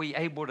weren't we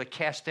able to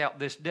cast out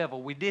this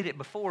devil? We did it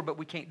before, but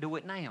we can't do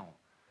it now.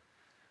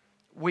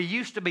 We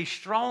used to be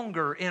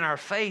stronger in our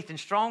faith and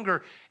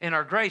stronger in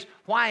our grace.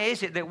 Why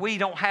is it that we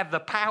don't have the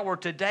power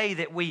today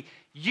that we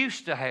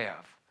used to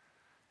have?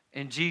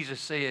 And Jesus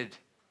said,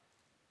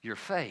 your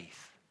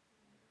faith.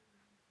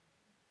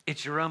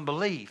 It's your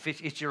unbelief.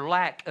 It's your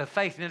lack of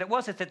faith. And it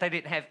wasn't that they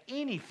didn't have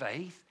any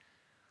faith.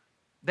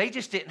 They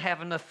just didn't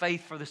have enough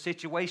faith for the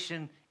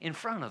situation in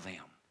front of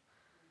them.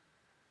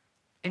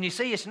 And you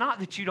see, it's not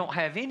that you don't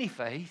have any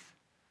faith,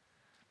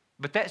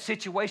 but that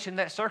situation,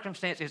 that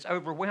circumstance is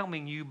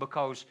overwhelming you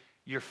because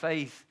your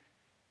faith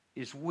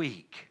is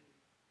weak.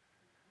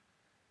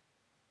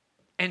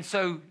 And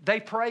so they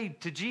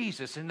prayed to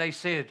Jesus and they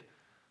said,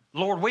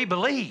 Lord, we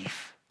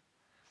believe.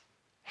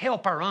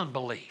 Help our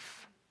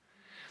unbelief.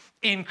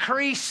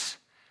 Increase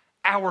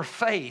our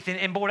faith.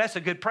 And boy, that's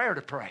a good prayer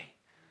to pray.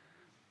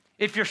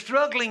 If you're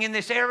struggling in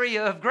this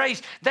area of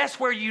grace, that's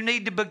where you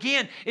need to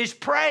begin, is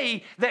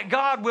pray that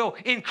God will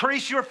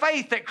increase your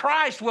faith, that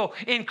Christ will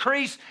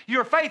increase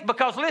your faith.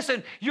 Because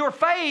listen, your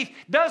faith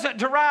doesn't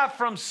derive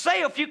from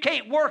self. You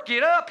can't work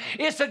it up.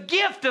 It's a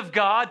gift of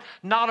God,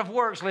 not of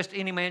works, lest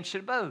any man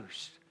should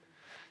boast.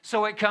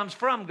 So it comes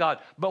from God.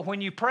 But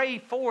when you pray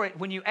for it,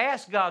 when you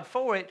ask God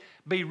for it,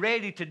 be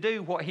ready to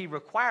do what He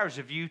requires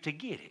of you to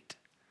get it.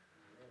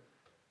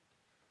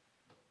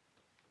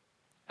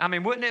 I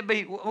mean, wouldn't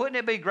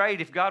it be great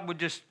if God would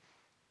just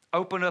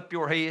open up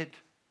your head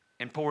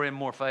and pour in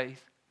more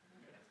faith?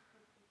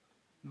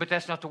 But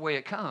that's not the way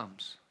it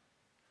comes.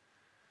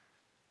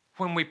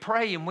 When we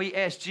pray and we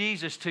ask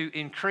Jesus to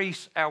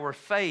increase our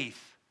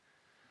faith,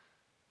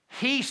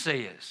 He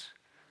says,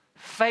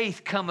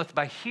 faith cometh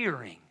by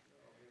hearing,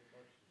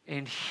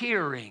 and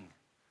hearing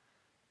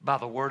by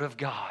the Word of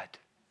God.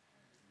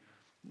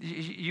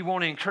 You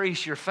want to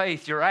increase your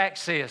faith, your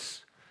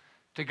access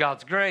to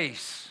God's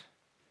grace.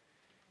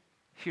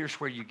 Here's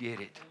where you get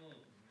it.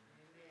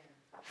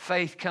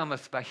 Faith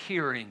cometh by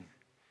hearing,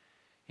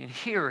 and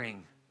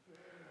hearing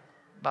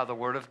by the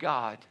Word of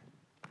God.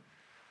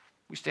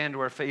 We stand to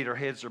our feet, our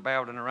heads are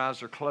bowed, and our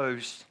eyes are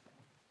closed.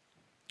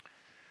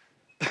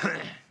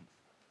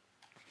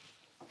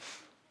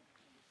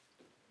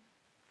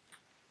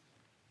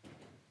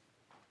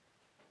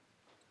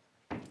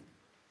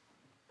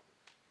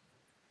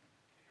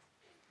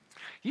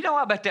 You know,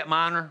 I bet that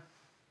miner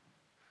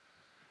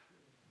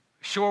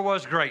sure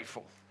was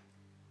grateful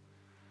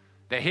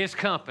that his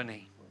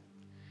company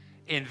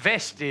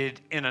invested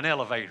in an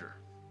elevator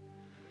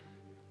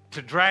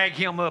to drag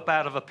him up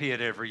out of a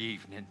pit every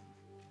evening.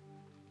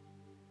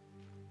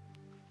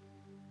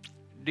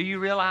 Do you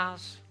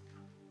realize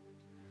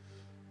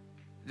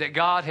that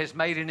God has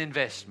made an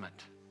investment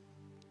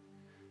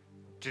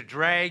to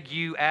drag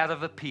you out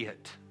of a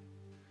pit,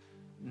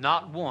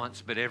 not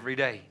once, but every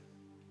day?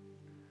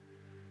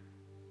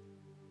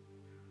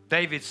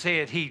 David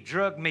said, He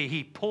drugged me,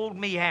 He pulled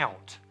me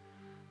out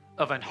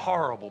of an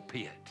horrible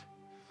pit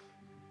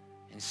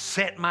and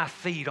set my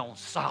feet on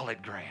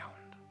solid ground.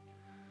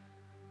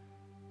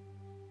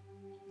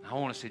 I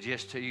want to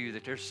suggest to you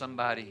that there's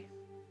somebody,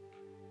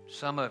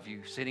 some of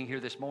you sitting here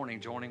this morning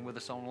joining with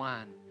us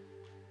online,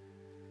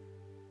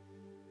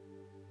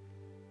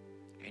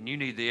 and you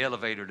need the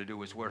elevator to do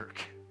His work.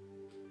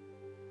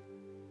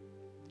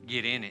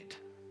 Get in it.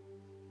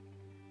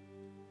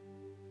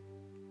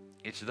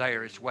 It's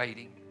there, it's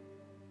waiting.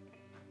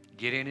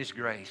 Get in His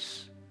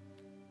grace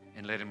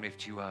and let Him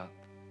lift you up.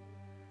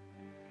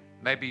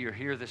 Maybe you're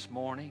here this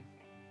morning,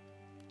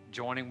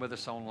 joining with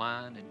us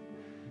online, and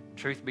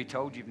truth be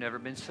told, you've never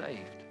been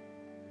saved.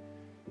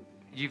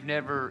 You've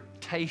never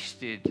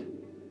tasted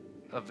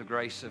of the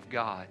grace of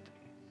God.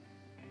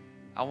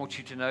 I want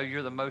you to know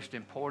you're the most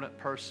important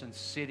person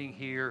sitting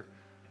here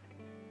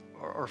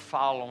or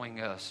following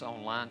us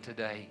online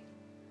today.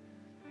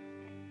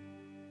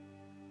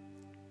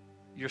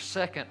 You're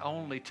second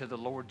only to the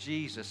Lord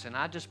Jesus, and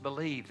I just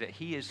believe that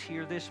He is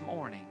here this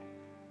morning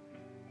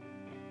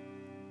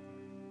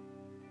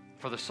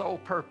for the sole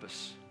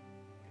purpose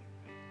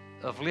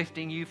of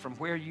lifting you from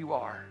where you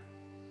are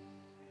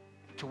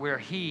to where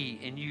He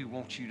and you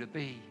want you to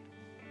be.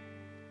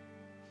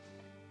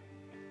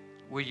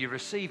 Will you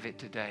receive it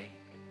today?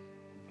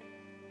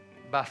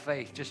 By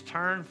faith, just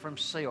turn from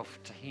self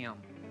to Him.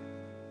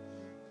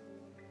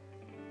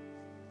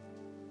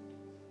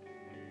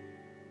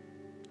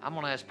 I'm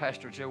going to ask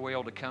Pastor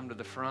Joel to come to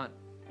the front.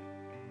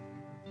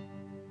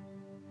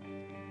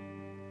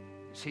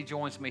 As he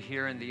joins me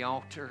here in the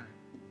altar,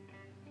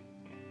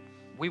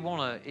 we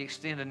want to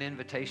extend an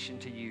invitation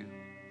to you.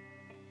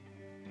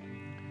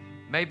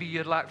 Maybe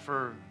you'd like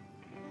for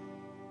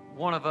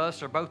one of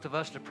us or both of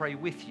us to pray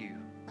with you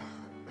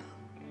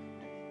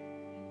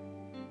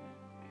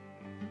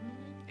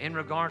in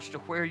regards to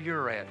where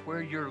you're at,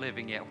 where you're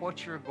living at,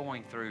 what you're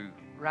going through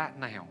right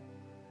now.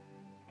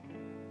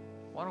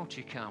 Why don't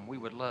you come? We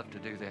would love to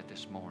do that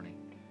this morning.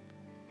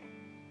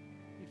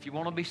 If you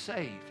want to be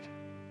saved,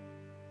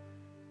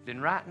 then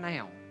right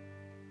now,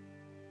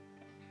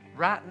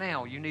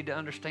 you need to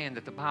understand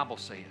that the Bible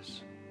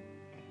says,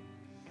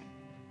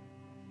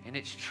 and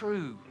it's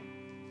true,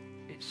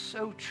 it's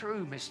so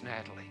true, Miss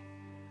Natalie,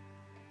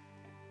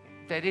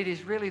 that it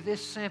is really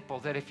this simple,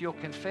 that if you'll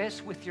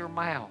confess with your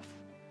mouth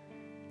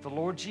the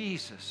Lord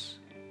Jesus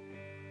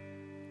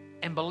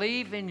and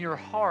believe in your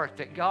heart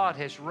that God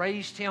has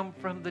raised him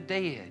from the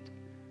dead,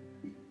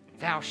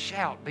 thou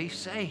shalt be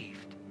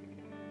saved.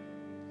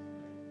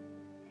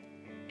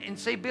 And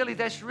see, Billy,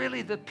 that's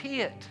really the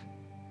pit.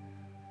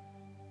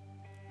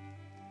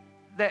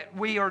 That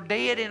we are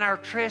dead in our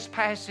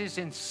trespasses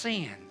and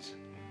sins.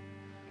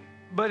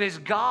 But as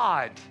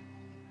God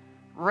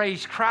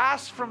raised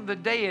Christ from the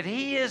dead,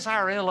 he is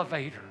our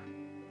elevator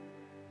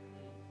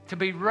to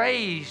be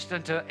raised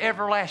unto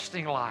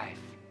everlasting life.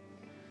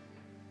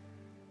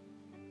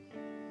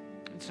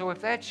 And so if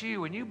that's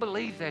you and you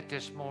believe that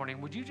this morning,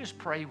 would you just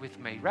pray with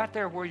me right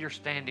there where you're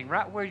standing,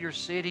 right where you're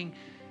sitting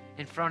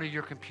in front of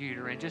your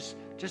computer, and just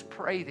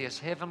pray this.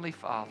 Heavenly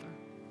Father,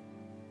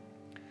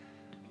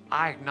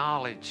 I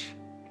acknowledge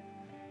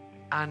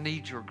I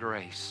need your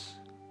grace.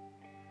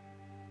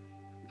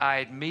 I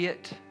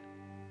admit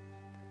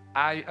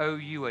I owe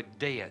you a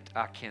debt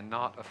I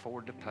cannot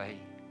afford to pay.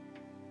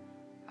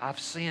 I've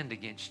sinned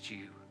against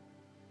you,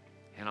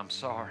 and I'm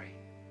sorry.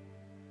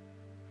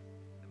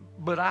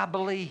 But I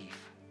believe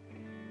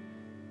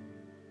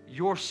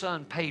your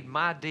Son paid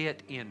my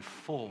debt in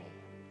full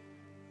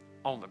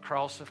on the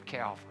cross of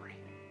Calvary.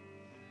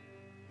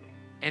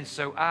 And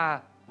so I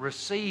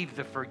receive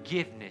the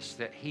forgiveness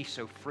that he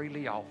so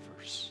freely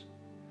offers.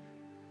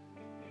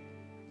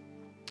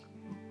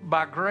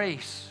 By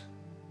grace,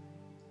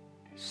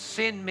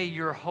 send me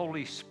your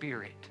Holy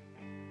Spirit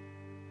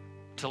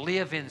to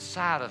live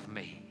inside of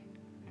me,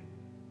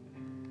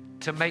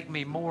 to make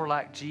me more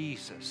like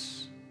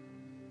Jesus,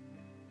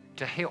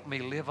 to help me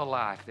live a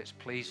life that's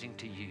pleasing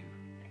to you.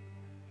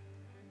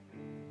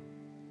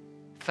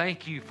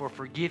 Thank you for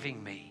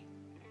forgiving me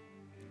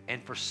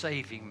and for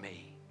saving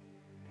me.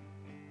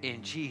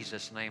 In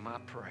Jesus' name I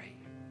pray.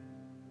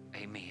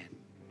 Amen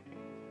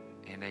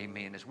and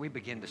amen. As we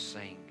begin to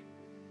sing,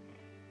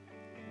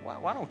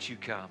 why don't you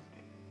come?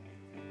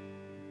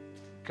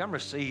 Come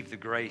receive the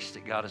grace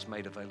that God has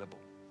made available.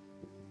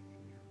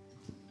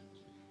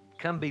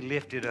 Come be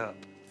lifted up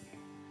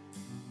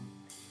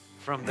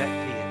from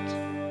that pit.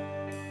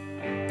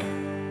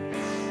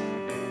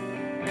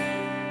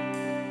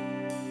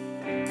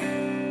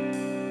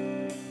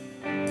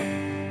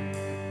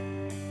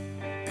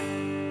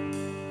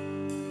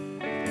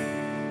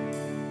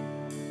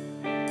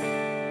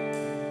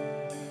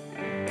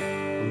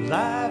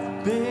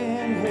 I've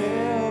been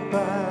held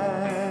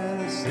by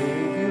the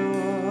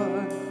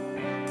Savior.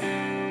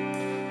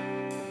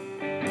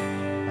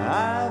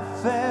 I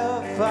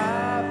fell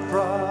far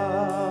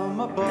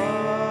from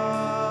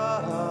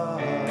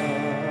above.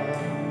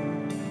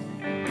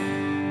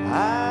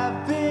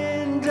 I've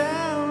been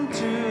down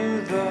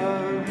to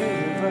the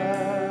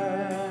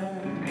river.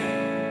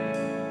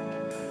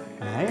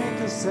 I ain't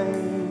the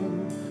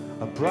same,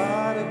 a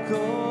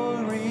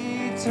prodigal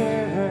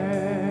return.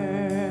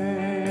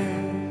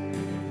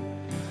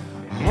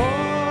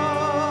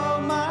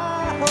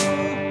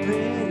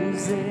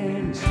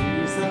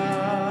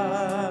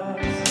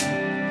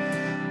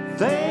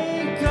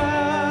 Thank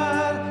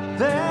God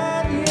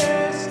that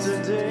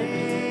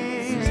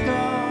yesterday's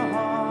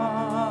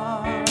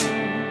gone.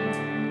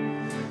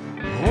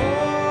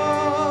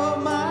 All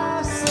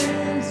my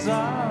sins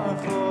are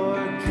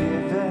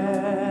forgiven.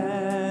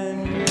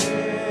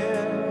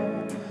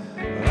 Yeah,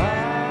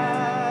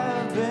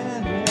 I've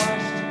been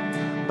washed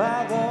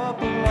by the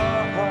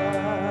blood.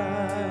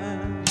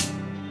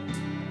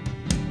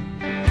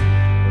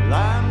 Well,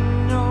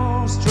 I'm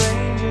no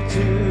stranger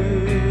to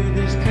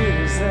this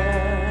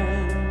prison.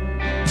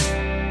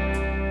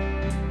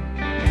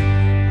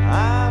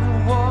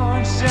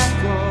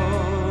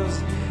 Shackles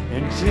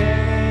and chains,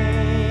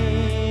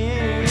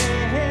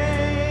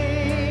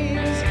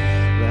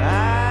 but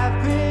I've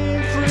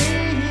been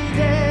freed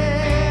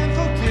and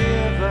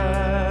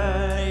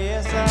forgiven.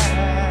 Yes, I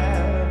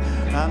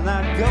have. I'm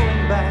not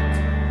going back.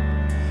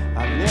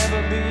 I'll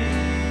never be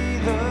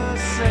the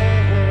same.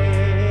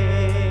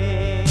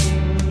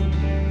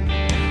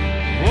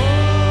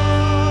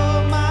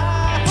 Oh,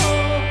 my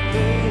hope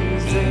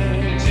is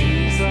in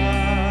Jesus.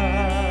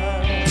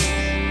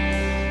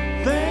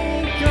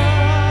 Thank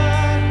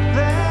God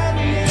that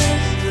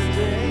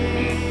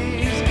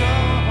yesterday's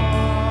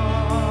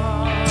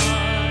gone.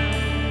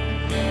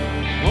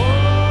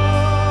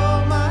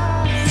 All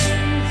my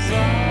sins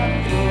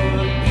are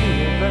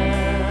forgiven.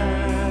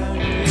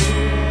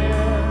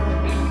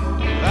 Yeah,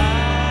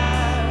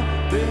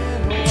 I've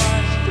been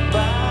washed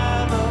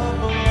by the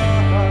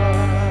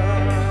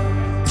blood.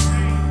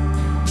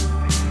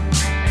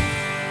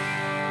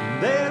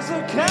 There's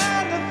a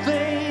kind of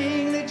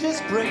thing that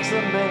just breaks a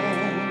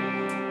man.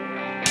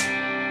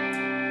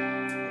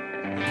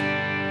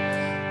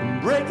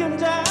 Breaking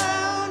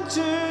down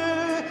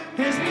to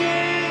his knees.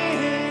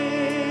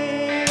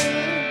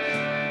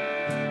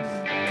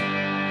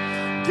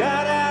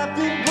 God, I've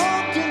been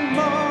broken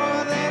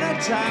more than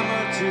a time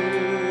or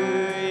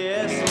two.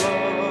 Yes,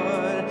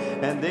 Lord.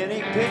 And then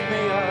he picked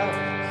me up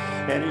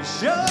and he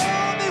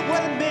showed me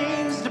what it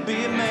means to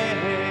be a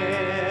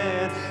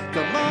man.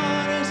 Come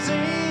on and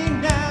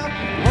sing now.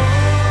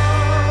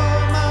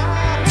 Oh,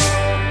 my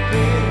hope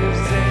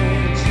is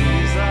in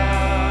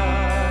Jesus.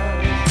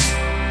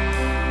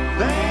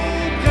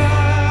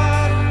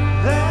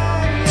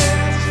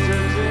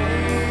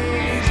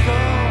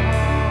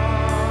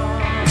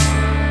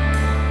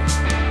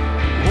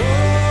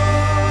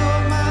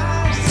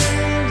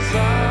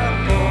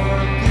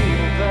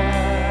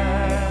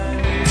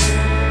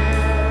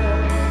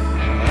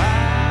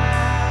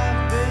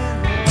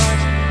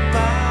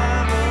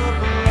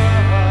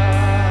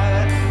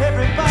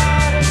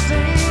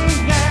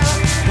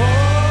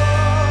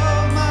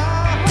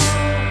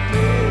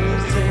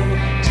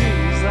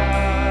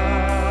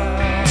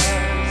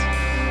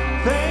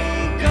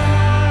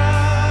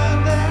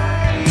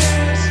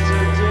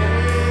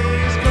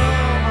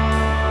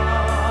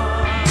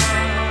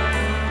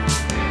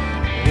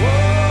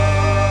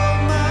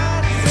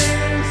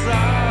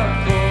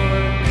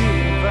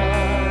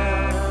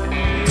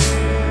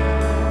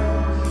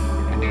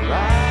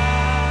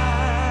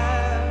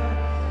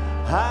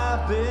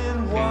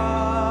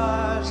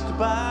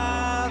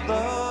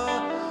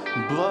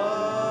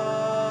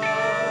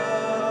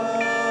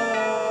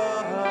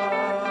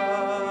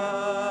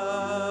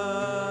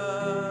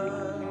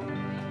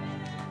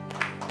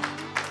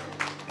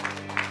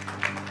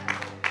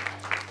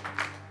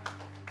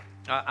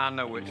 I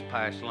know it's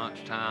past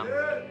lunchtime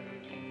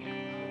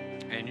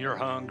and you're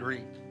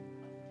hungry.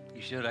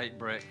 You should have ate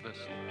breakfast.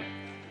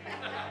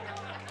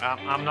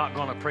 I'm not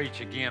going to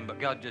preach again,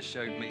 but God just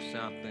showed me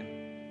something.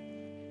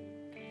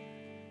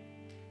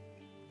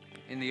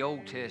 In the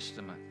Old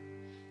Testament,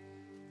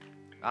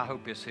 I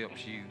hope this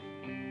helps you.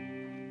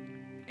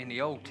 In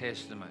the Old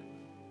Testament,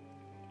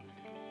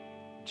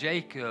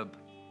 Jacob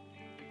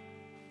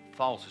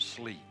falls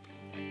asleep.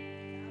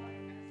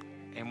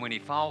 And when he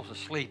falls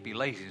asleep, he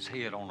lays his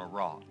head on a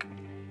rock.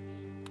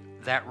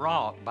 That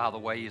rock, by the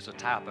way, is a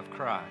type of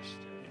Christ.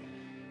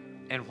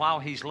 And while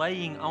he's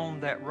laying on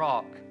that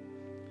rock,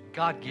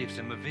 God gives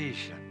him a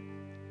vision.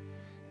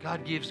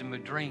 God gives him a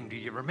dream. Do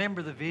you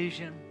remember the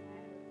vision?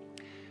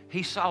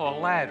 He saw a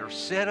ladder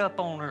set up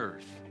on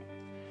earth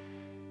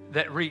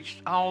that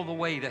reached all the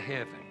way to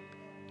heaven,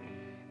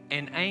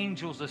 and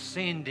angels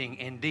ascending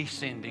and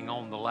descending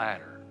on the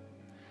ladder.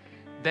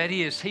 That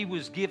is, he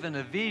was given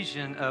a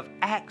vision of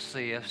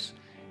access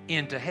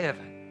into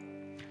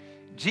heaven.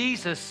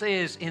 Jesus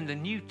says in the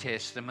New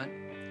Testament,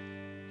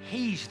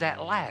 he's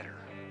that ladder.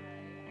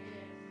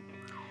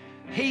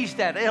 He's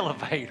that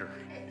elevator.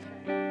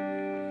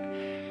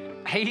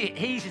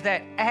 He's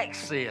that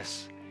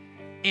access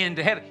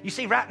into heaven. You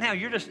see, right now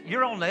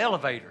you're on the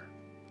elevator,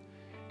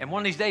 and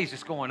one of these days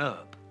it's going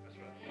up.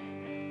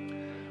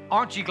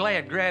 Aren't you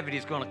glad gravity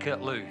is going to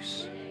cut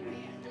loose?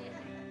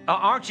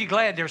 Aren't you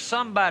glad there's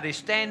somebody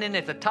standing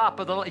at the top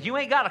of the... You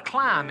ain't got to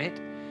climb it.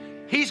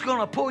 He's going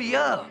to pull you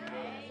up.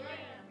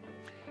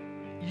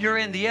 You're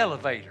in the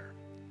elevator.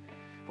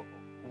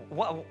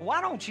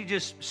 Why don't you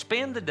just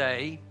spend the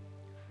day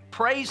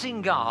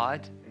praising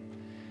God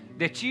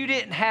that you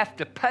didn't have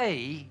to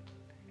pay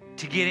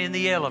to get in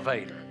the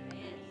elevator?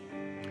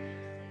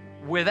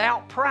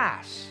 Without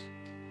price.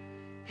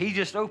 He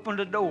just opened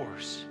the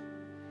doors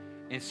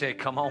and said,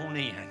 come on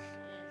in.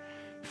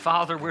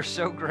 Father, we're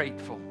so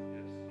grateful.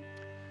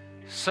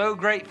 So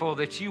grateful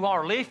that you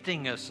are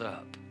lifting us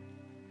up.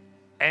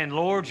 And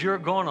Lord, you're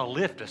going to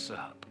lift us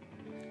up.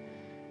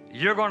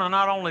 You're going to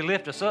not only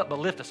lift us up, but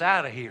lift us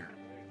out of here.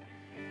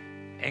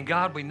 And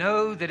God, we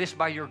know that it's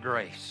by your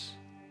grace.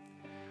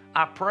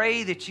 I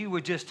pray that you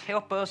would just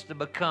help us to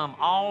become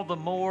all the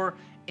more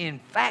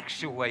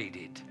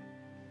infatuated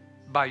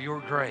by your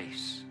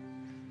grace.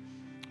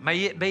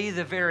 May it be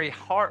the very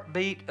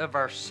heartbeat of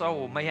our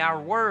soul. May our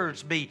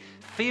words be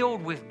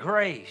filled with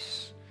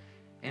grace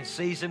and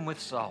seasoned with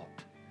salt.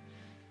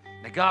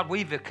 Now, God,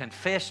 we've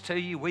confessed to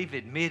you, we've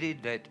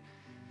admitted that,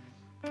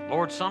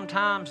 Lord,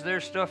 sometimes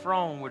there's stuff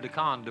wrong with the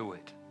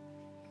conduit.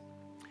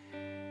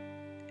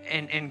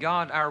 And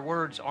God, our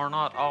words are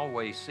not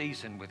always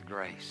seasoned with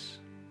grace.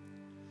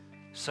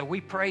 So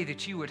we pray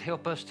that you would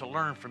help us to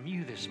learn from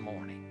you this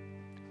morning.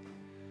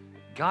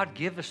 God,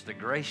 give us the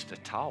grace to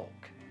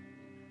talk.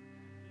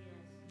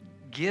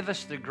 Give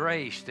us the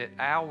grace that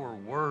our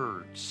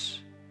words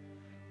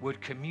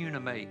would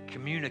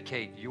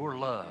communicate your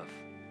love,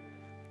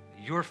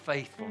 your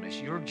faithfulness,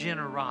 your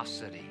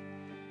generosity,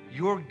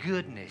 your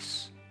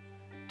goodness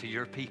to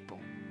your people.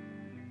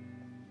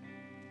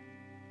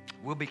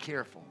 We'll be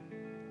careful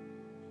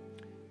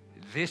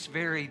this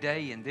very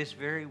day and this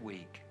very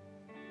week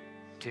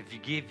to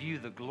give you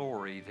the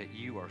glory that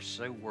you are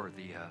so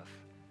worthy of.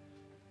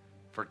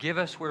 Forgive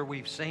us where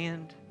we've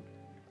sinned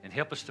and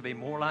help us to be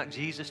more like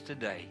Jesus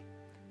today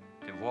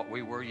than what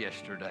we were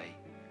yesterday.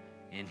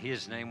 In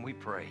his name we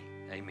pray.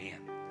 Amen.